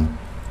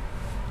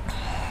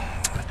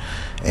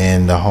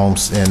the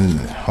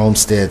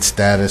homestead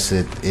status,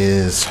 it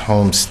is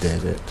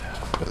homesteaded, I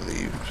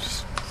believe.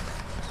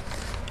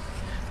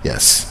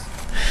 Yes.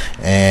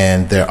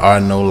 And there are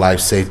no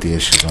life safety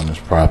issues on this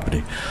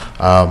property.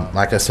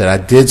 Like I said, I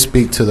did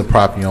speak to the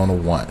property owner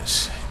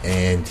once,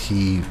 and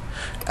he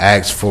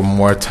asked for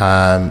more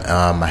time.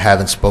 I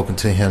haven't spoken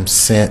to him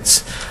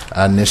since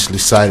I initially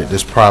cited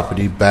this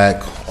property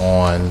back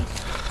on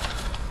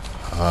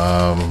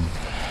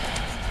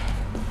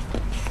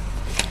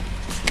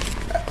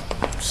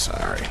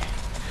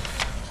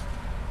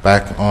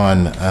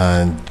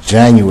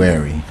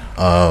January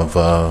of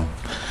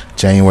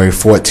January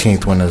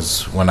 14th,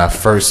 when I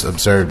first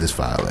observed this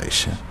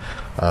violation.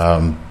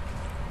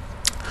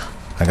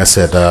 Like I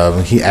said,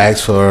 he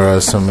asked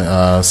for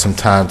some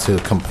time to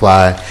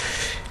comply.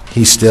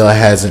 He still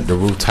hasn't, the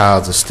roof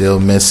tiles are still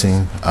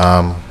missing.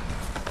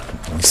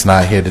 He's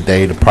not here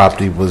today. The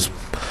property was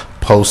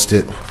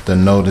posted, the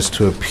notice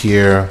to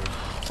appear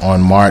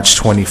on March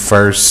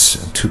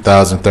 21st,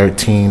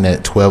 2013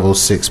 at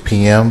 12:06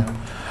 p.m.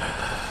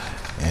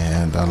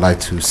 And I'd like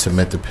to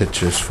submit the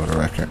pictures for the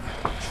record.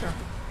 Sure.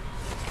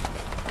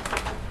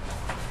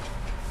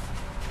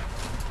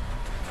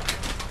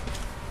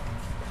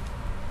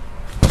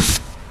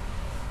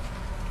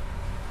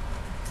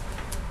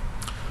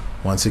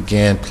 Once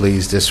again,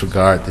 please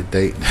disregard the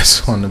date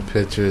that's on the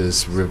picture.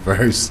 It's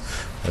reversed.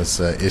 That's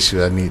an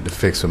issue I need to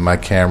fix with my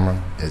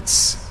camera.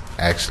 It's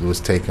actually was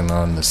taken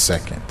on the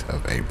 2nd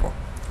of April.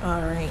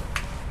 All right.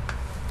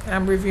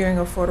 I'm reviewing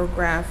a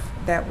photograph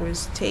that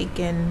was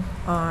taken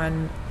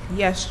on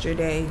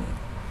yesterday,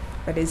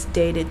 but it's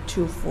dated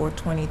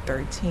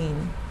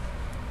 2/4/2013,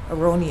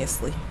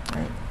 erroneously,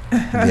 right?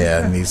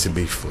 Yeah, it needs to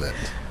be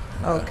flipped.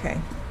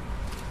 Okay.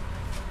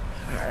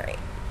 All right.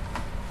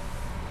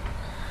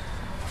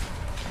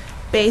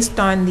 Based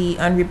on the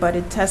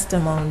unrebutted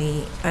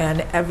testimony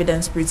and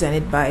evidence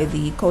presented by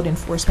the code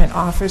enforcement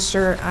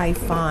officer, I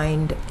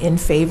find in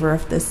favor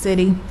of the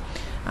city.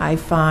 I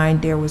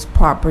find there was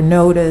proper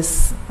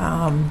notice.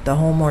 The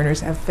homeowners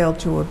have failed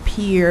to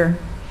appear.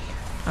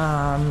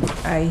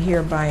 I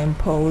hereby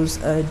impose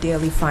a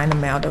daily fine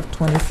amount of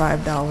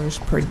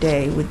 $25 per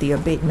day with the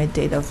abatement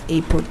date of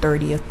April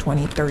 30th,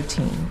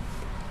 2013.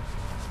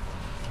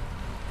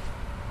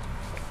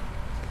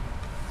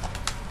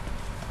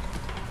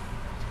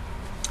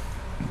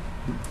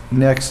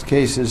 Next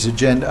case is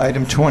agenda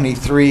item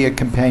 23, a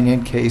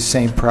companion case,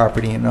 same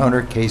property and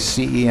owner, case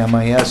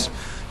CEMIS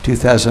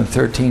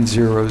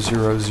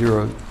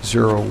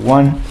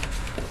 2013-00001.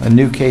 A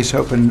new case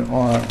opened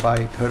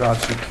by Code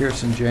Officer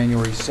Kirsten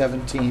January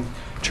 17th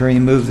to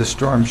remove the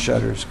storm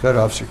shutters. Code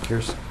Officer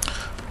Kirsten.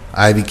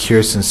 Ivy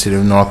Kirsten, City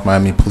of North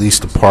Miami Police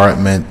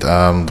Department.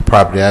 The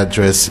property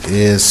address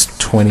is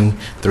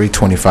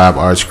 2325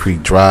 Arch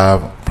Creek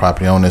Drive.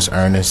 Property owner is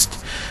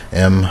Ernest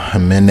M.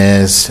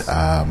 Jimenez.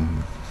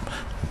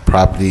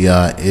 Property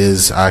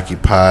is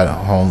occupied,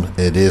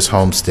 it is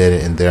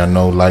homesteaded, and there are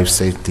no life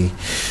safety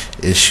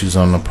issues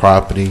on the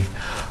property.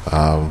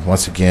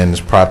 Once again,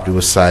 this property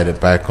was cited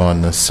back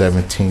on the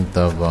 17th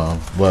of,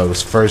 well, it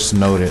was first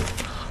noted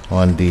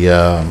on the,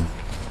 on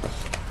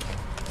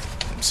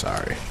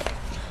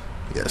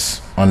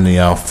the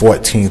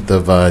 14th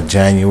of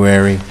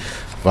January.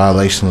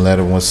 Violation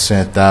letter was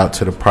sent out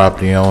to the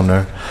property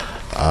owner.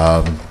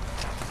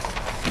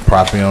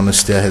 Property owner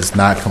still has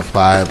not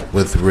complied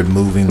with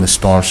removing the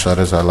storm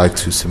shutters. I'd like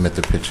to submit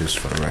the pictures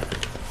for the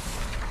record.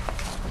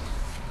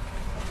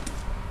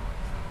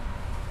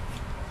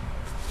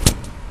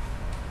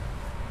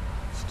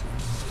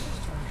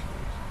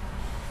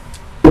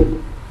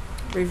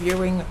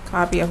 Reviewing a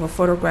copy of a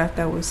photograph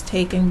that was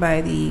taken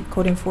by the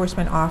code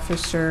enforcement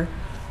officer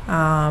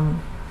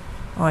on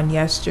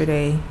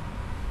yesterday,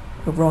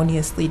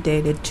 erroneously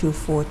dated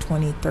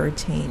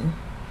 2/4/2013.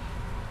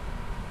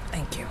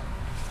 Thank you.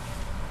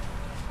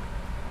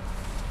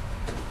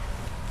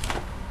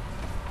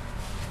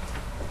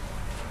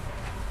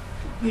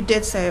 You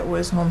did say it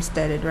was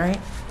homesteaded, right?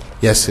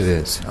 Yes, it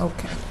is.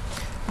 Okay.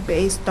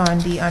 Based on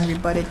the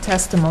unrebutted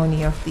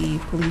testimony of the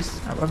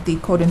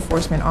code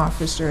enforcement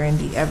officer and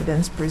the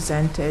evidence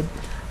presented,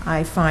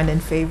 I find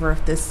in favor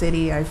of the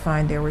city. I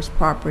find there was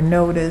proper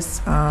notice.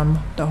 The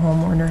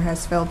homeowner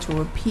has failed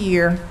to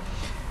appear.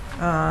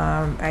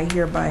 I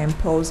hereby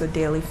impose a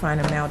daily fine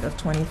amount of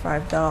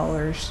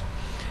 $25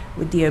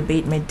 with the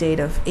abatement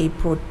date of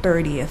April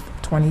 30th,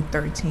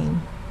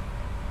 2013.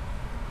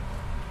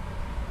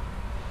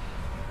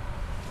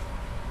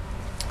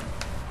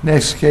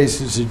 Next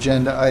case is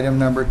agenda item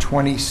number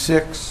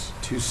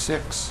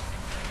 2626.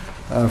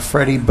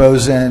 Freddie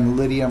Boza and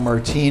Lydia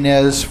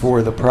Martinez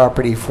for the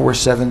property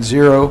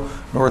 470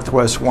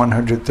 Northwest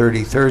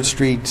 133rd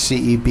Street,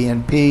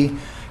 CEBNP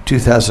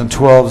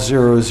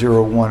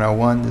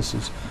 2012-00101. This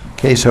is a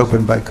case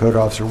opened by Code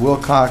Officer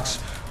Wilcox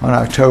on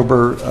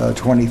October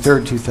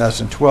 23rd,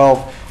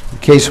 2012. The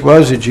case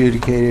was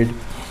adjudicated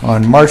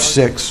on March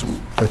 6,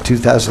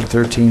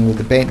 2013 with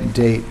the abatement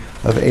date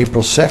of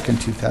April 2nd,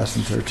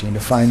 2013. The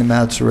fine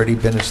amount's already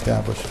been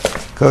established.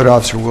 Code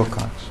Officer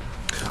Wilcox.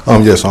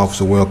 Yes,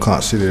 Officer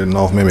Wilcox, City of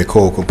North Miami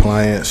Code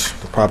Compliance.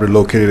 The property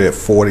located at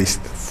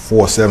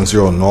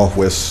 470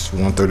 Northwest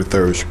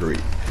 133rd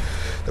Street.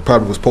 The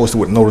property was posted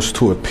with notice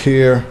to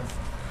appear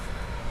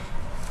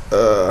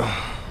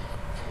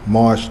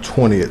March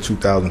 20th,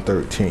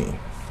 2013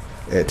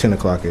 at 10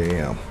 o'clock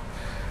a.m.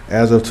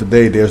 As of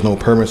today, there's no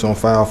permits on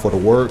file for the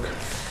work.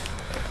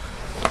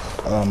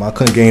 I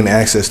couldn't gain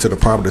access to the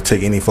property to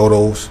take any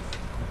photos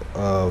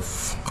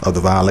of the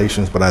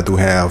violations, but I do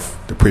have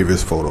the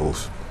previous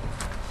photos.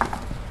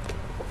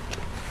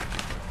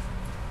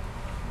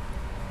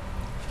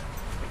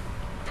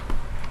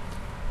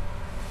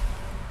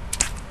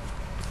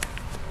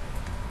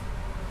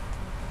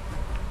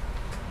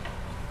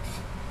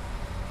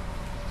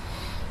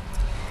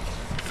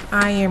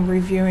 I am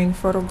reviewing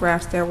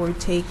photographs that were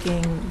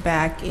taken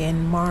back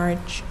in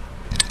March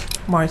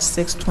March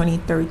 6,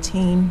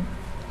 2013.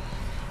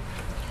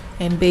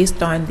 And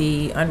based on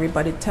the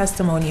unrebutted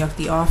testimony of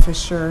the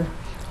officer,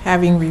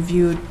 having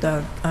reviewed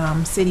the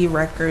city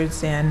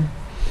records and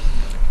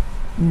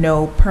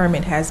no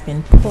permit has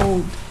been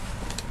pulled,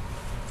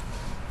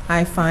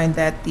 I find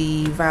that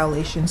the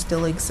violation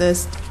still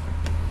exists.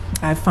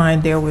 I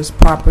find there was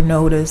proper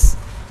notice.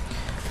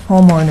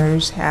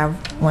 Homeowners have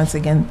once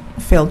again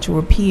failed to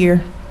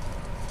appear,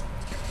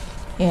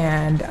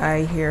 and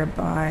I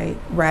hereby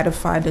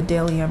ratify the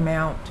daily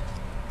amount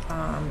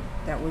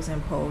that was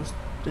imposed,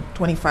 the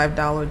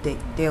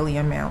 $25 daily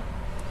amount.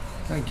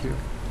 Thank you.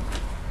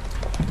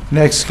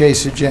 Next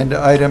case agenda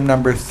item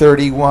number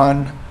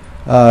 31,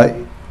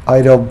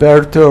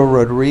 Idalberto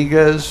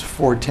Rodriguez,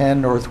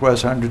 410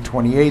 Northwest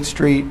 128th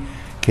Street,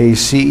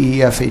 case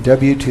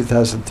CEFAW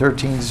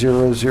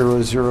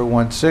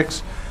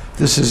 2013-00016.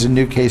 This is a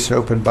new case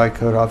opened by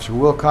Code Officer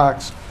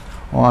Wilcox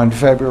on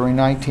February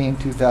 19,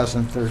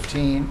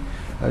 2013,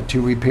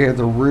 to repair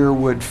the rear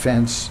wood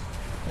fence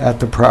at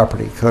the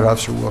property. Code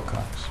Officer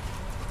Wilcox.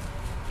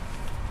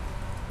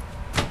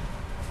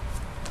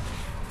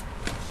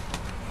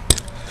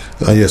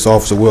 Yes,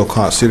 Officer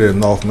Wilcox, City of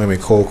North Miami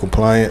Code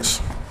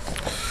Compliance.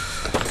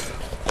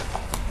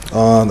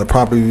 The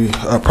property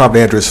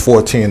address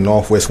 14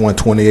 Northwest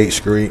 128th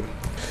Street.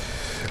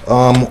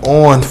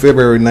 On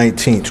February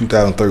 19,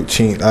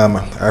 2013,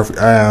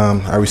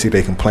 I received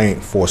a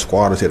complaint for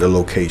squatters at the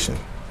location.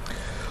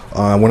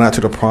 I went out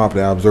to the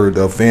property. I observed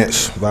the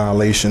events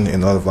violation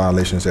and other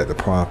violations at the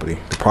property.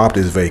 The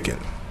property is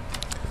vacant.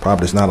 The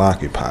property is not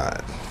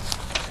occupied.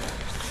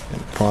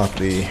 And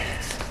the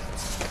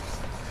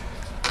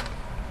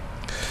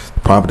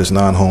property is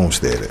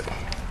non-homesteaded.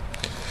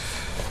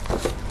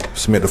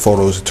 Submit the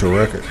photos to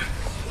record.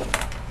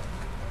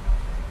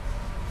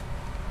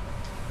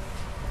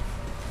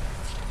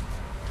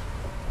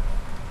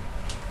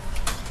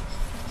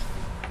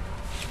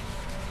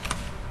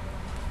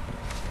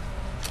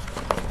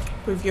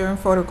 Reviewing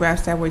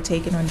photographs that were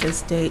taken on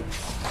this date,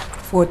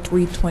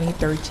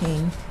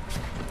 4/3/2013.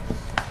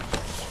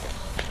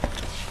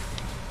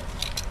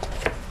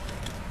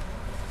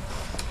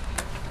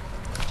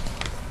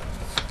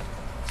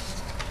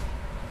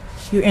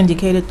 You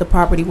indicated the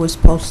property was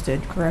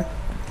posted, correct?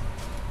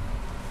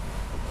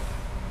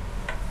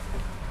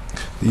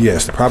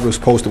 Yes, the property was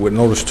posted with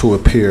notice to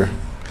appear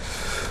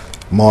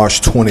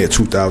March 20th,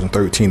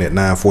 2013 at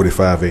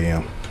 9:45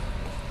 a.m.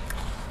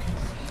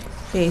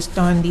 Based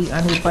on the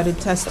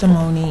unrebutted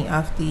testimony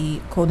of the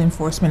code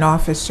enforcement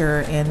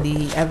officer and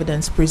the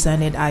evidence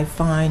presented, I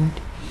find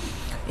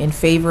in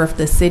favor of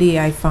the city.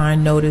 I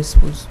find notice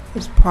was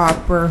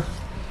proper.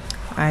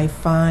 I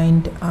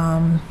find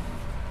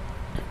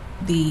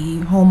the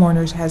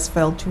homeowners has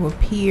failed to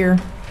appear,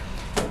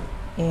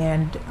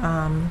 and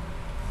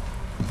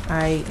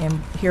I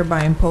am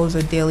hereby impose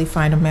a daily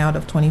fine amount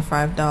of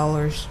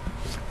 $25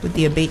 with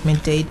the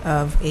abatement date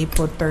of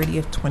April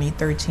 30th,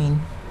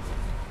 2013.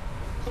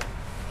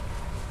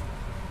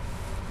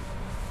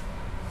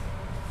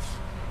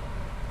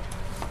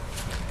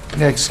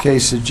 Next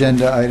case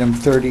agenda item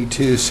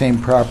 32, same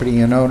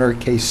property and owner,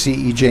 case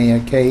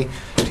CEJNK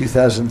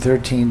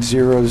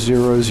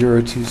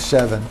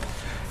 2013-00027.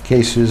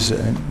 Case is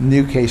a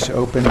new case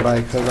opened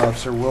by Code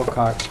Officer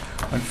Wilcox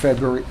on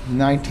February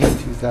 19,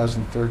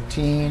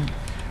 2013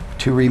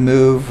 to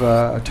remove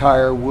a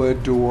tire,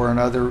 wood, door, and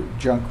other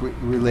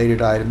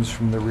junk-related items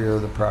from the rear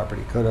of the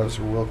property. Code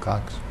Officer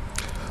Wilcox.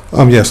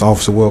 Yes,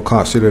 Officer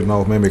Wilcox, City of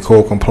North Miami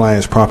Code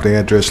Compliance, property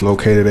address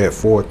located at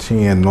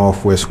 410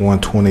 Northwest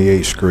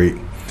 128th Street.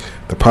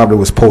 The property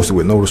was posted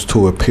with notice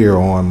to appear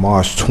on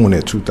March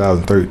 20,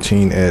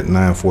 2013 at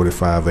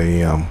 9:45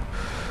 a.m.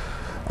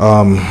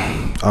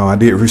 I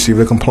did receive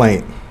a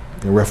complaint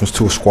in reference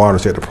to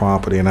squatters at the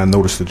property, and I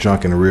noticed the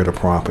junk in the rear of the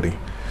property.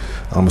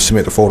 I'm going to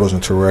submit the photos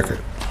into record.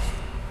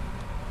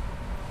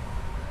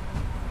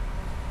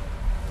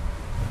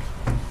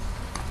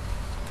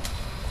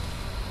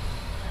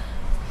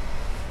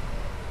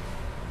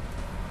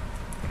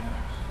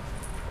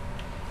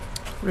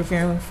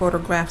 Reviewing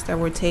photographs that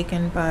were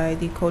taken by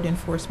the code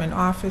enforcement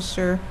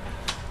officer,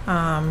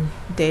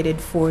 dated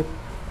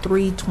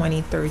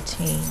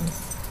 4/3/2013.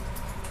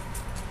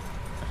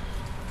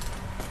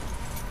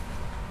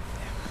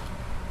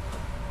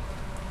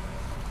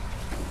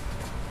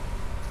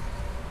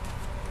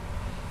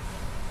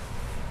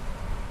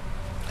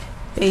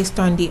 Based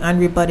on the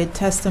unrebutted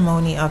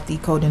testimony of the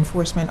code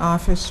enforcement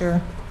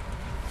officer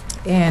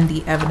and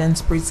the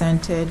evidence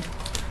presented,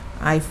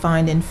 I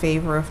find in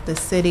favor of the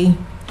city.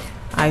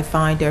 I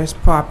find there's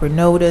proper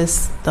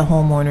notice. The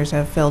homeowners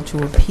have failed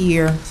to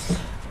appear.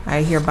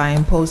 I hereby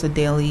impose a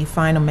daily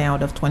fine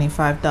amount of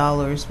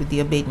 $25 with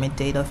the abatement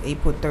date of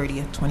April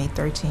 30th,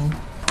 2013.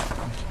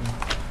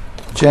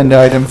 Agenda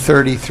item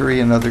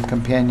 33, another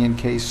companion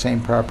case, same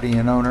property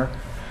and owner,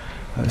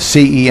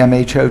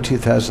 CEMHO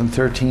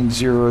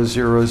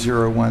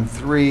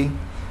 2013-00013,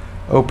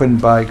 opened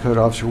by Code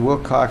Officer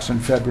Wilcox on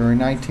February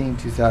 19,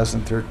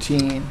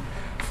 2013,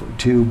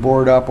 to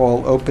board up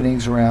all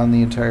openings around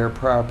the entire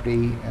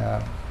property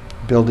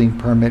building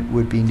permit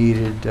would be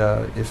needed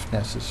if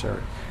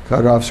necessary.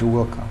 Code Officer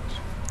Wilcox.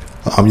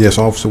 Yes,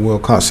 Officer will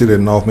consider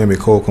North Miami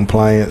Code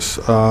compliance.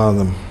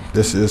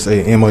 This is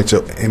a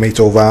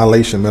MHO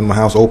violation, minimum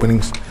house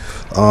openings.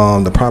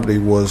 The property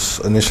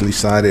was initially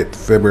cited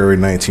February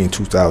 19,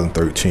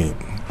 2013.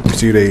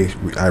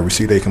 I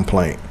received a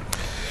complaint.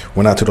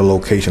 Went out to the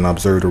location,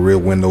 observed the rear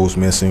windows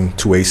missing,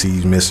 2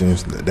 ACs missing,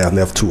 that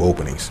left 2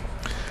 openings.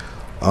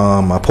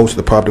 I posted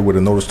the property with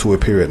a notice to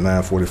appear at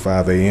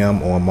 9:45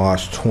 a.m. on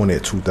March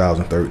 20,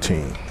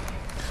 2013.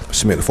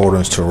 Submit the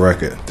photos to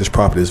record. This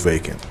property is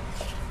vacant.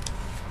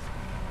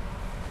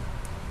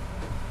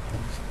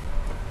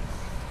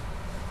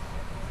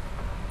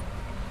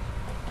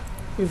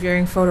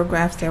 Reviewing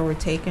photographs that were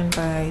taken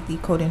by the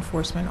code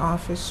enforcement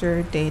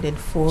officer dated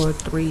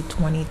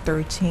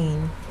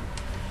 4/3/2013.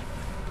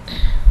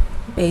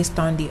 Based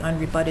on the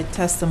unrebutted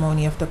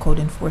testimony of the code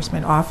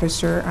enforcement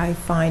officer, I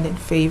find in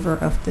favor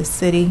of the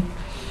city.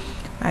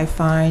 I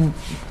find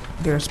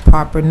there's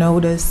proper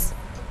notice.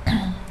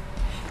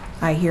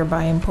 I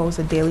hereby impose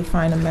a daily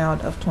fine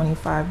amount of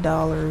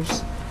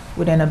 $25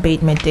 with an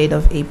abatement date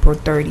of April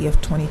 30th,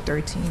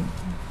 2013.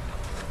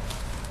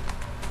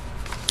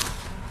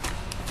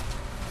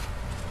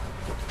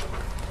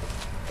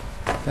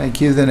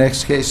 Thank you. The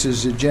next case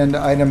is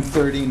agenda item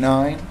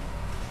 39.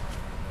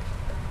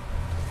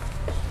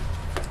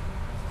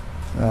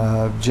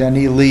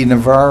 Jenny Lee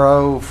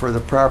Navarro for the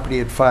property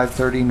at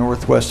 530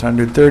 Northwest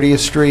 130th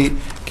Street,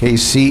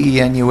 case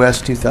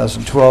CENUS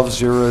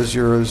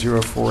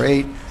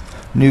 2012-00048.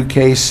 New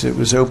case, it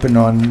was opened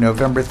on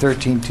November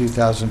 13,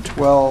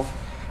 2012,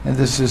 and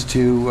this is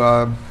to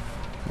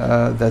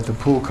that the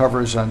pool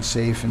cover is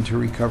unsafe and to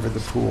recover the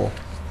pool.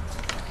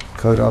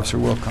 Code Officer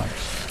Wilcox.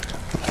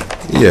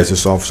 Yes,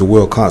 this Officer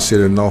will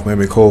consider North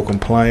Miami Code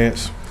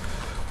compliance.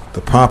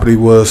 The property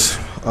was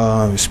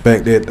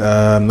inspected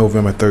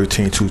November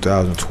 13,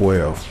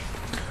 2012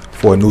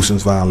 for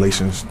nuisance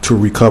violations to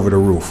recover the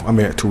roof.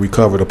 To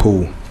recover the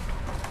pool.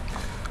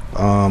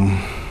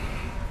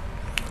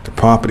 The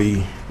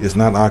property is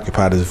not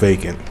occupied, as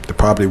vacant. The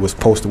property was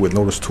posted with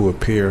notice to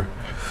appear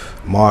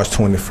March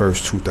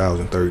 21st,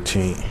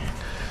 2013.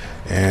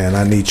 And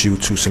I need you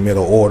to submit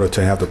an order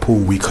to have the pool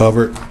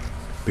recovered,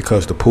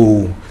 because the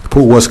pool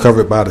was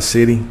covered by the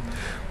city,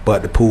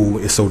 but the pool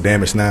is so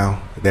damaged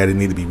now that it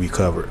needs to be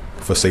recovered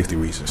for safety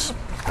reasons.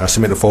 I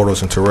submit the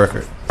photos into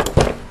record.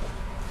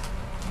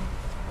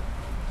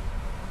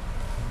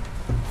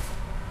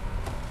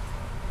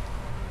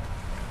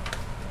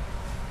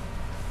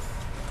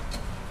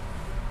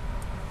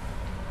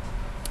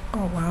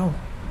 Oh, wow.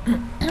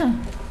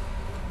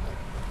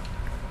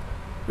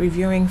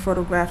 Reviewing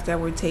photographs that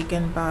were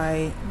taken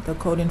by the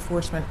code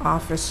enforcement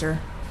officer.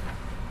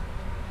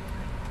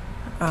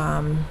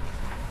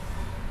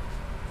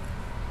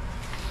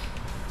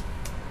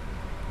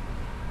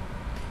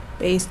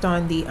 Based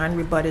on the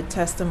unrebutted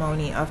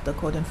testimony of the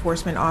code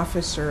enforcement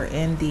officer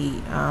and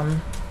the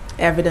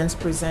evidence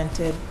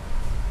presented,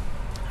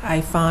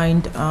 I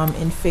find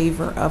in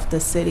favor of the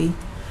city.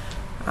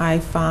 I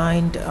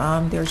find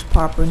there's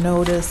proper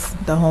notice.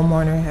 The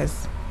homeowner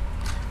has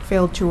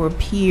failed to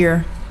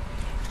appear.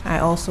 I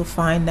also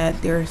find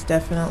that there's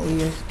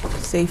definitely a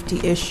safety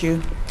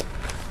issue.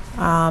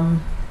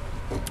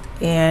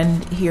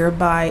 And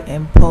hereby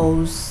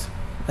impose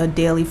a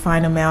daily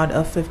fine amount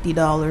of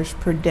 $50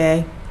 per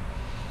day,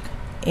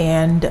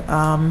 and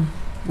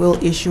will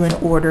issue an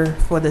order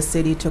for the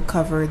city to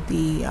cover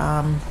the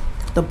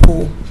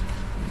pool.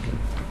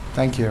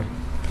 Thank you.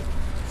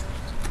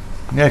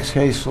 Next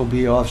case will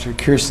be Officer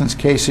Kirsten's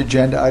case,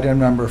 agenda item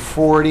number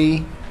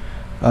 40,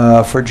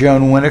 for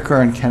Joan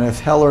Winokur and Kenneth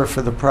Heller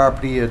for the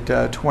property at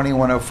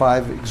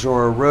 2105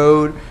 Exora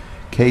Road,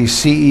 case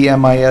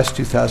CEMIS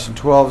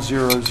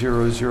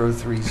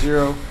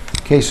 2012-00030.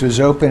 Case was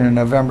opened on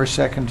November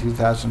 2nd,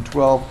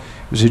 2012. It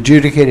was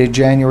adjudicated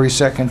January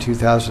 2nd,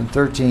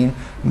 2013,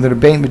 with an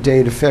abatement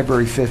date of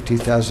February 5th,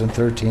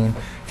 2013.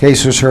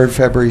 Case was heard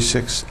February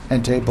 6th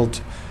and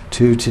tabled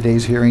to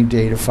today's hearing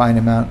date. A fine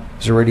amount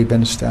has already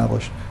been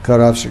established.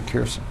 Code Officer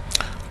Kirsten.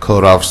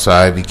 Code Officer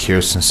Ivy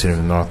Kirsten, City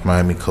of North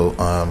Miami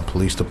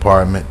Police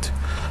Department.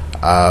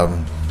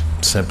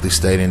 Simply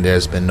stating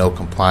there's been no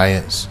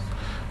compliance.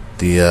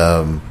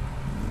 The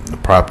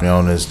property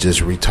owners just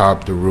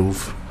retopped the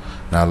roof,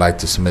 and I'd like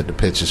to submit the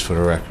pictures for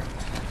the record.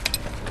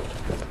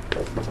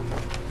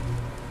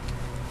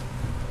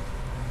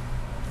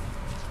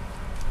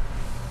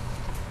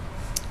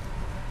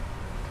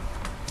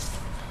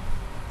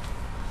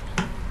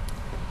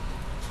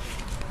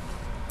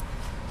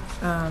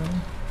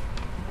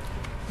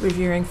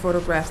 Reviewing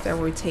photographs that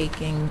were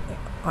taken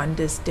on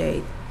this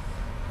date.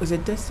 Was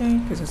it this day?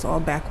 Because it's all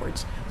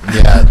backwards.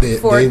 Yeah.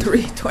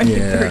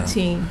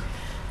 4/3/2013.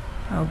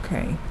 Yeah.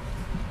 Okay.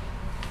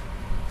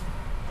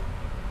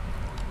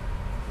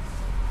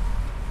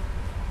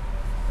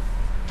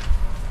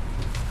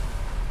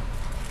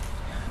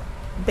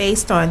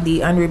 Based on the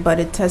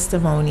unrebutted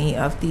testimony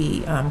of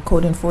the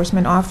code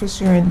enforcement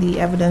officer and the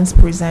evidence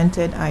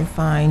presented, I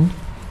find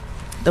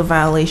the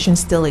violation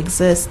still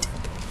exists.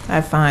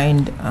 I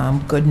find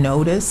good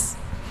notice.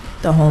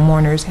 The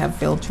homeowners have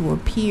failed to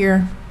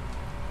appear.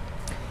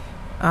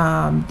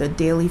 The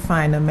daily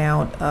fine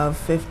amount of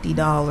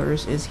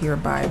 $50 is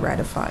hereby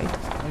ratified.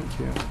 Thank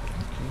you.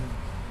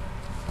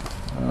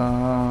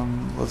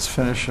 Let's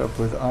finish up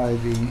with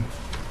Ivy.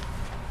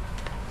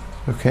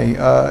 Okay,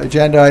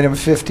 agenda item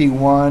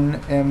 51,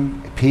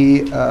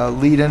 MP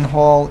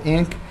Leadenhall,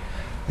 Inc.,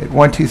 at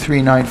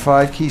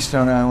 12395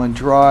 Keystone Island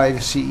Drive,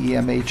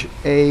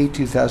 CEMHA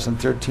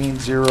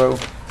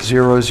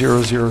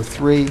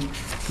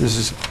 2013-00003. This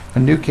is a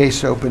new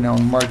case open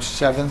on March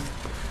 7th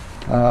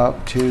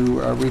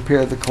to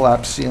repair the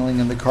collapsed ceiling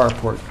in the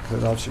carport.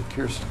 Code Officer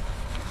Kirsten.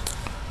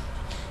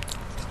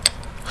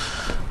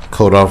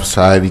 Code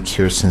Officer Ivy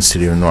Kirsten,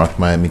 City of North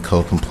Miami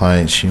Code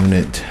Compliance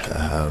Unit.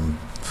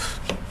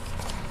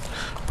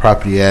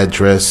 Property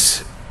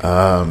address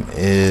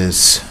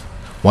is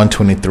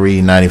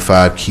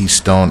 12395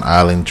 Keystone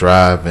Island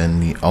Drive,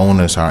 and the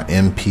owners are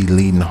MP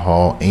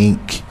Leadenhall,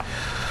 Inc.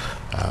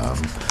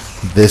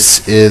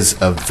 This is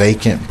a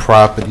vacant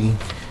property.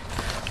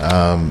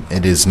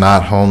 It is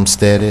not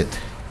homesteaded.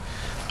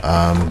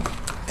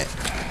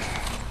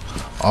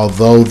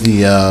 Although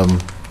the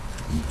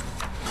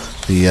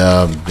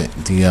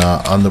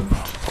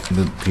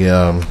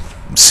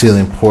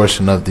ceiling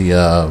portion of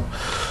the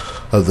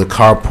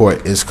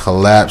carport is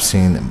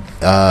collapsing,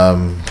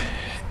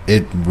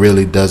 it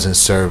really doesn't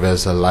serve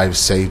as a life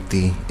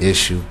safety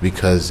issue,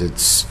 because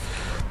it's,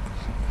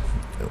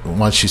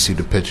 once you see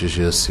the pictures,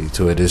 you'll see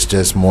to it. It's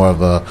just more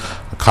of a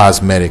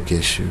cosmetic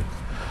issue.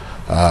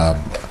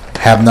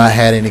 Have not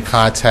had any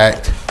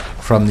contact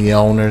from the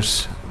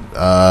owners.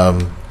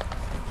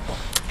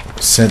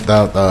 Sent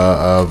out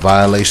a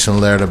violation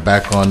letter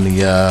back on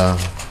the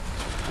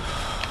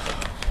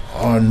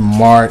on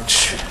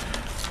March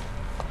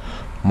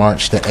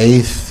the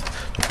 8th.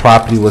 The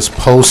property was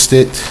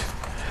posted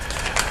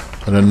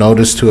with a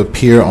notice to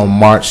appear on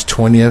March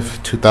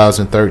 20th,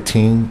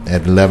 2013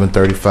 at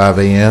 11:35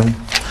 a.m.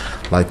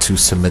 I'd like to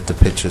submit the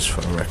pictures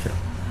for the record.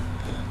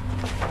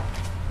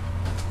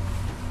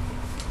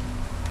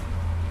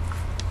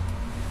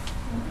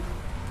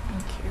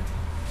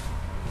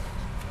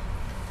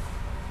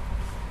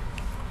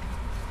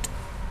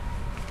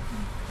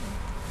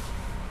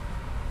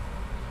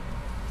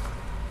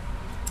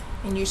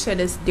 And you said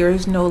there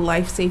is no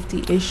life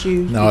safety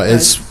issue? No,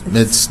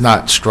 it's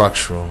not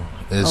structural.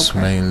 It's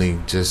Okay. mainly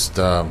just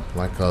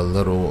like a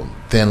little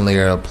thin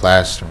layer of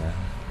plastering.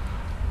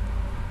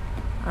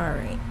 All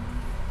right.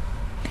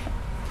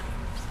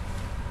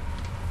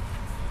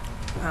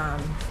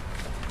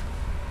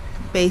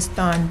 Based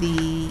on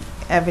the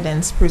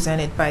evidence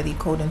presented by the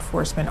code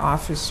enforcement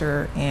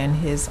officer and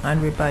his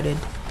unrebutted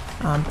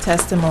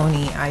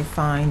testimony, I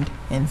find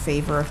in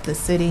favor of the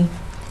city.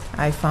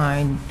 I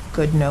find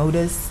good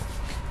notice.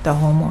 The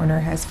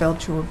homeowner has failed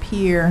to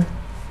appear.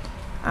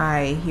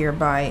 I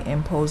hereby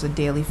impose a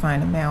daily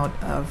fine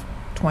amount of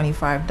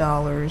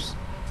 $25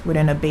 with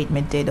an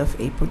abatement date of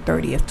April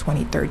 30th,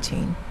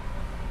 2013.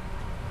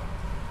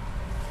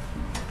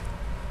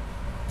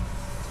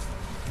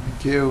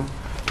 Thank you.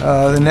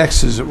 The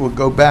next is, we'll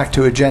go back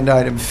to agenda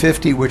item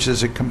 50, which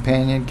is a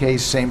companion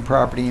case, same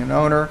property and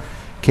owner,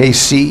 case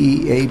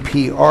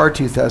CEAPR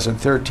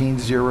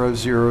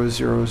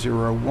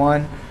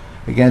 2013-00001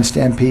 against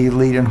MP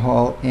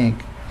Leadenhall,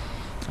 Inc.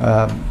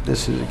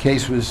 This is a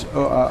case was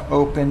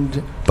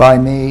opened by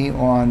me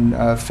on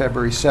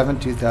February 7,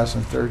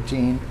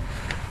 2013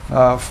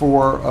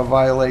 for a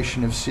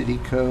violation of city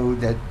code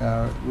that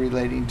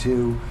relating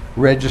to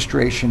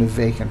registration of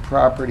vacant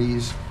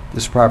properties.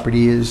 This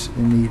property is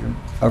in need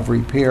of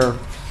repair.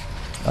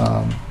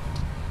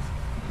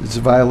 It's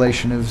a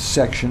violation of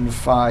section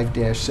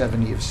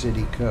 5-70 of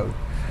city code.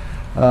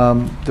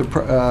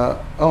 The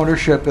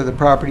ownership of the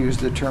property was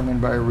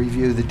determined by a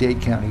review of the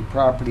Dade County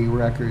property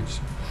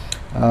records.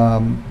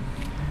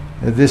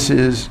 This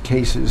is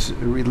cases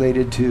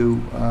related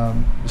to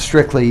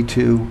strictly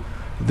to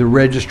the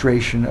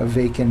registration of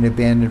vacant and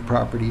abandoned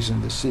properties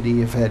in the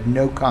city. Have had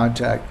no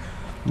contact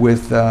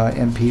with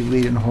MP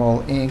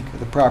Leadenhall, Inc.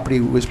 The property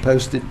was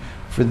posted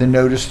for the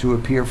notice to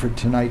appear for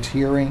tonight's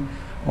hearing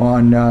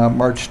on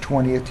March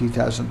 20th,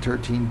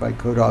 2013 by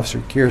Code Officer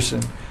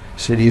Kirsten.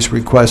 City is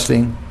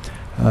requesting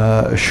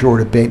a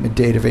short abatement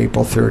date of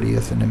April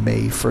 30th and a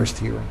May 1st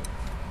hearing.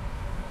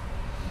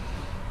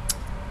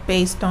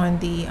 Based on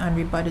the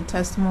unrebutted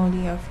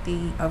testimony of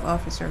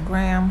Officer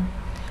Graham,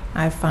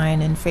 I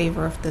find in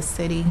favor of the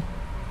city.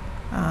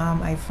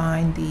 I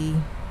find the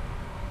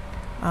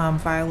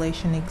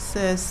violation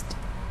exists.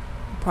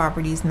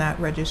 Property is not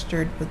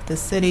registered with the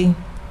city.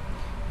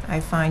 I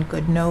find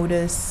good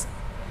notice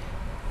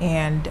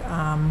and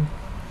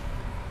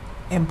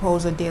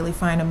impose a daily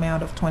fine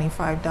amount of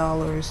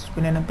 $25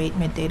 with an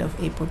abatement date of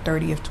April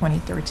 30th,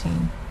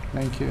 2013.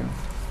 Thank you.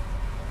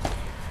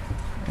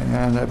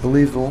 And I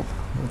believe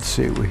let's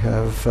see, we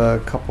have a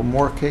couple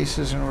more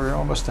cases and we're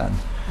almost done.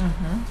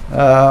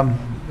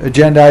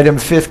 Agenda item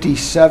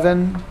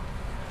 57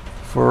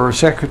 for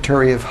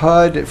Secretary of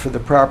HUD for the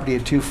property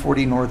at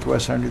 240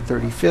 Northwest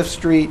 135th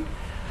Street,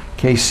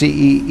 Case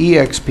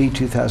CE-EXP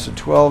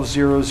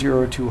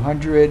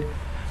 2012-00200.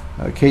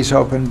 Case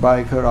opened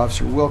by Code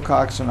Officer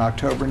Wilcox on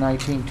October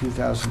 19,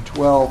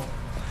 2012.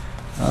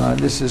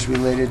 This is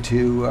related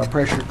to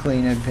pressure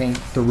clean and paint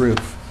the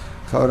roof.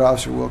 Code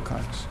Officer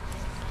Wilcox.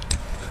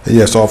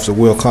 Yes, Officer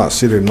Wilcox,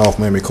 City of North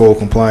Miami Code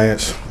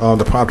Compliance.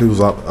 The property was,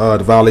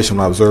 the violation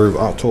was observed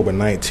October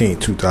 19,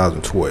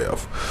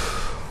 2012.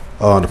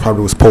 The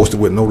property was posted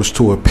with notice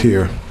to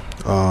appear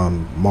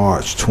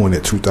March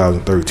 20,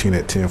 2013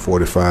 at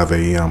 10:45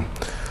 a.m.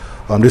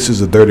 This is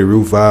a dirty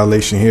roof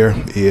violation here,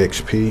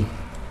 EXP.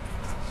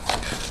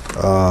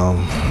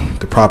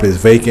 The property is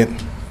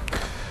vacant.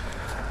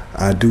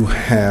 I do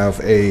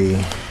have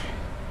a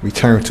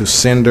return to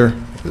sender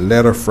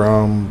letter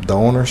from the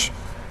owners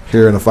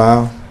here in the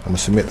file. I'm going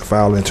to submit the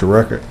file into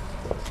record.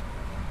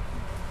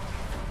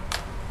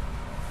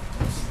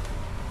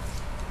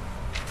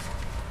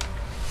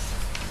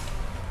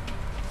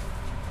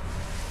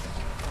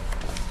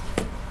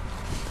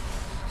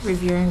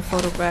 Reviewing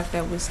photograph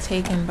that was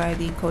taken by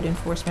the code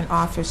enforcement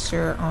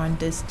officer on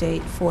this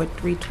date,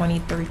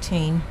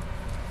 4/3/2013.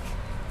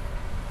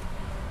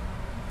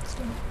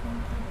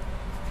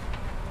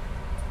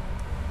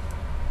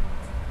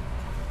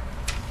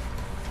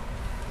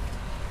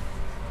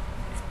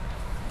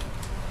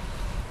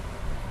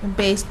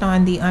 Based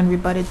on the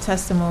unrebutted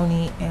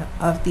testimony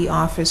of the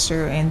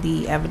officer and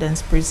the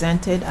evidence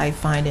presented, I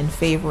find in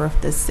favor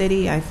of the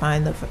city. I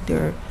find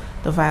the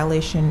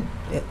violation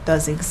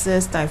does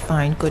exist. I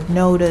find good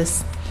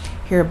notice.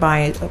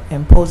 Hereby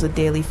impose a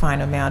daily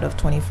fine amount of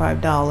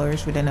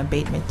 $25 with an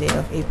abatement date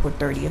of April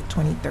 30th,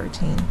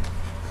 2013.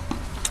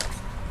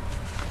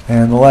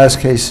 And the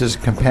last case is a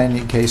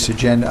companion case,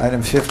 agenda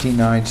item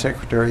 59,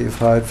 Secretary of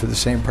HUD for the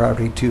same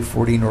property,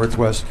 240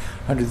 Northwest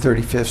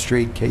 135th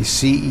Street, case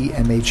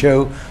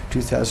CEMHO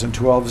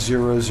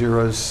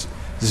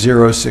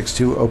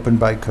 2012-00062, opened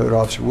by Code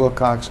Officer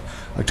Wilcox,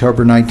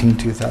 October 19,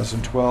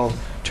 2012,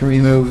 to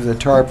remove the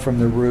tarp from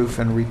the roof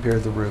and repair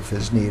the roof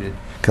as needed.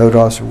 Code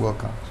Officer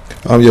Wilcox.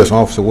 Yes,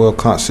 Officer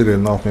Wilcox, City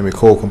of North Miami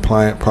Code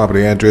Compliant,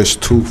 property address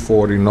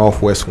 240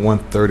 Northwest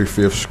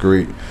 135th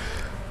Street.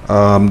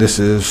 This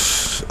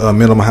is a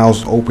minimum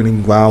house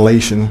opening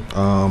violation.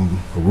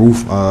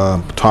 Roof,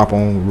 top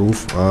on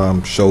roof,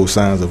 shows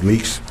signs of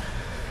leaks.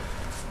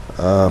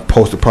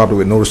 Posted property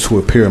with notice to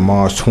appear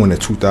March 20,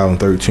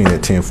 2013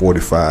 at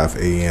 10:45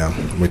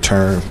 a.m.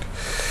 Returned.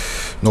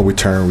 No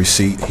return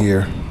receipt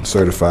here,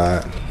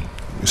 certified.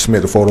 You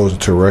submit the photos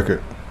into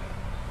record.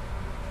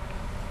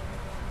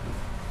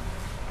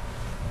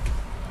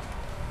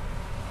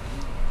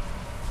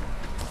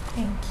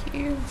 Thank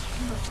you.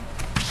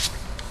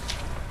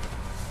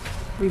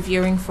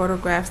 Reviewing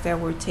photographs that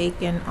were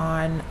taken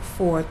on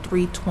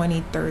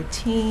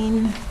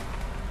 4/3/2013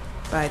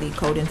 by the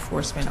code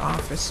enforcement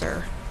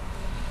officer.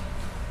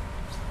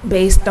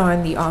 Based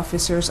on the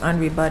officer's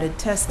unrebutted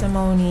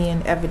testimony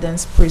and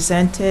evidence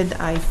presented,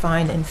 I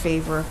find in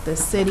favor of the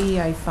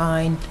city. I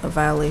find a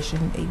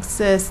violation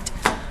exists.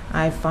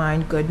 I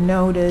find good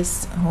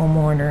notice.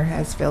 Homeowner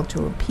has failed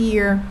to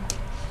appear.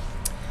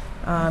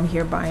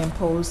 Hereby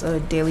impose a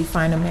daily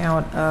fine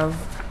amount of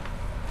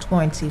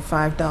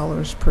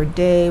 $25 per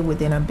day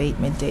with an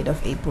abatement date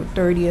of April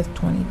 30th,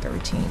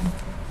 2013.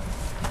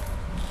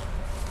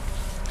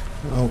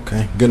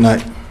 Okay, good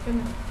night.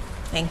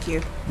 Thank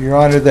you. Your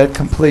Honor, that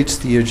completes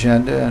the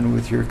agenda, and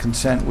with your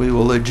consent, we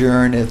will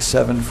adjourn at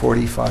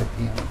 7:45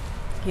 p.m.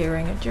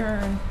 Hearing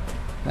adjourned.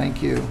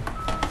 Thank you.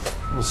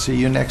 We'll see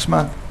you next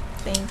month.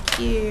 Thank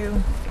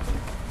you.